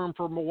more room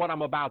for what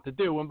I'm about to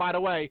do. And by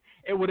the way,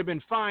 it would have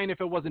been fine if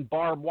it wasn't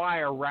barbed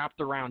wire wrapped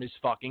around his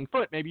fucking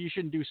foot. Maybe you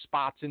shouldn't do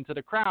spots into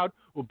the crowd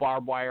with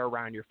barbed wire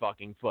around your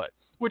fucking foot.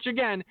 Which,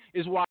 again,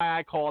 is why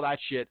I call that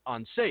shit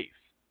unsafe.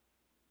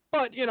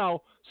 But, you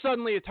know,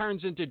 suddenly it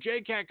turns into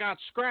J-Cat got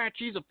scratched.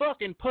 He's a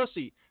fucking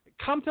pussy.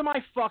 Come to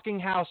my fucking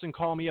house and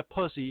call me a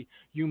pussy,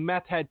 you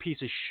meth head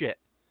piece of shit.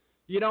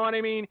 You know what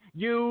I mean?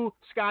 You,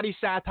 Scotty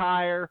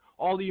Satire,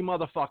 all you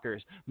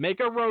motherfuckers. Make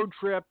a road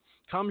trip,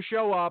 come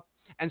show up,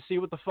 and see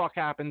what the fuck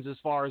happens as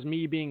far as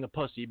me being a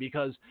pussy.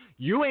 Because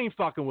you ain't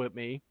fucking with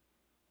me.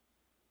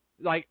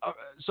 Like,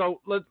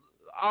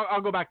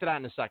 I'll go back to that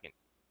in a second.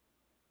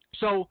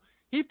 So,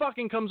 he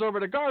fucking comes over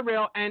the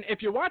guardrail, and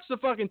if you watch the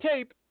fucking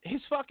tape, his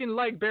fucking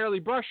leg barely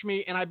brushed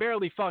me, and I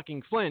barely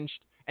fucking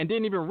flinched, and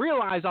didn't even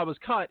realize I was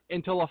cut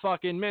until a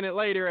fucking minute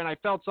later, and I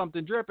felt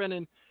something dripping,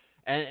 and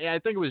I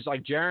think it was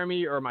like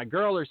Jeremy or my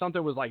girl or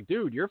something was like,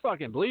 dude, you're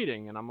fucking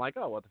bleeding, and I'm like,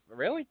 oh, what the,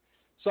 really?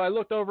 So I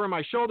looked over, and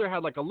my shoulder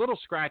had like a little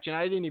scratch, and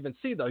I didn't even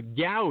see the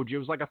gouge. It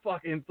was like a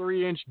fucking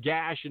 3-inch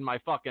gash in my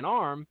fucking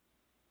arm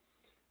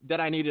that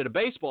I needed a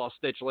baseball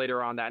stitch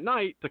later on that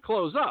night to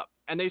close up.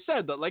 And they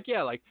said that, like,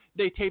 yeah, like,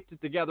 they taped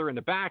it together in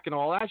the back and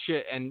all that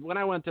shit. And when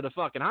I went to the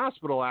fucking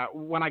hospital,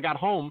 when I got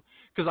home,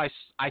 because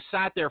I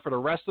sat there for the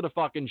rest of the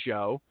fucking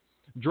show,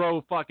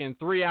 drove fucking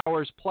 3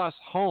 hours plus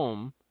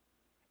home,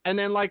 and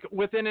then, like,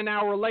 within an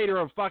hour later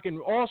of fucking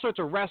all sorts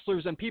of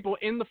wrestlers and people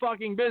in the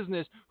fucking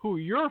business who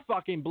you're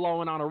fucking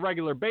blowing on a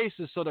regular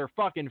basis so they're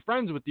fucking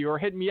friends with you or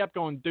hitting me up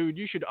going, dude,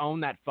 you should own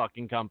that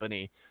fucking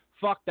company.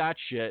 Fuck that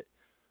shit.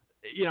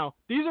 You know,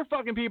 these are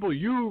fucking people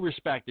you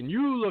respect and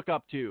you look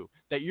up to,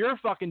 that you're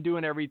fucking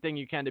doing everything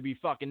you can to be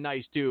fucking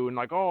nice to, and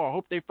like, oh, I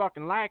hope they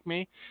fucking like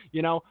me.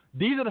 You know,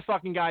 these are the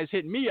fucking guys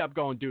hitting me up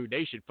going, dude,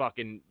 you should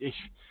fucking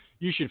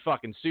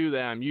sue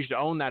them. You should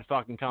own that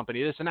fucking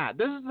company, this and that.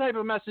 This is the type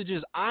of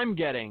messages I'm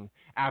getting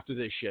after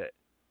this shit.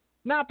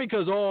 Not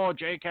because, oh,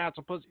 J-Cat's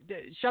a pussy.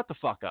 Shut the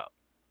fuck up.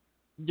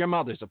 Your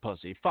mother's a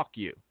pussy. Fuck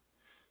you.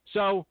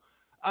 So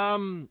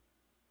then,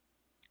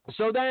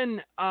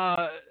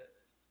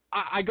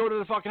 I go to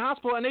the fucking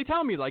hospital, and they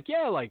tell me, like,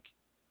 yeah, like,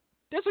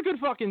 that's a good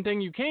fucking thing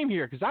you came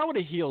here, because that would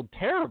have healed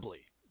terribly.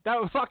 That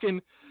would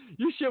fucking,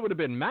 your shit would have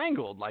been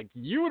mangled. Like,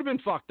 you would have been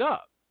fucked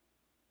up.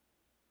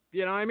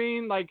 You know what I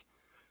mean? Like,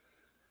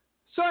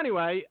 so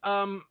anyway,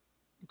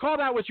 call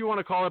that what you want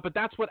to call it, but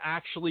that's what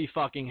actually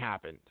fucking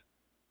happened.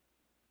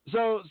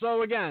 So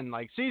again,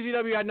 like,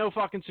 CZW had no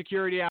fucking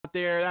security out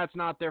there. That's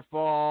not their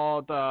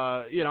fault.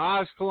 You know,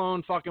 Alex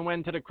Colon fucking went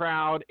into the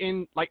crowd,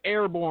 like,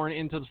 airborne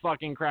into the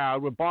fucking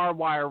crowd with barbed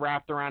wire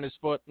wrapped around his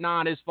foot.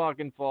 Not his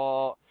fucking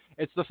fault.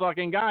 It's the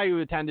fucking guy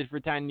who attended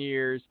for 10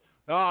 years.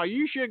 Oh,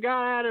 you should have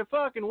got out of the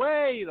fucking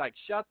way. Like,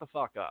 shut the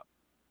fuck up.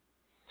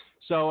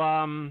 So,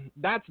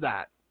 that's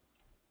that.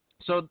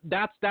 So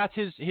that's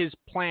his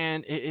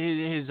plan.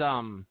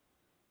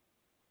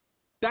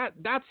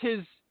 That's his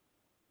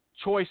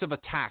choice of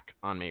attack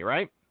on me,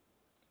 right?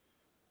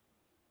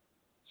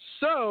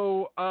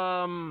 So,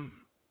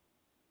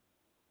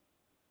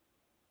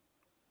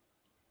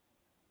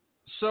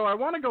 so I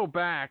want to go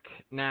back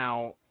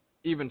now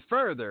even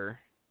further,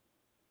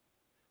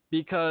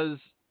 because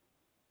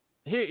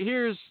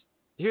here's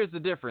the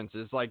difference.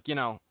 Is like, you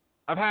know,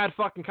 I've had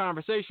fucking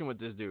conversation with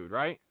this dude,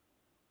 right?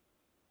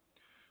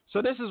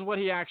 So this is what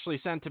he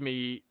actually sent to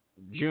me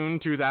June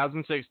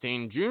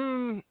 2016,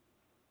 June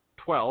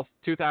 12th,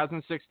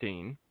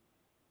 2016.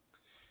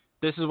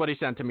 This is what he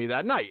sent to me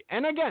that night.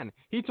 And again,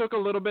 he took a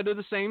little bit of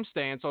the same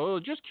stance. Oh,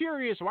 just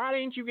curious, why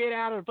didn't you get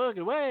out of the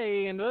fucking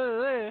way? And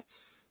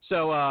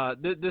so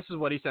this is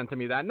what he sent to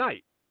me that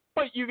night.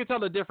 But you could tell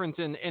the difference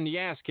in the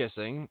ass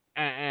kissing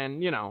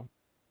and you know,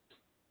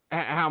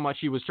 how much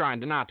he was trying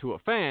to not to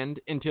offend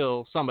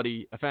until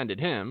somebody offended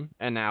him.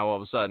 And now all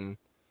of a sudden,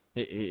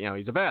 you know,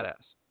 he's a badass.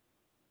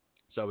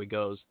 So he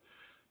goes,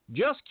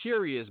 just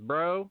curious,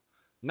 bro.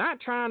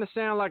 Not trying to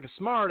sound like a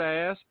smart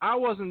ass. I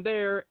wasn't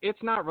there.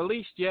 It's not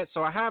released yet,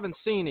 so I haven't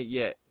seen it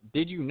yet.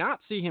 Did you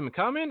not see him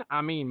coming?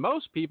 I mean,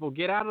 most people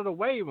get out of the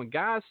way when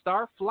guys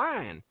start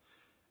flying.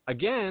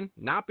 Again,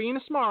 not being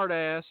a smart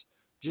ass.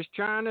 Just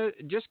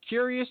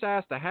curious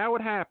as to how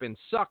it happened.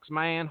 Sucks,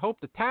 man. Hope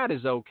the tat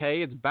is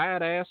okay. It's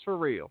badass for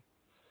real.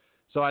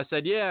 So I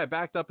said, yeah, I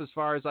backed up as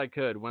far as I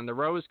could. When the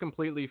row is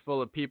completely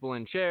full of people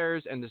in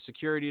chairs and the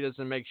security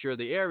doesn't make sure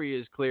the area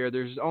is clear,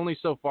 there's only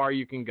so far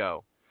you can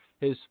go.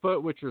 His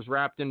foot, which was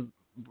wrapped in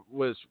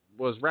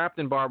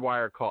barbed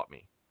wire, caught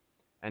me.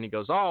 And he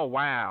goes, oh,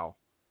 wow.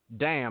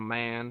 Damn,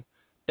 man.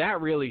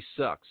 That really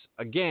sucks.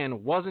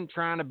 Again, wasn't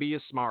trying to be a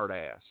smart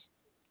ass.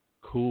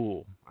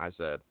 Cool, I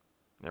said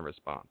in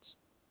response.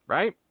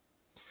 Right?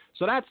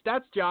 So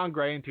that's John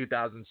Gray in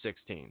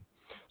 2016.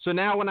 So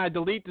now when I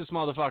delete this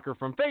motherfucker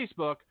from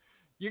Facebook,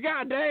 You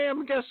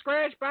goddamn get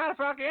scratched by the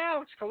fucking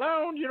Alex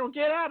Cologne. You don't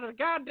get out of the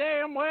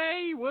goddamn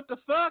way. What the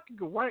fuck?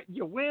 Why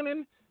you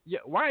winning?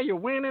 Why are you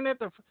winning at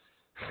the...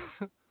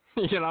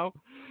 you know?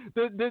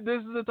 This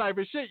is the type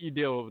of shit you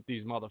deal with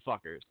these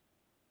motherfuckers.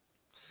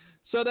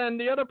 So then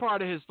the other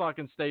part of his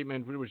fucking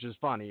statement, which is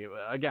funny,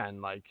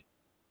 again, like,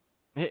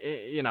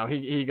 you know,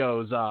 he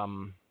goes,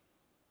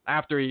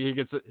 after he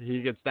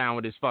gets down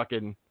with his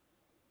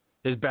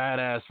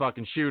badass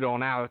fucking shoot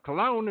on Alex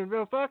Cologne and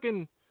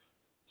fucking...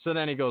 So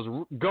then he goes,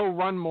 go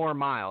run more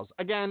miles.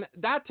 Again,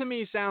 that to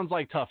me sounds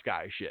like tough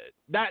guy shit.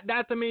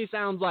 That to me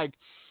sounds like,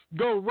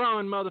 go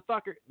run,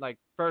 motherfucker. Like,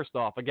 first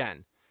off,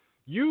 again,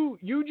 you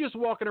just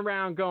walking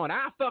around going,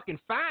 I fucking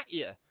fight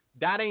you.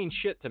 That ain't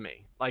shit to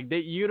me. Like,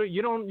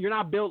 you're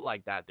not built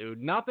like that,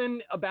 dude.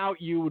 Nothing about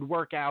you would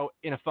work out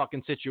in a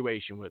fucking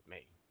situation with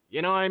me.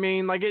 You know what I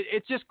mean? Like,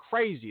 it's just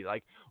crazy.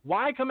 Like,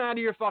 why come out of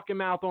your fucking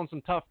mouth on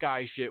some tough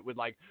guy shit with,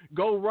 like,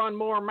 go run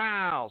more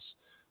miles?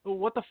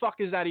 What the fuck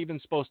is that even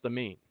supposed to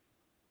mean?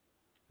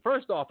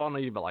 First off, I don't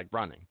even like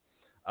running.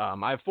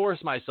 I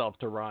force myself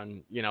to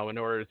run, you know, in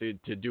order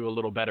to do a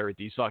little better at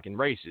these fucking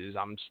races.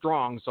 I'm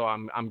strong, so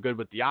I'm good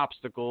with the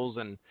obstacles,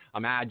 and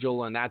I'm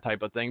agile and that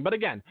type of thing. But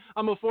again,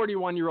 I'm a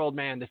 41-year-old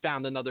man that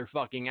found another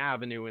fucking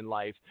avenue in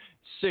life,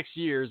 6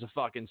 years of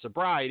fucking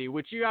sobriety,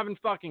 which you haven't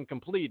fucking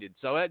completed.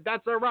 So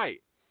that's all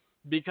right,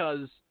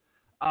 because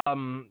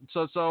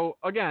so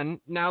again,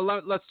 now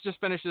let's just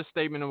finish this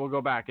statement and we'll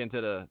go back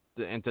into the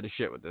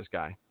shit with this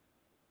guy.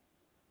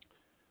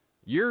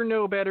 You're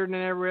no better than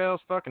everybody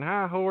else, fucking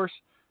high horse.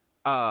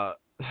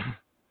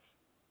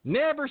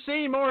 Never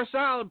seen more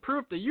solid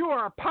proof that you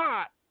are a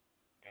pot,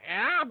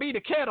 and I'll be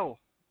the kettle.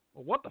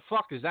 Well, what the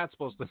fuck is that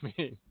supposed to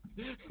mean?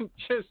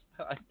 Just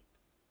like,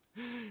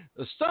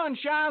 the sun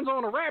shines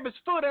on a rabbit's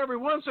foot every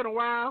once in a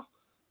while.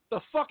 The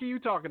fuck are you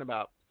talking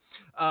about?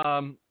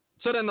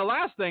 So then the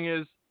last thing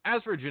is,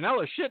 as for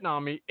Janela shitting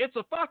on me, it's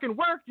a fucking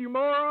work, you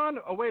moron.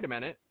 Oh, wait a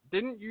minute.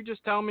 Didn't you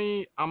just tell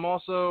me I'm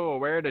also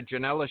aware that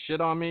Janela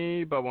shit on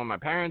me, but when my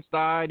parents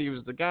died, he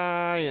was the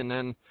guy, and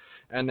then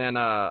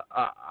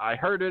I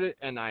heard it,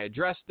 and I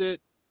addressed it,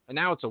 and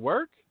now it's a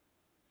work?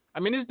 I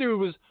mean, this dude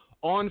was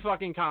on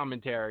fucking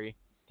commentary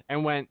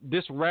and went,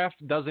 this ref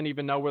doesn't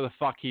even know where the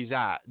fuck he's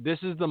at. This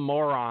is the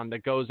moron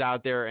that goes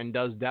out there and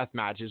does death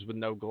matches with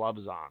no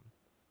gloves on.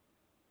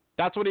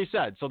 That's what he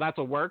said. So that's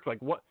a work? Like,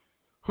 what?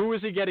 Who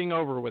is he getting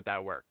over with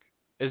that work?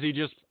 Is he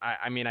just,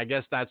 I mean, I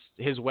guess that's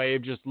his way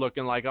of just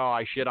looking like, oh,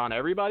 I shit on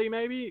everybody,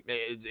 maybe?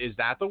 Is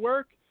that the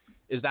work?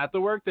 Is that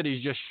the work, that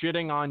he's just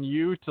shitting on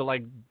you to,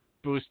 like,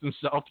 boost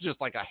himself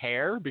just like a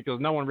hair? Because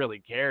no one really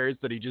cares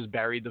that he just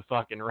buried the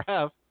fucking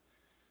ref.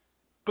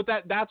 But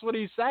that's what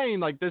he's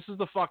saying. Like, this is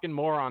the fucking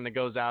moron that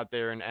goes out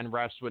there and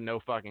refs with no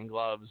fucking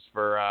gloves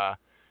for,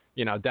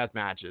 you know, death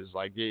matches.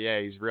 Like, yeah,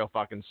 he's real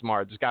fucking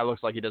smart. This guy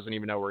looks like he doesn't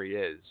even know where he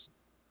is.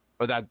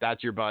 But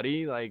that's your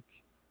buddy? Like,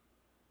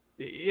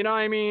 you know what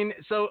I mean?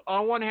 So,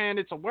 on one hand,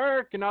 it's a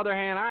work. On the other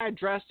hand, I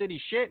addressed it.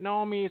 He's shitting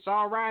on me. It's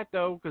all right,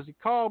 though, because he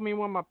called me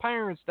when my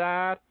parents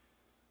died.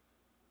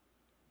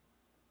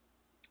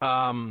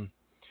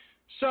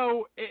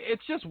 So,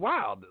 it's just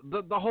wild.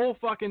 The whole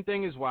fucking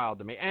thing is wild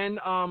to me. And,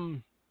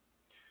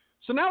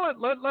 so now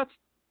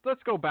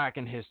let's go back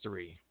in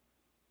history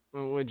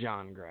with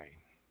John Gray.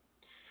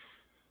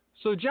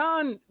 So,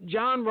 John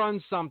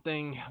runs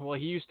something, well,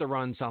 he used to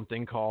run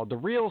something called The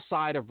Real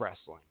Side of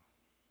Wrestling.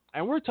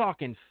 And we're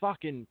talking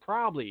fucking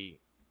probably,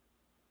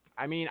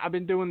 I mean, I've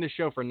been doing this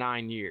show for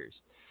 9 years.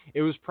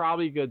 It was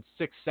probably a good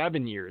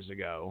 6-7 years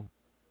ago.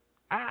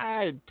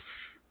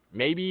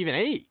 Maybe even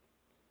 8.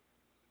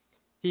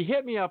 He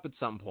hit me up at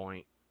some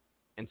point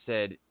and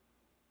said,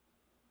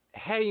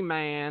 hey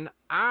man,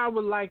 I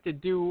would like to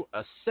do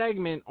a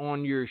segment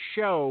on your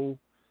show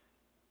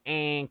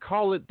and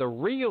call it The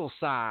Real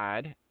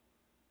Side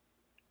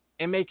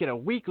and make it a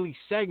weekly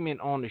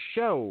segment on the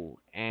show.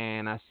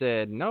 And I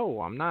said,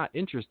 no, I'm not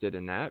interested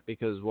in that,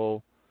 because,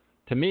 well,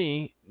 to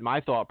me,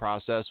 my thought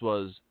process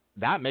was,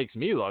 that makes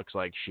me look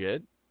like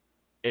shit.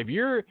 If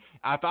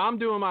I'm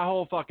doing my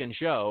whole fucking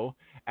show,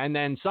 and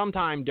then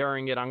sometime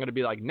during it, I'm going to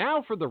be like,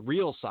 now for The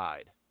Real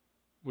Side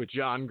with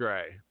John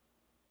Gray.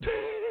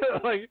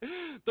 Like,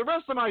 the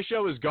rest of my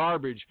show is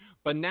garbage,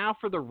 but now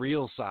for The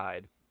Real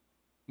Side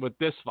with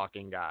this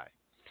fucking guy.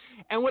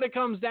 And what it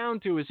comes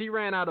down to is he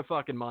ran out of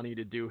fucking money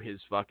to do his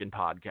fucking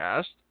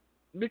podcast,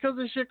 because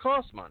this shit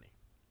costs money.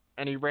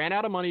 And he ran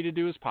out of money to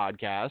do his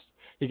podcast.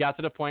 He got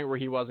to the point where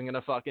he wasn't going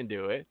to fucking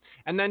do it.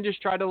 And then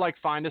just tried to, like,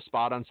 find a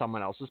spot on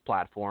someone else's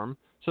platform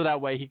so that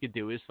way he could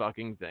do his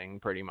fucking thing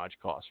pretty much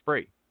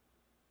cost-free.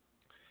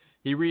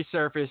 He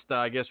resurfaced,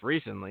 I guess,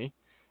 recently,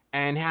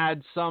 and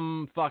had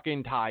some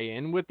fucking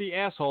tie-in with the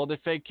asshole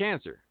that faked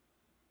cancer.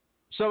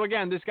 So,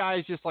 again, this guy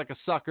is just like a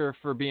sucker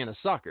for being a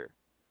sucker.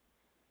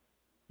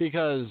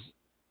 Because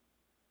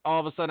all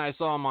of a sudden I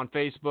saw him on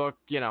Facebook,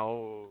 you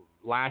know,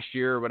 last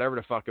year or whatever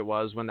the fuck it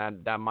was, when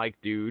that Mike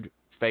dude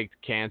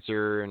faked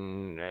cancer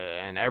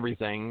and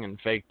everything, and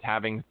faked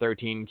having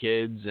 13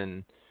 kids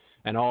and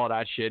all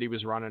that shit. He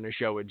was running a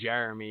show with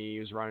Jeremy. He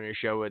was running a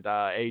show with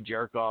a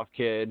Jerkoff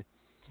kid.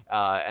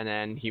 And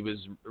then he was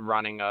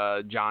running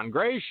a John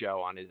Gray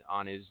show on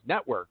his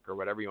network or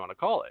whatever you want to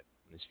call it,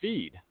 his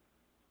feed.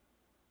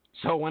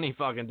 So when he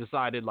fucking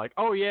decided like,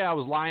 oh yeah, I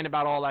was lying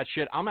about all that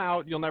shit, I'm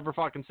out, you'll never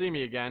fucking see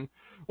me again.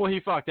 Well, he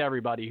fucked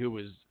everybody who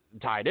was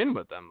tied in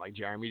with him. Like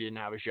Jeremy didn't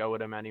have a show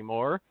with him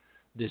anymore.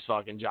 This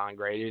fucking John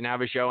Gray didn't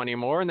have a show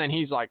anymore. And then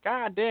he's like,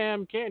 God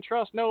damn, can't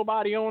trust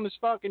nobody on this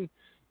fucking,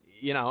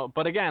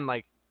 but again,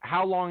 like,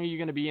 how long are you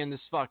going to be in this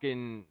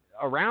fucking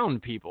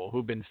around people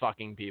who've been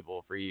fucking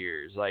people for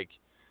years? Like,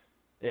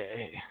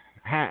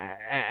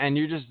 and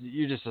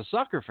you're just a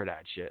sucker for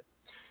that shit.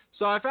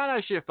 So I found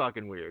that shit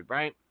fucking weird,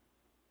 right?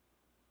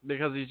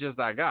 Because he's just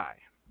that guy.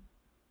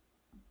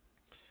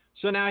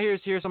 So now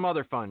here's some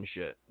other fun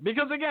shit.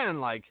 Because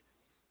again, like,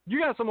 you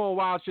got some old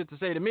wild shit to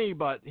say to me,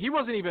 but he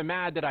wasn't even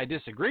mad that I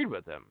disagreed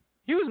with him.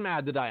 He was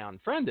mad that I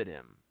unfriended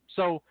him.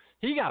 So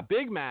he got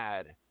big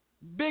mad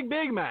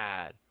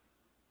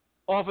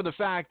off of the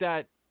fact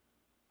that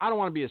I don't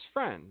want to be his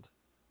friend.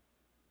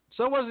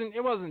 So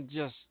it wasn't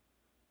just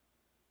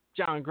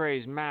John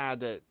Gray's mad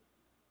that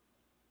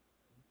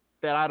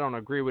I don't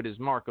agree with his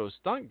Marco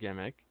stunt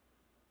gimmick.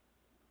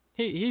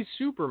 He's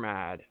super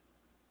mad,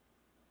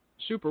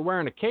 super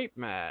wearing a cape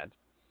mad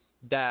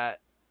that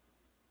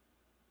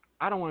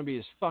I don't want to be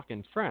his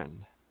fucking friend.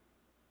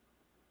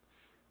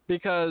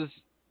 Because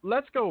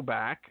let's go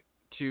back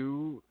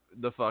to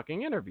the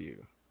fucking interview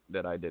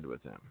that I did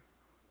with him.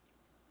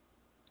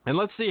 And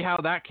let's see how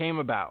that came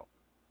about.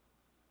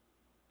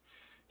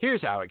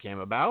 Here's how it came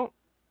about.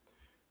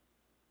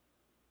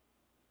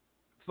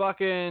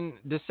 Fucking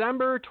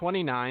December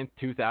 29th,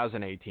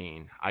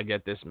 2018, I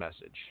get this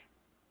message.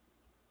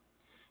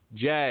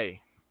 Jay,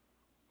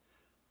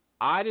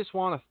 I just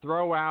want to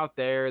throw out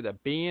there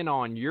that being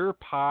on your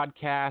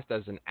podcast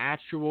as an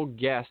actual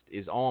guest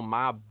is on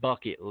my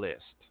bucket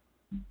list.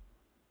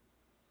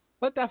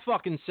 Let that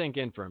fucking sink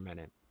in for a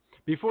minute.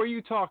 Before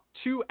you talk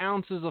 2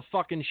 ounces of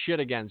fucking shit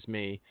against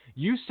me,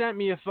 you sent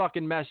me a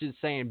fucking message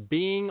saying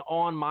being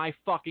on my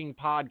fucking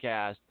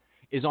podcast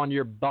is on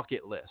your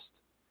bucket list.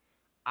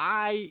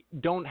 I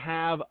don't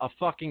have a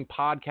fucking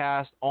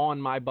podcast on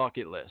my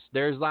bucket list.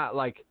 There's not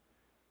like...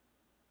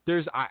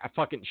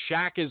 fucking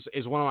Shaq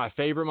is one of my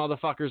favorite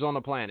motherfuckers on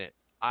the planet.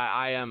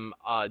 I am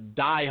a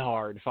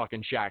diehard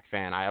fucking Shaq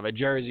fan. I have a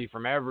jersey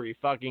from every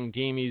fucking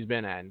team he's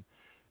been on.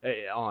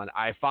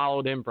 I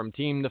followed him from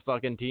team to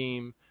fucking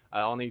team.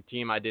 Only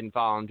team I didn't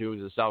follow him to was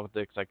the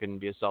Celtics. I couldn't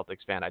be a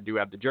Celtics fan. I do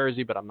have the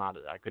jersey, but I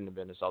couldn't have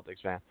been a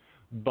Celtics fan.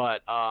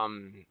 But I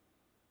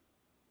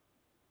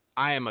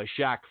am a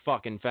Shaq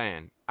fucking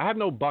fan. I have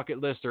no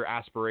bucket list or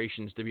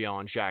aspirations to be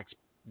on Shaq's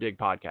big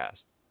podcast.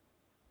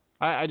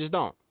 I just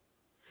don't.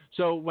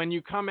 So when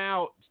you come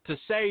out to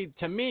say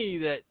to me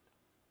that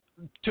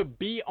to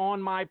be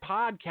on my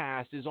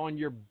podcast is on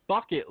your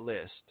bucket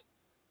list,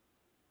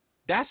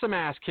 that's some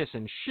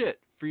ass-kissing shit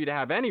for you to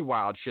have any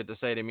wild shit to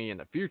say to me in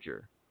the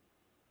future.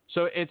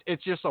 So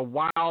it's just a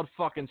wild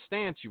fucking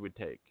stance you would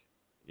take,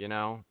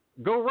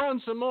 Go run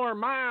some more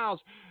miles.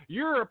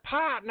 You're a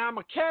pot and I'm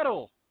a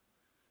kettle.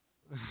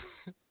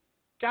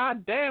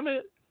 God damn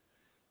it.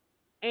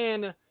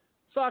 And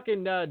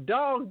fucking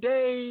dog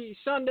day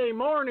Sunday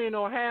morning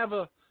will have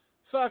a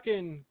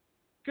fucking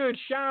good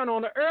shine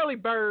on the early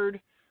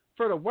bird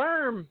for the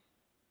worm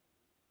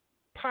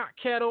pot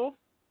kettle.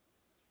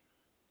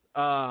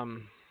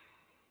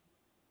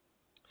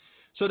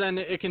 So then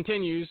it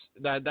continues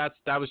that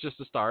was just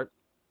the start.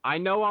 I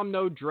know I'm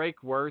no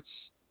Drake Wirtz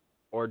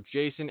or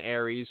Jason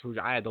Aries, who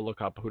I had to look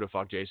up who the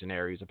fuck Jason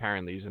Aries.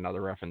 Apparently he's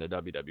another ref in the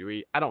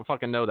WWE. I don't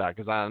fucking know that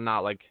because I'm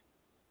not like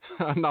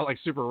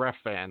super ref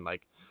fan.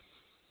 Like,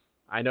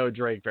 I know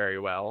Drake very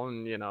well,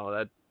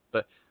 and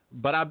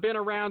but I've been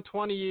around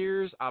 20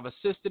 years. I've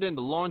assisted in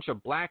the launch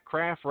of Black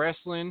Craft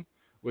Wrestling,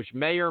 which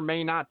may or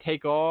may not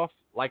take off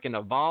like an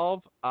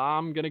Evolve.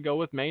 I'm going to go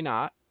with may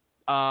not.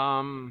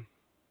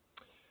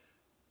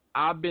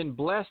 I've been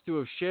blessed to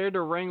have shared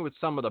the ring with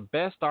some of the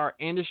best our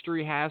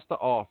industry has to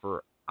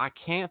offer. I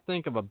can't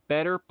think of a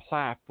better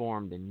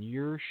platform than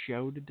your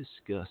show to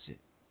discuss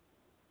it.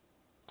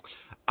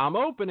 I'm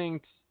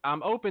open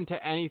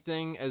to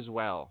anything as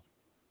well.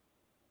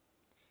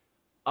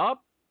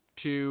 Up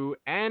to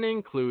and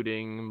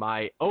including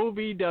my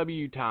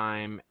OVW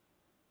time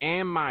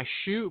and my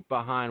shoot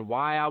behind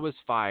why I was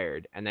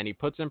fired. And then he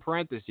puts in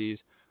parentheses,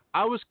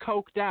 I was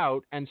coked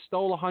out and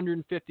stole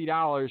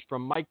 $150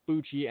 from Mike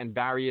Bucci and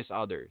various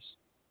others.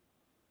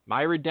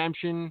 My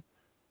redemption,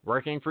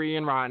 working for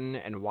Ian Rotten,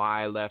 and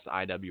why I left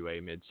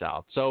IWA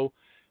Mid-South. So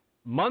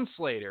months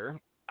later,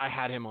 I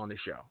had him on the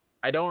show.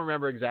 I don't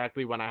remember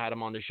exactly when I had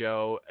him on the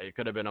show. It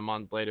could have been a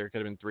month later. It could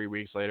have been 3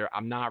 weeks later.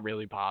 I'm not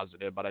really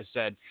positive, but I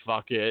said,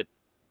 fuck it.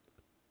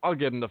 I'll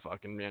give him the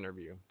fucking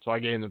interview. So I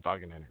gave him the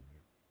fucking interview.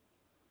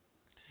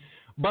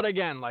 But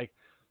again, like,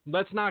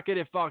 let's not get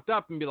it fucked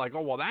up and be like,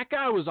 oh, well, that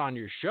guy was on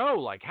your show.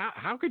 Like,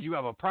 how could you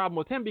have a problem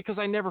with him? Because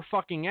I never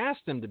fucking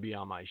asked him to be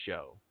on my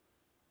show.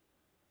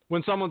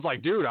 When someone's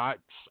like, dude, I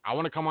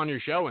want to come on your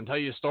show and tell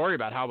you a story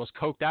about how I was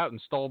coked out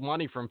and stole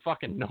money from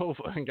fucking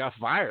Nova and got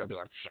fired. I'd be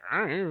like,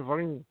 sure,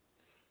 fucking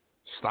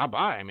stop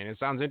by. I mean, it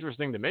sounds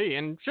interesting to me.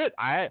 And shit,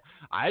 I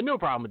had no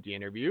problem with the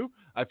interview.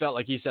 I felt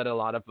like he said a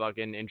lot of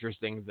fucking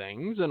interesting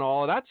things and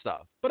all of that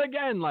stuff. But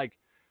again, like,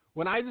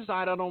 when I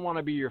decide I don't want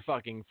to be your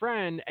fucking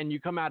friend and you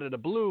come out of the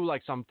blue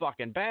like some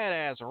fucking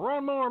badass,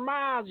 run more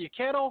miles, you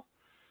Kettle,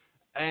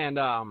 and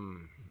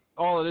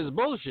all of this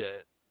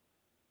bullshit,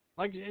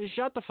 like,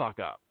 shut the fuck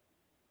up.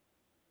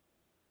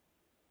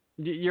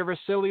 You're a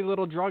silly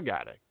little drug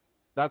addict.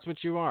 That's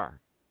what you are.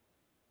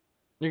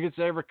 You could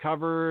say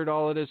recovered,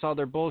 all of this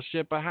other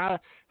bullshit, but how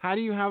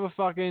do you have a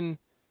fucking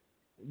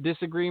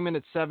disagreement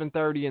at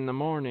 7:30 in the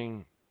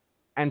morning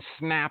and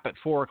snap at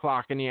 4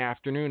 o'clock in the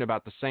afternoon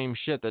about the same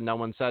shit that no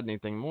one said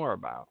anything more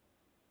about?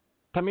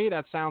 To me,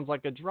 that sounds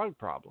like a drug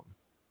problem.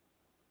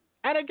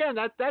 And again,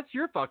 that's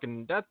your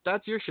fucking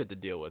that's your shit to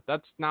deal with.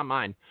 That's not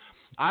mine.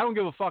 I don't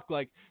give a fuck.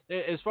 Like,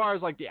 as far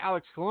as like the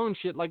Alex Colon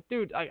shit, like,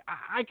 dude,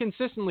 I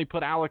consistently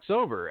put Alex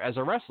over as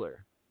a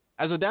wrestler,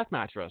 as a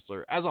deathmatch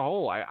wrestler, as a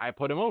whole. I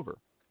put him over.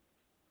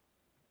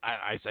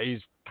 I say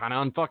he's kind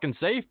of unfucking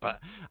safe, but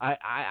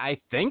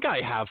I think I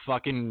have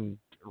fucking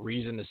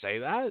reason to say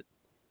that.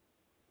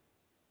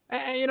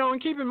 And, you know,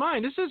 and keep in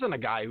mind, this isn't a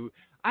guy who...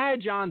 I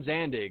had John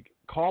Zandig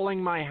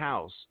calling my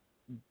house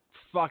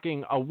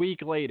fucking a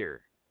week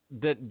later,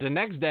 the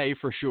next day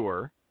for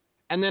sure,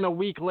 and then a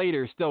week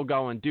later still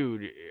going,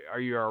 dude, are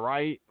you all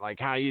right? Like,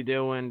 how you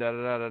doing?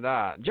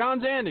 Da-da-da-da-da.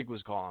 John Zandig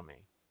was calling me.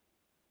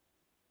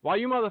 While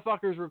you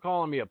motherfuckers were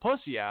calling me a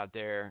pussy out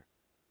there,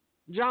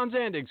 John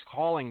Zandig's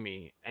calling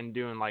me and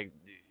doing like,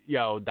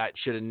 yo, that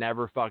should have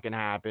never fucking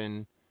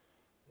happened.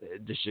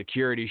 The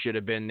security should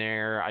have been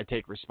there. I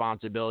take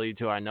responsibility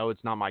to, I know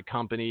it's not my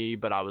company,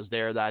 but I was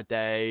there that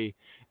day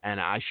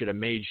and I should have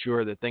made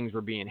sure that things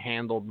were being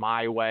handled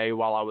my way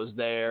while I was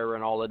there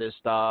and all of this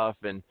stuff.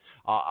 And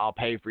I'll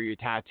pay for your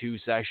tattoo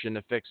session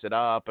to fix it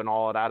up and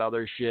all of that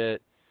other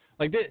shit.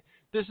 Like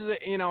this is,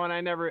 you know, and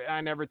I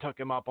never took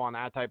him up on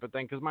that type of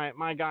thing. Cause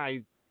my guy,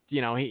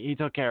 you know, he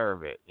took care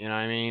of it. You know what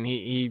I mean?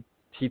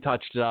 He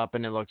touched it up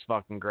and it looks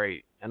fucking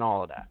great and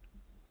all of that.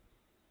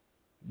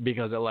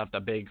 Because it left a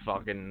big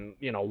fucking,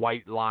 you know,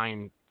 white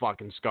line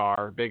fucking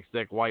scar, big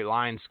thick white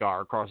line scar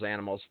across the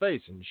animal's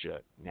face and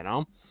shit, you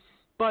know?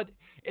 But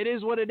it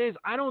is what it is.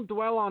 I don't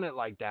dwell on it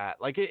like that.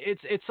 Like,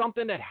 it's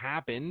something that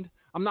happened.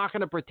 I'm not going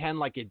to pretend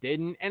like it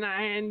didn't.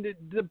 And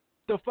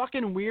the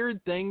fucking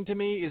weird thing to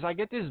me is I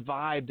get this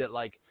vibe that,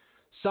 like,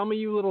 some of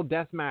you little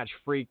deathmatch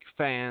freak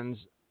fans,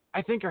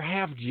 I think, are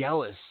half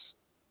jealous.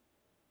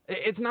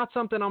 It's not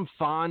something I'm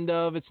fond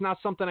of. It's not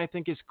something I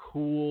think is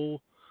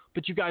cool.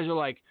 But you guys are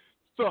like,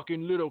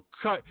 fucking little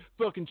cut,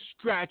 fucking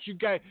scratch,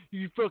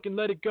 you fucking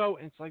let it go.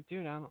 And it's like,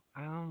 dude, I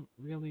don't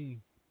really,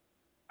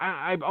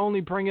 I only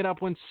bring it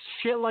up when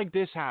shit like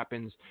this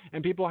happens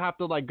and people have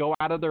to like go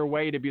out of their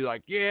way to be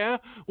like, yeah,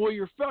 well,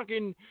 you're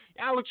fucking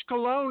Alex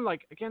Colon.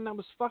 Like, again, that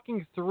was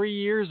fucking 3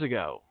 years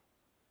ago.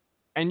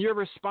 And your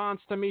response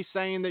to me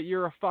saying that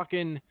you're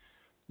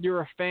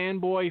a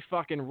fanboy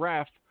fucking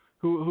ref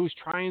who's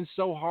trying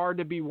so hard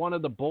to be one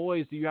of the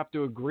boys that you have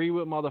to agree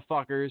with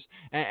motherfuckers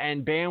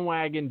and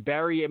bandwagon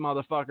bury a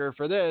motherfucker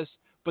for this,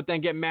 but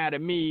then get mad at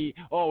me.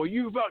 Oh,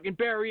 you fucking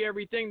bury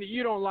everything that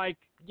you don't like.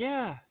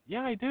 Yeah,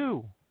 I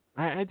do.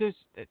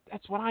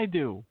 That's what I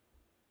do.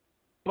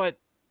 But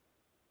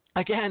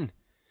again,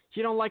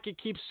 you don't like it,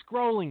 keep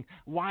scrolling.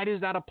 Why does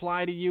that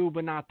apply to you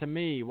but not to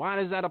me? Why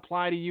does that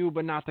apply to you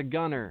but not to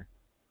Gunner?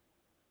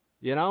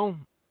 You know?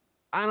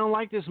 I don't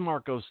like this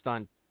Marco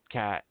stunt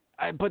cat.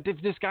 But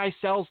if this guy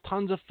sells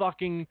tons of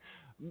fucking,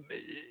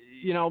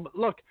 you know,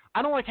 look,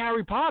 I don't like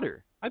Harry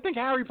Potter. I think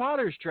Harry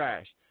Potter's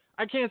trash.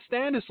 I can't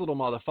stand this little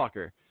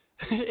motherfucker.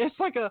 It's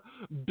like $1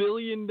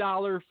 billion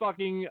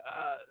fucking,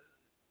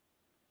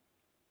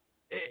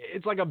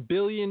 it's like $1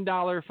 billion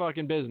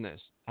fucking business,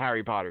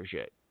 Harry Potter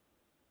shit.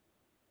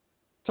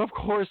 So of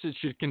course it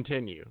should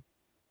continue.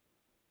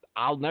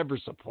 I'll never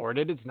support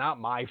it. It's not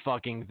my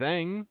fucking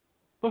thing.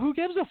 But who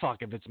gives a fuck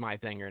if it's my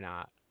thing or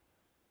not?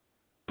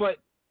 But,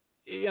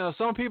 you know,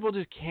 some people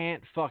just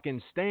can't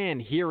fucking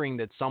stand hearing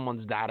that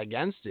someone's that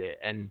against it,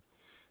 and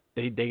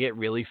they get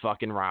really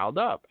fucking riled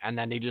up, and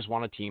then they just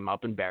want to team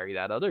up and bury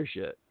that other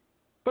shit.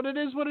 But it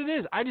is what it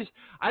is. I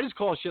just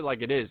call shit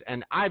like it is,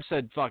 and I've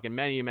said fucking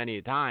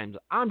many times,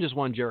 I'm just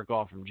one jerk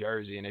off from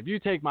Jersey, and if you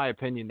take my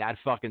opinion that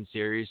fucking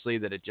seriously,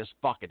 that it just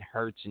fucking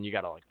hurts, and you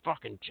gotta like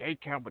fucking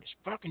J-Count with his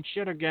fucking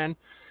shit again,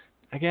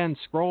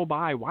 scroll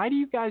by. Why do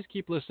you guys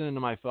keep listening to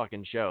my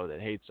fucking show that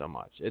hates so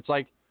much? It's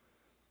like,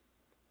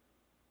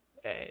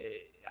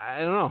 I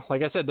don't know.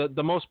 Like I said,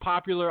 the most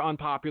popular,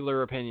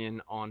 unpopular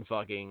opinion on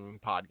fucking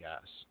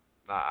podcasts,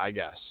 I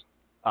guess.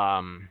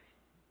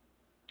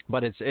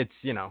 But it's,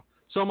 you know,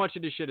 so much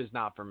of this shit is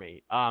not for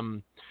me.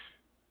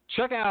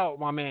 Check out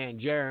my man,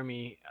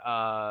 Jeremy.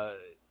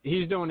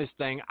 He's doing his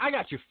thing. I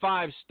got you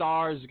 5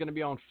 stars. He's going to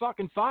be on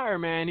fucking fire,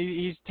 man.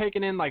 He's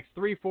taking in like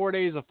 3-4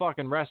 days of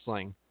fucking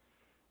wrestling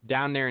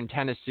down there in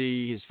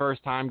Tennessee. His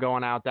first time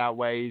going out that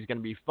way. He's going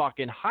to be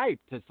fucking hyped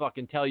to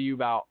fucking tell you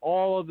about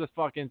all of the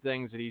fucking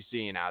things that he's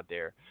seeing out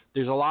there.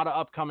 There's a lot of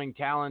upcoming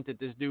talent that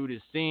this dude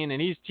is seeing,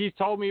 and he's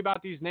told me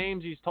about these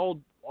names. He's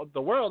told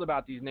the world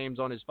about these names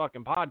on his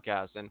fucking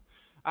podcast, and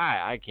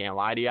I can't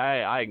lie to you,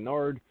 I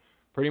ignored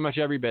pretty much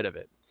every bit of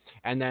it.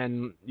 And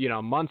then,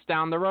 months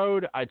down the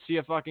road, I'd see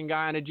a fucking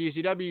guy on a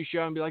GCW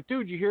show and be like,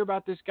 dude, you hear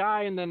about this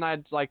guy? And then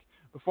I'd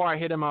before I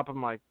hit him up,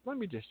 I'm like, let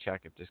me just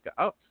check if this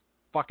guy,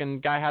 fucking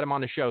guy had him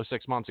on the show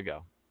 6 months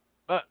ago.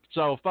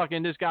 So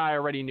fucking this guy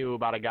already knew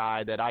about a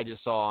guy that I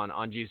just saw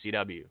on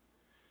GCW.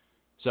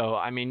 So,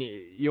 I mean,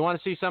 you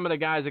want to see some of the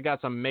guys that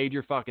got some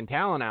major fucking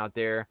talent out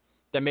there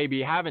that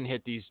maybe haven't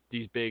hit these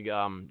big,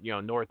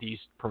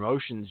 Northeast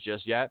promotions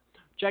just yet.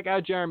 Check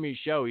out Jeremy's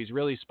show. He's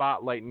really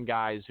spotlighting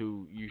guys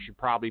who you should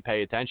probably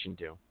pay attention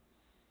to.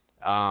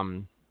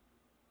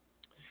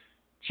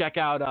 Check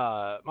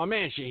out my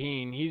man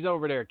Shaheen. He's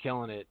over there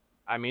killing it.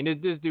 I mean,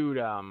 this dude,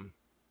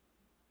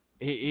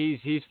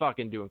 he's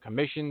fucking doing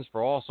commissions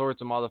for all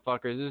sorts of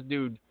motherfuckers. This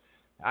dude,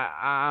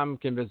 I'm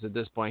convinced at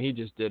this point he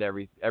just did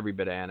every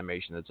bit of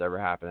animation that's ever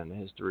happened in the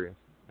history of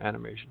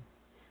animation.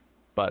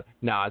 But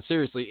no,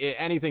 seriously,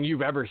 anything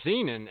you've ever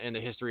seen in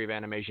the history of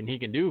animation, he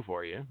can do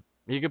for you.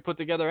 He could put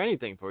together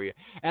anything for you.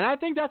 And I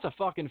think that's a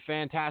fucking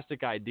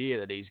fantastic idea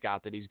that he's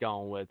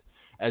going with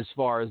as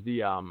far as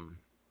the,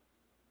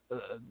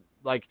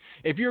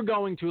 if you're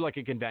going to like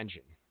a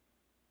convention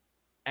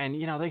and,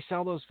 they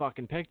sell those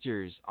fucking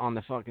pictures on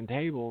the fucking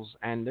tables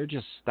and they're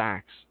just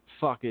stacks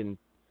fucking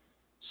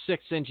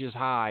 6 inches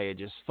high and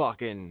just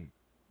fucking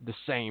the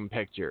same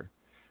picture.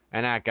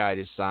 And that guy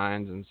just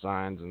signs and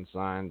signs and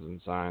signs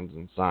and signs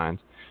and signs.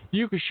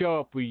 You could show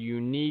up with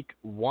unique,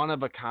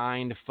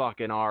 one-of-a-kind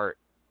fucking art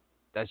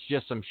that's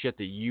just some shit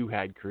that you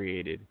had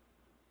created.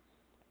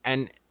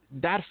 And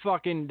that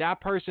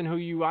person who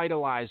you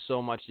idolize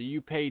so much that you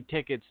paid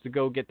tickets to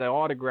go get the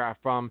autograph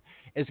from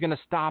is going to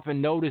stop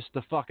and notice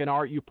the fucking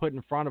art you put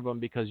in front of them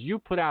because you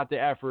put out the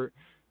effort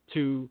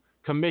to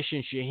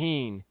commission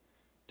Shaheen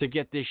to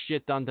get this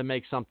shit done to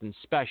make something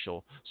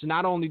special. So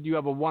not only do you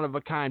have a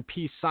one-of-a-kind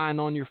piece signed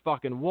on your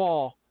fucking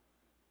wall,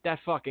 that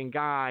fucking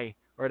guy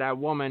or that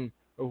woman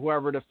or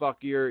whoever the fuck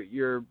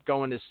you're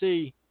going to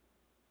see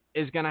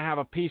is going to have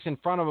a piece in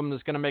front of them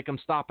that's going to make them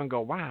stop and go,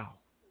 wow,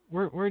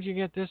 where'd you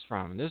get this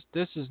from?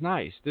 This is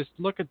nice.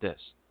 Look at this.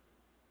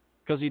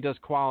 Because he does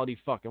quality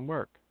fucking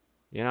work.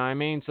 You know what I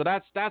mean? So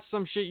that's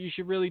some shit you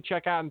should really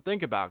check out and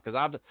think about.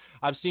 Because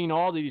I've seen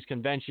all these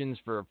conventions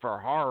for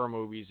horror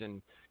movies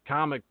and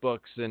comic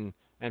books and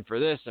for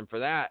this and for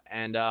that.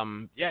 And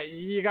yeah,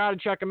 you got to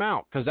check them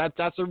out. Because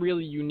that's a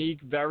really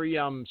unique, very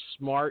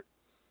smart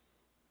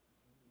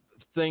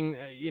thing,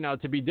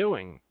 to be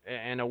doing,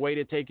 and a way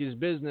to take his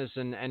business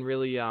and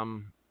really,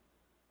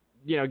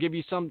 give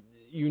you some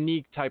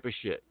unique type of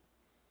shit.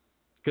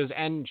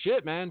 And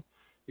shit, man,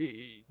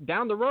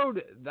 down the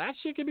road, that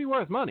shit could be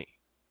worth money.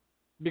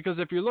 Because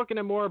if you're looking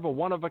at more of a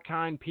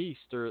one-of-a-kind piece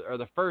or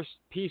the first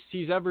piece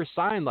he's ever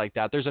signed like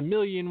that, there's a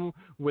million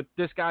with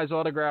this guy's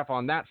autograph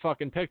on that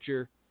fucking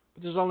picture,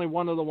 but there's only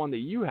one that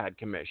you had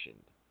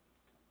commissioned.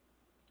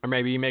 Or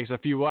maybe he makes a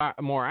few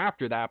more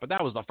after that, but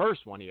that was the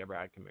first one he ever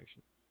had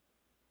commissioned.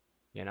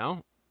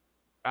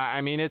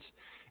 I mean,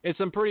 it's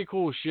some pretty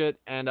cool shit,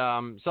 and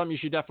something you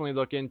should definitely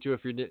look into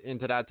if you're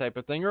into that type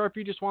of thing, or if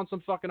you just want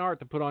some fucking art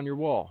to put on your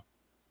wall,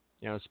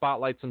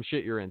 spotlight some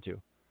shit you're into.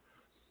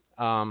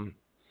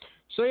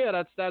 So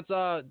yeah, that's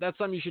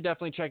something you should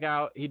definitely check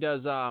out. He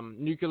does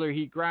Nuclear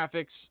Heat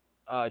Graphics.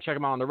 Check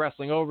him out on the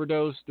Wrestling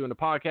Overdose, doing the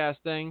podcast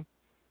thing,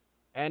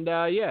 and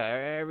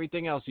yeah,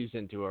 everything else he's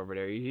into over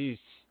there. He's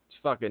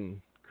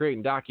fucking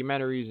creating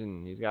documentaries,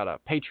 and he's got a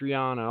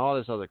Patreon and all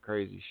this other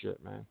crazy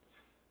shit, man.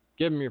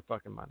 Give him your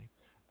fucking money.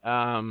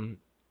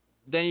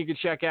 Then you can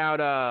check out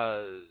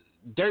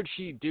Dirt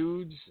Sheet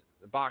Dudes,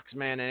 the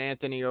Boxman and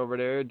Anthony over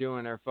there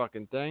doing their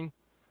fucking thing.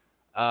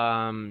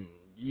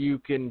 You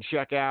can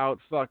check out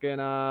fucking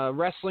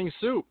Wrestling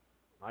Soup.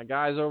 My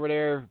guys over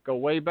there go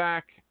way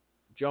back.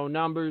 Joe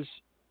Numbers,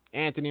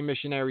 Anthony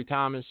Missionary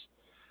Thomas,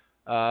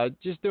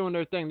 just doing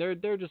their thing.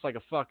 They're just like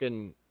a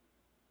fucking.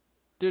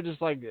 They're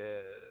just like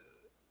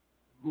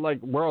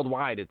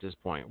worldwide at this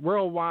point.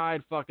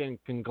 Worldwide fucking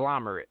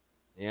conglomerate.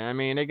 You know what I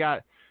mean? They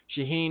got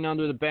Shaheen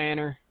under the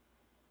banner.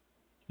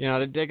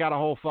 They got a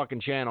whole fucking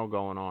channel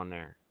going on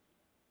there.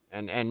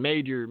 And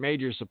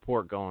major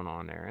support going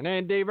on there.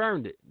 And they've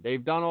earned it.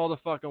 They've done all the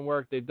fucking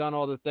work. They've done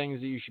all the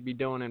things that you should be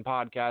doing in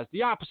podcasts.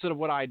 The opposite of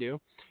what I do.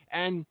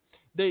 And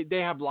they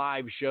have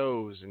live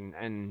shows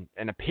and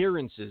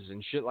appearances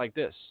and shit like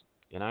this.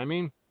 You know what I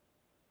mean?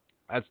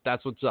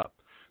 That's what's up.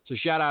 So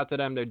shout out to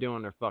them. They're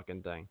doing their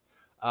fucking thing.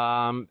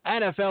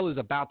 NFL is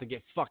about to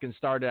get fucking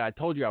started. I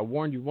told you, I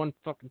warned you one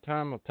fucking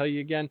time. I'll tell you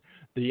again.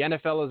 The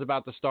NFL is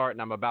about to start,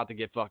 and I'm about to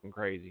get fucking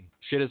crazy.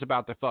 Shit is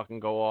about to fucking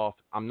go off.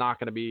 I'm not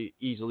going to be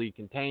easily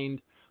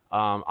contained.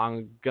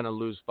 I'm going to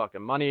lose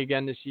fucking money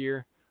again this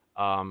year.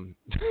 That's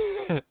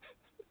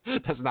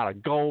not a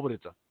goal, but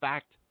it's a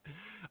fact.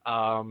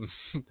 I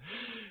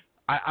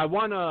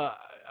won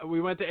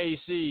we went to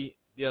AC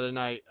the other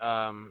night,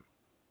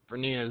 for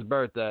Nina's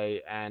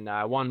birthday, and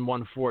I won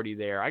 140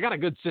 there. I got a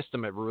good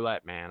system at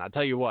roulette, man. I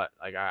tell you what,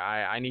 like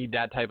I need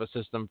that type of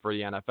system for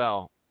the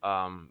NFL.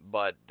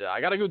 But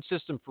I got a good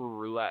system for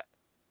roulette,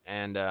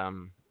 And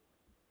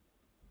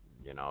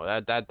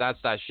that's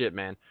that shit,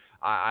 man.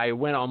 I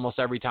win almost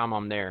every time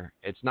I'm there.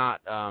 It's not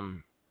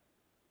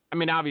I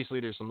mean, obviously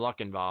there's some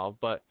luck involved,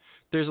 but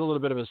there's a little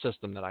bit of a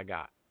system that I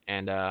got.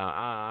 And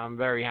I'm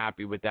very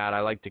happy with that. I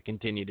like to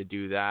continue to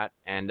do that.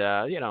 And,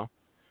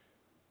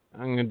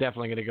 I'm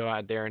definitely going to go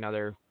out there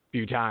another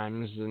few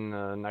times in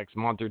the next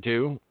month or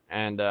two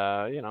and,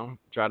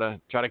 try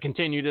to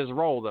continue this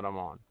role that I'm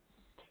on.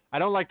 I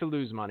don't like to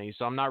lose money,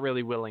 so I'm not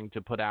really willing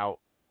to put out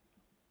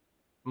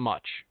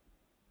much.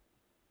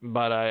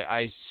 But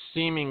I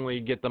seemingly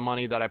get the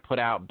money that I put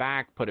out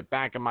back, put it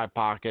back in my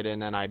pocket,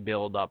 and then I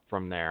build up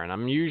from there. And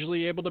I'm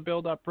usually able to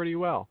build up pretty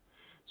well.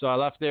 So I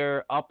left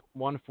there up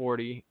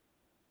 140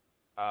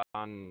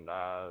 on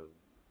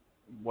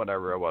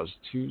whatever it was,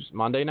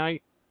 Monday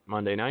night.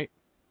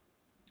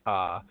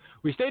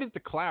 We stayed at the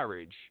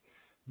Claridge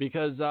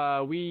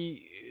because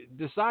we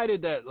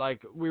decided that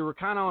like we were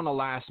kind of on a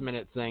last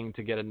minute thing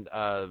to get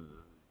a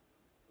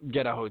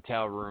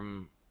hotel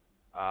room.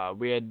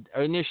 We had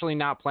initially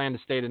not planned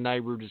to stay the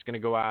night. We were just going to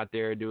go out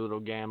there, do a little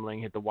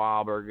gambling, hit the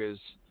Wahlburgers.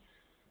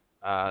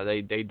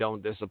 They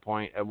don't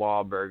disappoint at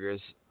Wahlburgers.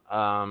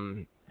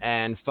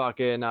 And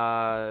fucking,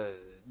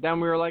 then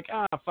we were like,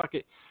 fuck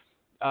it.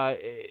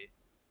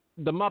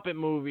 The Muppet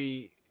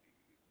movie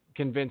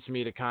convinced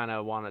me to kind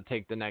of want to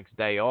take the next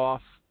day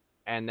off.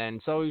 And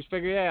then, so we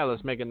figured, yeah,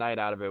 let's make a night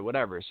out of it,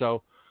 whatever.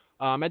 So,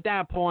 at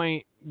that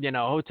point,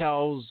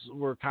 hotels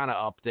were kind of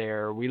up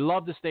there. We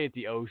love to stay at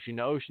the Ocean.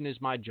 The Ocean is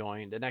my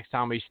joint. The next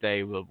time we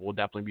stay, we'll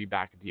definitely be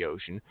back at the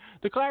Ocean.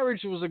 The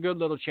Claridge was a good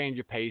little change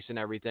of pace and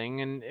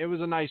everything, and it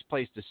was a nice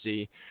place to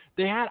see.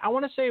 They had, I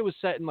want to say it was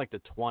set in like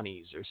the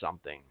 20s or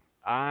something.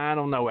 I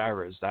don't know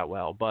eras that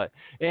well, but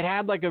it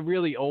had like a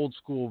really old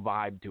school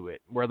vibe to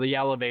it, where the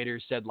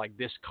elevator said like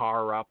this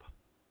car up.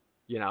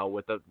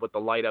 With the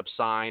light up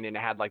sign, and it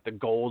had like the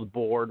gold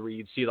board where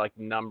you'd see like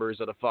the numbers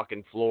of the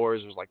fucking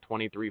floors. There's like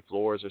 23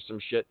 floors or some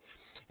shit.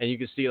 And you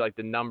could see like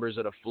the numbers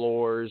of the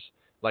floors,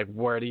 like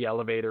where the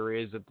elevator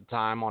is at the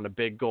time on a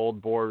big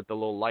gold board with the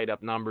little light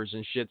up numbers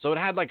and shit. So it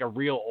had like a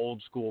real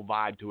old school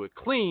vibe to it.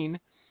 Clean,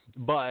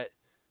 but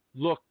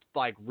looked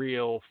like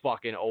real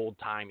fucking old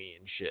timey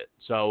and shit.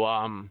 So,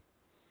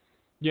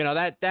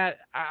 that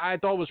I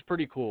thought was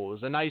pretty cool. It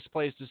was a nice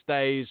place to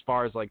stay as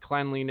far as like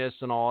cleanliness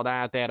and all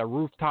that. They had a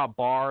rooftop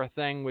bar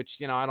thing, which,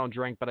 I don't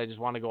drink, but I just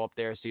want to go up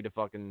there and see the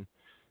fucking,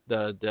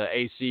 the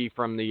AC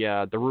from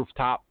the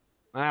rooftop.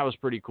 And that was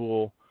pretty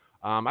cool.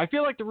 I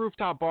feel like the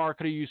rooftop bar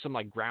could have used some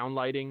like ground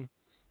lighting.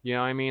 You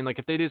know what I mean? Like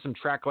if they did some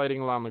track lighting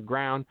along the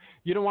ground,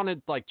 you don't want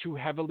to like too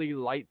heavily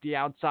light the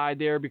outside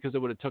there because it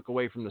would have took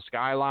away from the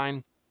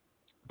skyline.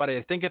 But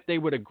I think if they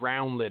would have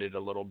ground lit it a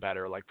little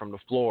better, like from the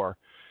floor,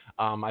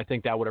 I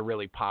think that would have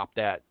really popped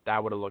that.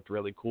 That would have looked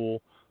really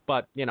cool.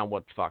 But,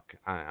 what the fuck?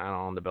 I don't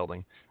own the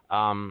building.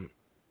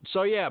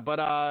 So, yeah, but,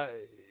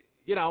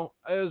 it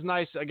was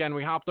nice. Again,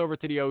 we hopped over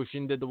to the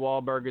Ocean, did the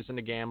Wahlburgers and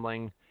the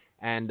gambling,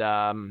 and,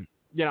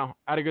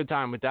 had a good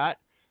time with that.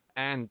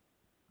 And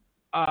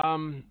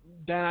then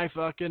I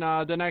fucking,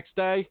 the next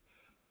day,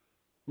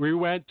 we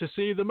went to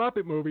see the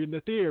Muppet movie in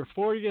the theater,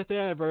 40th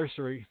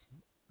anniversary.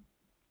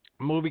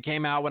 Movie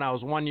came out when I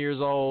was 1 year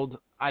old.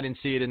 I didn't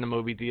see it in the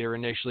movie theater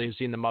initially. I've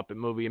seen the Muppet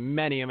movie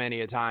many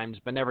a times,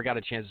 but never got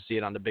a chance to see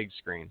it on the big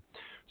screen.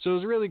 So it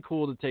was really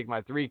cool to take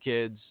my 3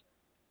 kids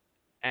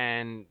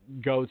and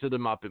go to the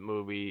Muppet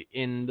movie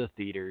in the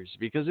theaters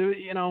because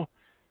you don't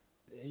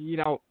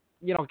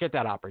get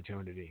that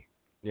opportunity.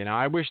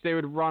 I wish they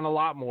would run a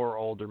lot more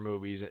older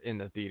movies in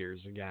the theaters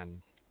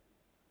again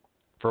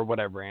for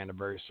whatever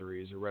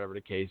anniversaries or whatever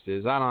the case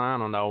is. I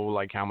don't know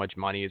like how much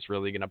money it's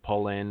really going to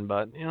pull in,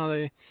 but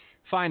they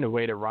find a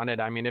way to run it.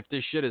 I mean, if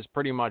this shit is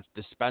pretty much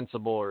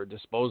dispensable or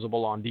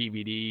disposable on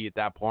DVD at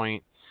that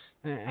point,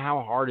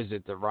 how hard is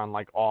it to run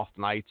like off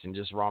nights and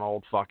just run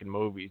old fucking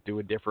movies, do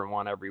a different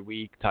one every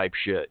week type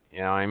shit? You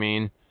know what I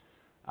mean?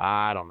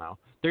 I don't know.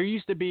 There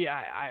used to be,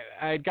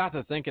 I got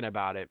to thinking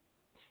about it,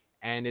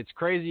 and it's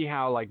crazy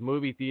how like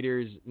movie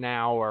theaters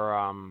now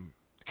are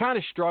kind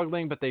of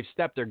struggling, but they've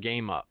stepped their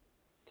game up.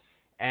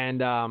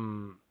 And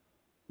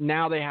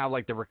now they have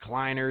like the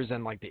recliners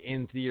and like the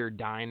in-theater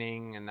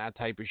dining and that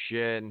type of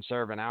shit and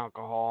serving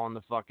alcohol in the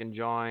fucking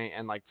joint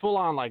and like full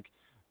on like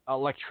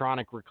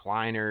electronic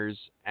recliners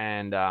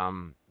and,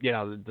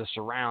 the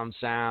surround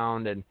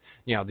sound and,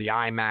 the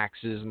IMAXs,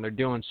 and they're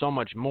doing so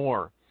much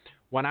more.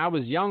 When I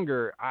was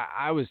younger,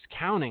 I was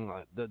counting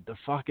the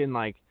fucking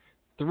like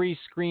 3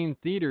 screen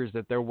theaters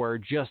that there were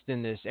just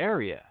in this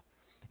area.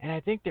 And I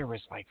think there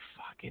was like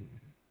fucking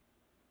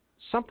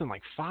something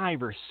like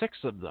 5 or 6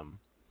 of them.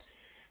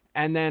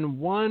 And then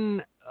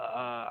one,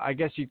 I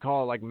guess you'd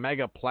call it like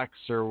megaplex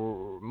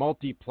or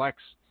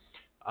multiplex,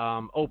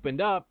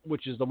 opened up,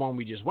 which is the one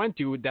we just went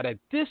to, that at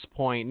this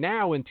point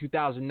now in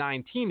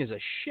 2019 is a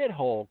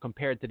shithole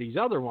compared to these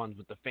other ones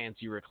with the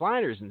fancy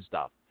recliners and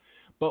stuff.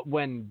 But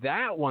when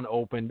that one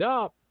opened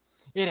up,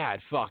 it had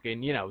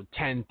fucking,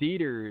 10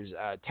 theaters,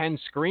 10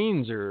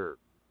 screens or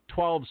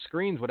 12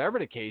 screens, whatever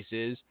the case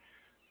is.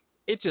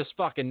 It just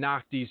fucking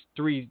knocked these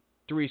 3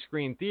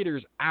 3-screen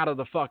theaters out of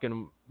the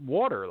fucking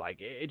water. Like,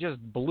 it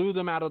just blew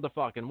them out of the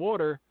fucking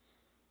water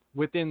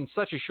within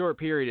such a short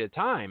period of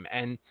time.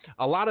 And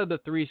a lot of the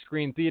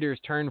 3-screen theaters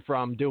turned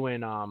from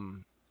doing,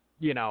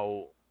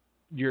 your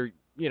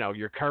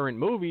current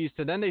movies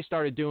to then they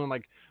started doing,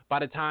 like, by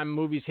the time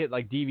movies hit,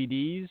 like,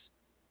 DVDs,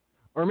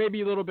 or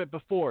maybe a little bit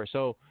before.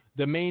 So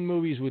the main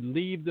movies would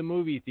leave the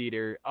movie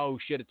theater. Oh,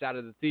 shit, it's out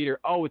of the theater.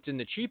 Oh, it's in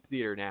the cheap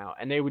theater now.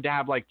 And they would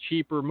have, like,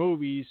 cheaper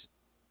movies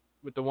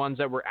with the ones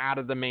that were out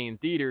of the main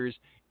theaters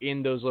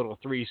in those little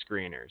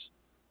 3-screeners.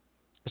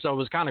 So it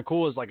was kind of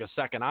cool as, like, a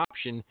second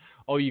option.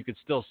 Oh, you could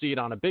still see it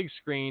on a big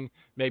screen.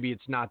 Maybe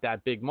it's not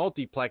that big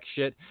multiplex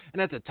shit.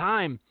 And at the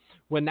time,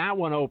 when that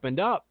one opened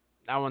up,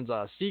 that one's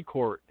a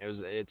C-Court.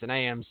 It's an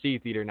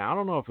AMC theater now. I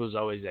don't know if it was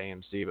always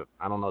AMC, but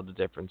I don't know the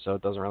difference, so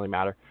it doesn't really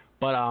matter.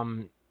 But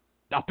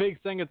a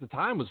big thing at the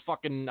time was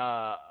fucking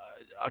a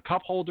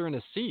cup holder in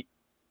a seat.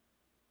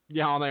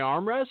 Yeah, on the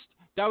armrest.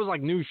 That was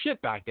like new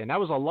shit back then. That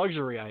was a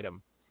luxury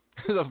item.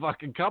 The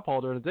fucking cup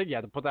holder and the thing. You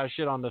had to put that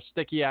shit on the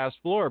sticky ass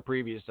floor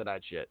previous to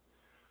that shit.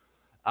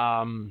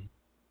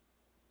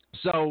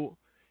 So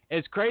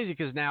it's crazy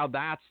because now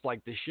that's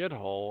like the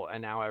shithole,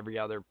 and now every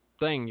other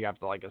thing you have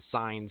to like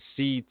assign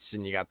seats,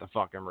 and you got the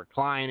fucking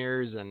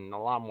recliners and a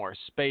lot more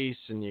space,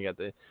 and you got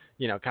the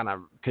kind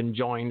of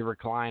conjoined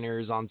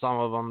recliners on some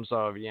of them.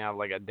 So if you have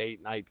like a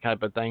date night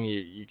type of thing,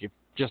 you could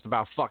just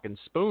about fucking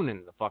spoon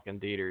in the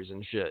fucking theaters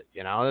and shit.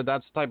 That's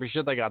the type of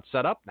shit they got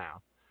set up now.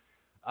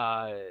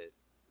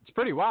 It's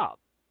pretty wild,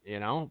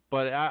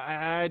 but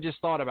I just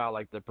thought about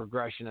like the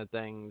progression of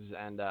things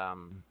and,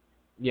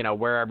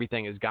 where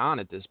everything has gone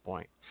at this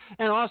point.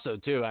 And also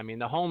too, I mean,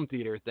 the home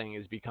theater thing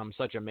has become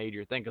such a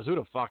major thing because who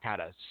the fuck had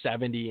a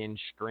 70-inch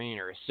screen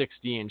or a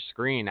 60-inch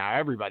screen? Now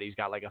everybody's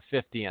got like a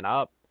 50 and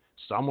up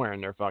somewhere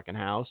in their fucking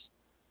house.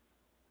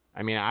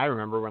 I mean, I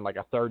remember when like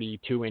a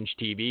 32-inch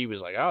TV was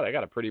like, oh, they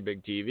got a pretty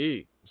big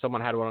TV.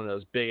 Someone had one of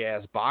those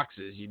big-ass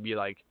boxes. You'd be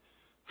like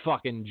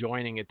fucking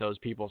joining at those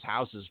people's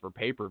houses for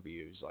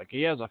pay-per-views. Like,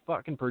 he has a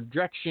fucking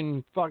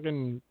projection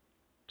fucking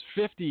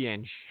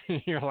 50-inch.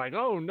 You're like,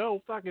 oh,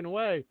 no fucking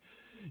way.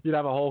 You'd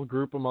have a whole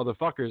group of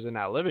motherfuckers in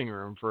that living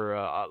room for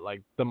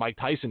like the Mike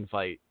Tyson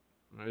fight.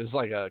 It was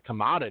like a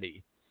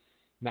commodity.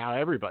 Now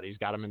everybody's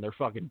got them in their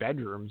fucking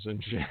bedrooms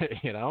and shit,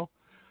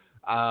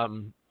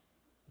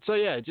 So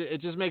yeah,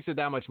 it just makes it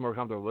that much more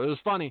comfortable. It was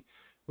funny.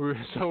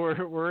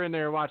 We're in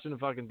there watching the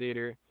fucking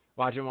theater,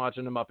 watching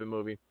the Muppet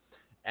movie,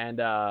 and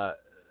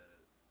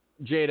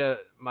Jada,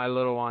 my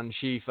little one,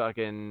 she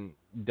fucking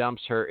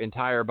dumps her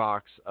entire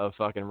box of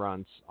fucking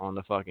runts on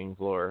the fucking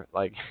floor.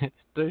 Like,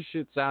 this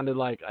shit sounded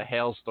like a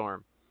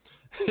hailstorm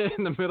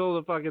in the middle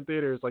of the fucking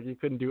theater. It's like you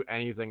couldn't do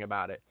anything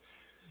about it.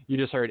 You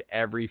just heard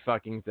every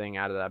fucking thing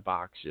out of that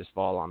box just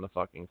fall on the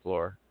fucking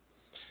floor.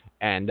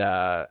 And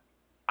I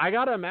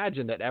gotta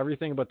imagine that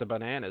everything but the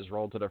bananas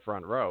rolled to the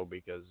front row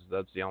because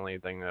that's the only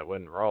thing that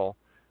wouldn't roll.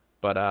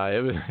 But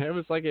it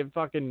was like it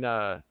fucking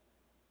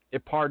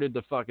it parted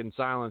the fucking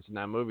silence in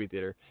that movie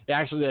theater. It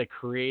actually like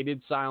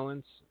created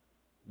silence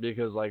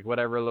because like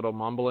whatever little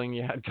mumbling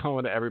you had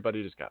going,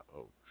 everybody just got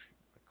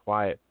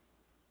quiet.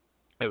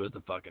 It was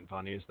the fucking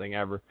funniest thing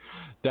ever.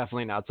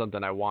 Definitely not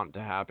something I want to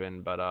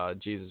happen, but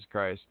Jesus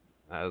Christ,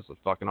 that was a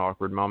fucking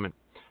awkward moment.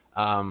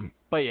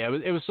 But yeah,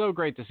 it was so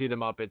great to see the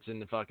Muppets in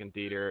the fucking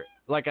theater.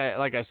 Like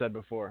I said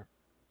before.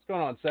 What's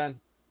going on, Sen?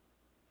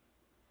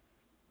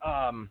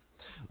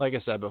 Like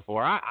I said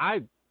before,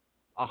 I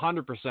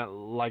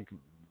 100% like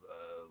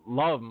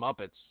love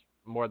Muppets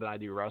more than I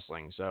do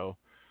wrestling. So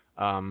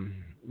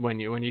when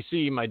you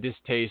see my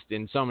distaste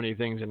in so many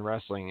things in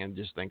wrestling and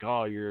just think,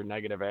 oh, you're a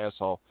negative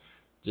asshole,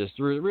 just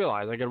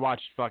realize I could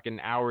watch fucking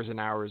hours and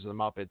hours of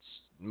the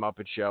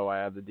Muppet Show. I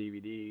have the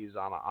DVDs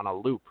on a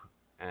loop.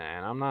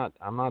 And I'm not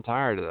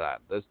tired of that.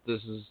 This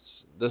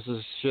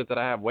is shit that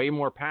I have way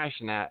more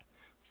passion at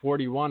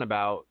 41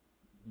 about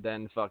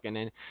than fucking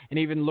and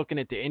even looking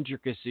at the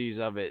intricacies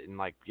of it and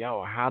like,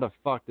 yo, how the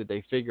fuck did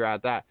they figure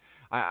out that?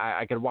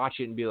 I could watch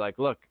it and be like,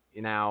 look,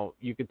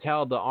 you could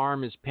tell the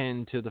arm is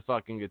pinned to the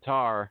fucking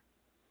guitar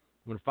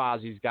when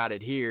Fozzie's got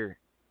it here.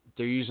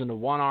 They're using the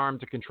one arm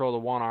to control the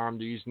one arm.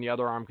 They're using the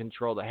other arm to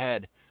control the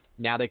head.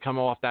 Now they come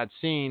off that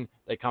scene,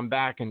 they come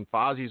back, and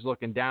Fozzie's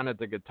looking down at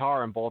the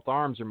guitar, and both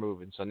arms are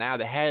moving. So now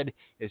the head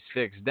is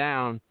fixed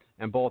down,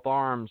 and both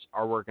arms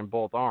are working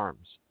both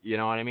arms. You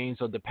know what I mean?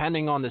 So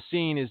depending on the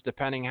scene is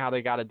depending how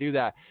they got to do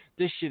that.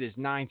 This shit is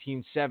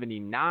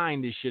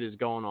 1979. This shit is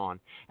going on.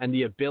 And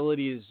the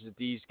abilities that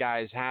these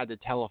guys had to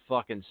tell a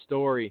fucking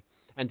story.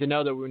 And to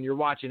know that when you're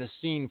watching a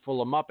scene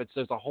full of Muppets,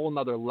 there's a whole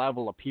nother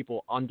level of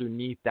people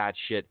underneath that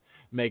shit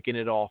making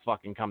it all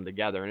fucking come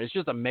together. And it's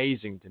just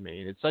amazing to me.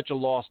 And it's such a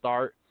lost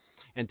art.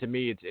 And to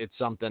me, it's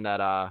something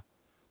that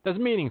that's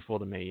meaningful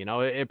to me.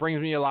 It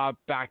brings me a lot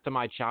back to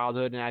my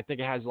childhood. And I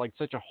think it has like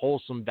such a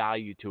wholesome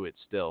value to it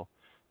still.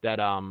 That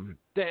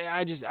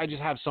I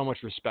just have so much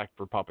respect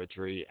for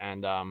puppetry.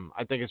 And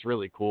I think it's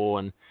really cool.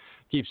 And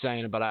keep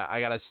saying it, but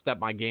I got to step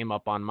my game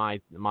up on my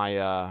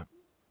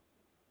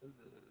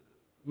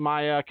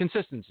my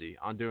consistency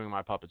on doing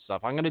my puppet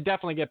stuff. I'm going to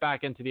definitely get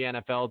back into the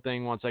NFL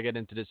thing once I get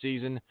into the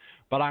season,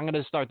 but I'm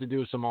going to start to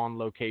do some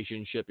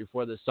on-location shit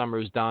before the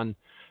summer's done.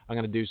 I'm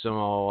going to do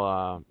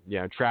some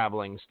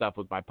traveling stuff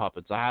with my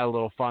puppets. I had a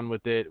little fun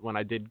with it when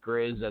I did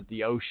Grizz at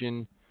the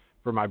Ocean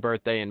for my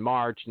birthday in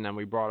March, and then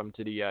we brought him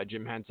to the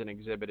Jim Henson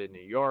exhibit in New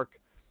York.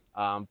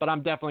 But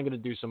I'm definitely going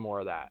to do some more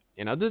of that.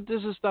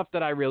 This is stuff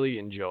that I really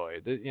enjoy.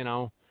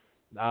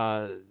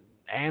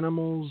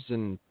 Animals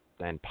and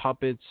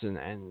puppets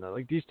and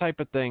like these type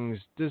of things.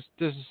 This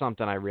is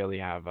something I really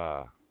have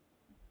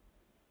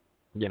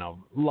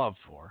love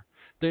for.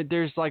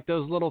 There's like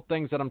those little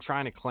things that I'm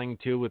trying to cling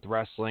to with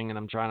wrestling, and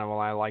I'm trying to,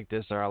 I like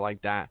this or I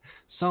like that.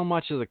 So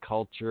much of the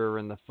culture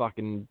and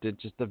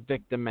just the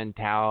victim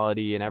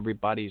mentality, and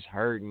everybody's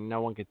hurt and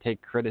no one can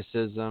take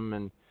criticism,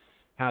 and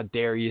how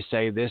dare you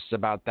say this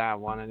about that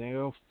one, and they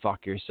go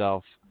fuck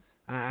yourself.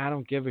 I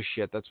don't give a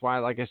shit. That's why,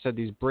 like I said,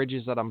 these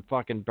bridges that I'm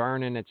fucking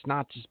burning, it's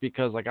not just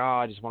because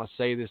I just want to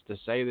say this to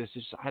say this.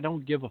 It's just, I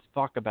don't give a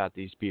fuck about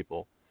these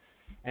people.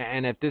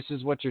 And if this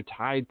is what you're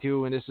tied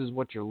to and this is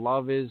what your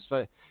love is,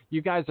 but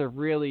you guys are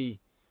really,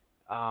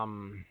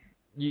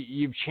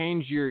 you've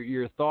changed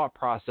your thought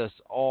process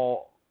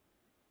all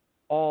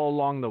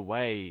along the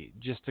way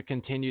just to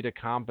continue to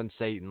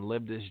compensate and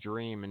live this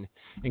dream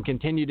and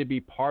continue to be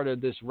part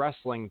of this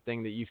wrestling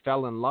thing that you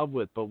fell in love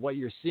with. But what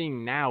you're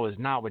seeing now is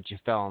not what you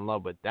fell in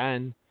love with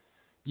then.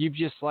 You've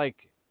just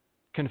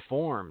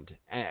conformed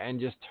and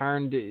just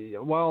turned,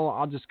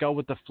 I'll just go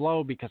with the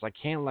flow because I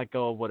can't let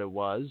go of what it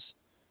was.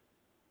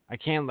 I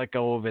can't let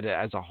go of it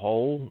as a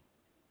whole.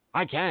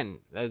 I can.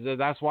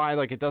 That's why,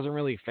 it doesn't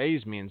really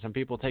faze me, and some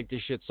people take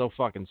this shit so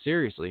fucking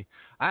seriously.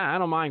 I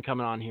don't mind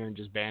coming on here and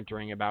just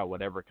bantering about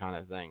whatever kind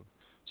of thing.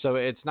 So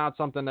it's not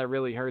something that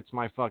really hurts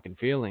my fucking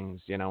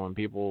feelings, when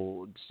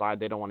people decide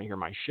they don't want to hear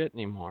my shit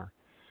anymore.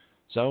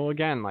 So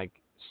again,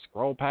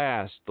 scroll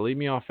past, delete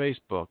me off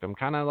Facebook. I'm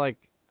kind of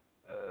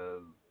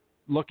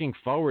looking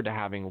forward to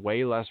having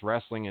way less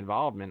wrestling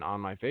involvement on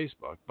my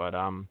Facebook. But,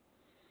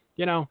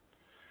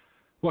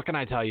 what can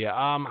I tell you?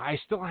 I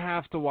still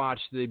have to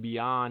watch the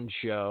Beyond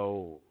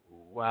show.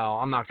 Well,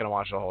 I'm not going to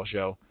watch the whole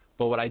show.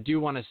 But what I do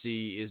want to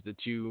see is the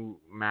two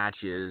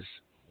matches.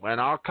 When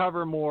I'll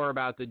cover more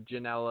about the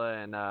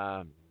Janela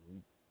and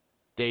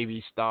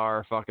Davey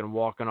Starr fucking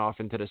walking off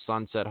into the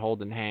sunset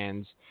holding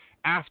hands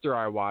after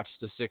I watch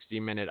the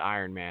 60-minute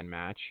Iron Man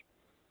match.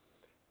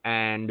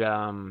 And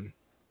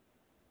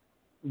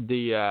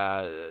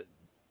the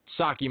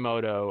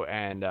Sakimoto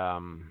and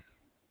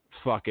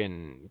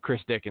fucking Chris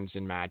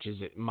Dickinson match is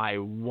my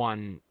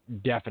one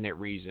definite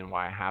reason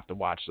why I have to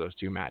watch those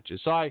two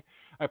matches. So I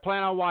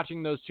plan on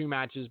watching those two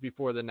matches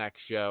before the next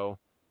show.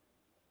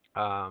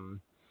 I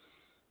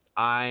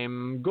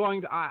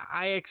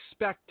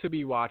expect to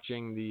be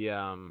watching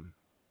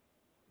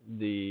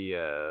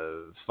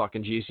the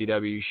fucking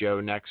GCW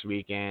show next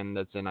weekend.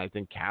 That's in, I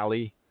think,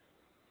 Cali.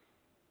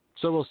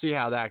 So we'll see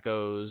how that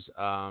goes.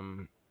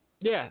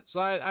 Yeah, so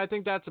I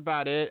think that's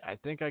about it. I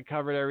think I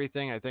covered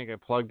everything. I think I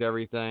plugged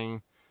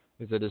everything.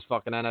 Is that this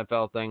fucking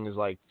NFL thing is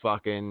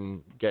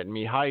fucking getting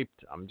me hyped.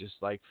 I'm just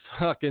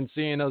fucking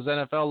seeing those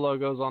NFL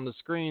logos on the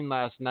screen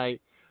last night.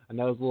 I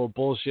know it's a little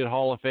bullshit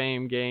Hall of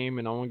Fame game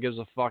and no one gives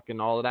a fuck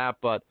and all of that,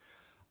 but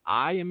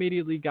I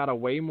immediately got a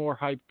way more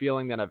hype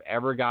feeling than I've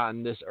ever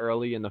gotten this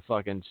early in the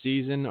fucking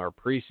season or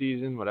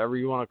preseason, whatever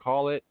you want to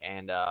call it.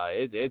 And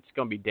it's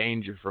going to be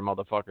danger for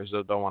motherfuckers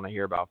that don't want to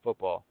hear about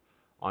football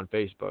on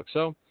Facebook.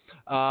 So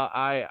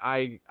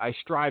I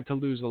strive to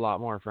lose a lot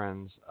more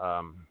friends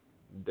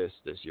this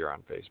year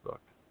on Facebook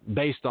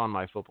based on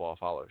my football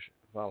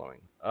following.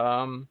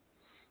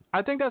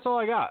 I think that's all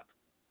I got.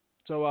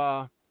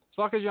 So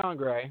fuck a John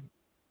Gray.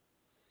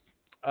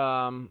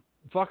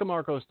 Fuck a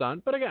Marco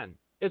Stunt. But again,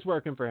 it's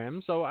working for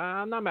him, so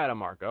I'm not mad at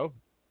Marco.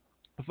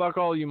 Fuck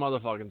all you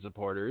motherfucking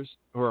supporters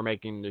who are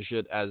making the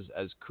shit as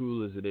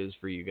cool as it is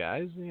for you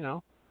guys.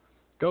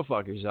 Go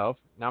fuck yourself.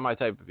 Not my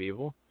type of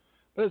people.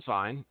 But it's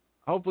fine.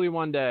 Hopefully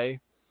one day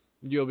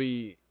you'll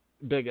be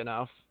big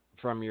enough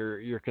from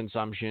your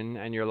consumption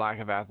and your lack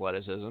of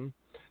athleticism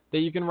that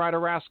you can ride a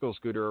rascal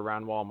scooter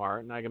around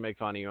Walmart and I can make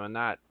fun of you in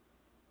that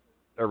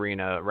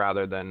arena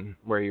rather than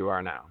where you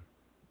are now.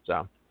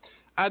 So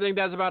I think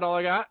that's about all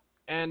I got.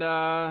 And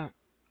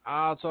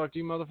I'll talk to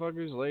you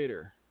motherfuckers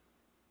later.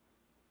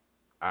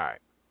 All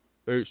right.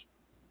 Peace.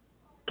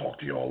 Talk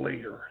to y'all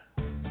later.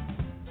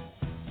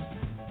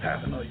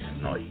 Have a nice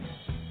night.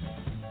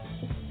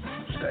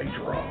 Stay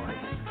dry.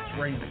 It's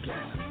raining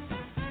again.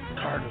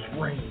 Tired as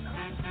rain.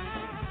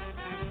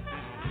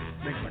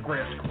 Makes my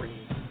grass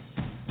green.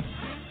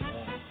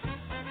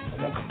 I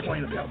won't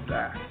complain about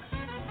that.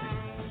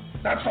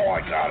 That's all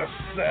I gotta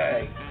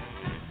say.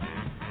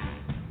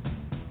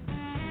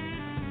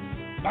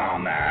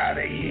 I'm out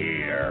of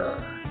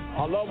here.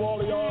 I love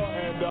all of y'all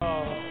and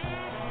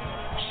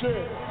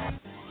shit.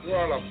 You're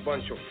all a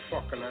bunch of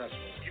fucking assholes.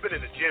 You've been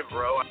in the gym,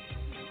 bro.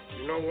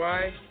 You know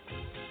why?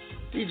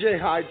 DJ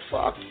Hyde,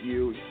 fuck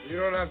you. You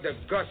don't have the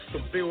guts to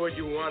be what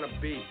you want to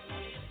be.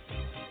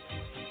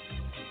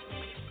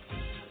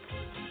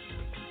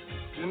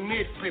 You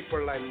need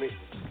people like me.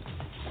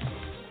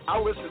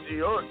 I'll listen to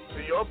your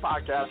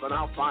podcast and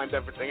I'll find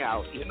everything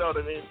out. You know what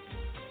I mean?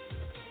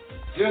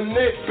 You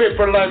need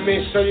people like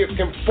me so you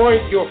can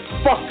point your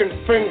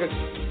fucking fingers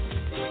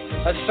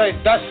and say,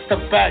 that's the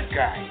bad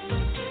guy.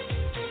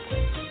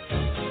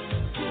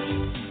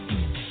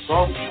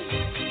 So,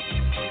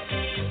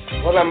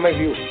 what I make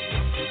you?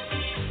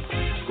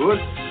 Good.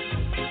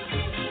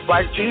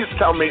 Black Cheese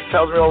tells me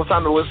all the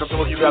time to listen to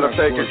what you got to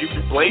say because you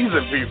be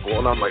blazing people.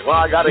 And I'm like, well,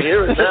 I got to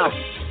hear it now.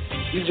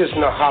 You just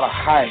know how to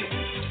hide.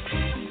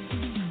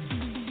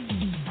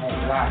 How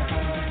to lie.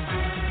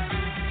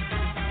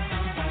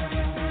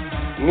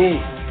 Me,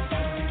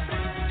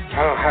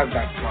 I don't have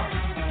that part.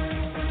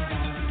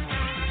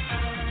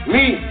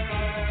 Me,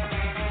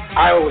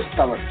 I always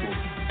tell the truth.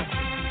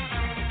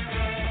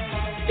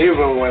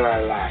 Even when I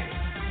lie.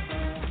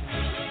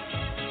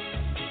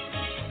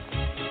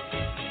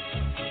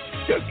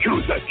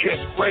 Yakuza Kick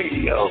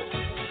Radio.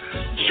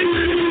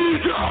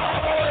 Jesus!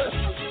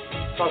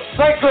 So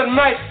say good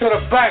night to the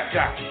bad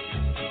guy.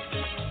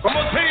 I'm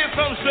gonna tell you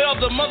something straight off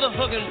the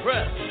motherfucking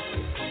press.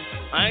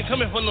 I ain't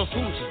coming for no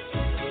foolishness.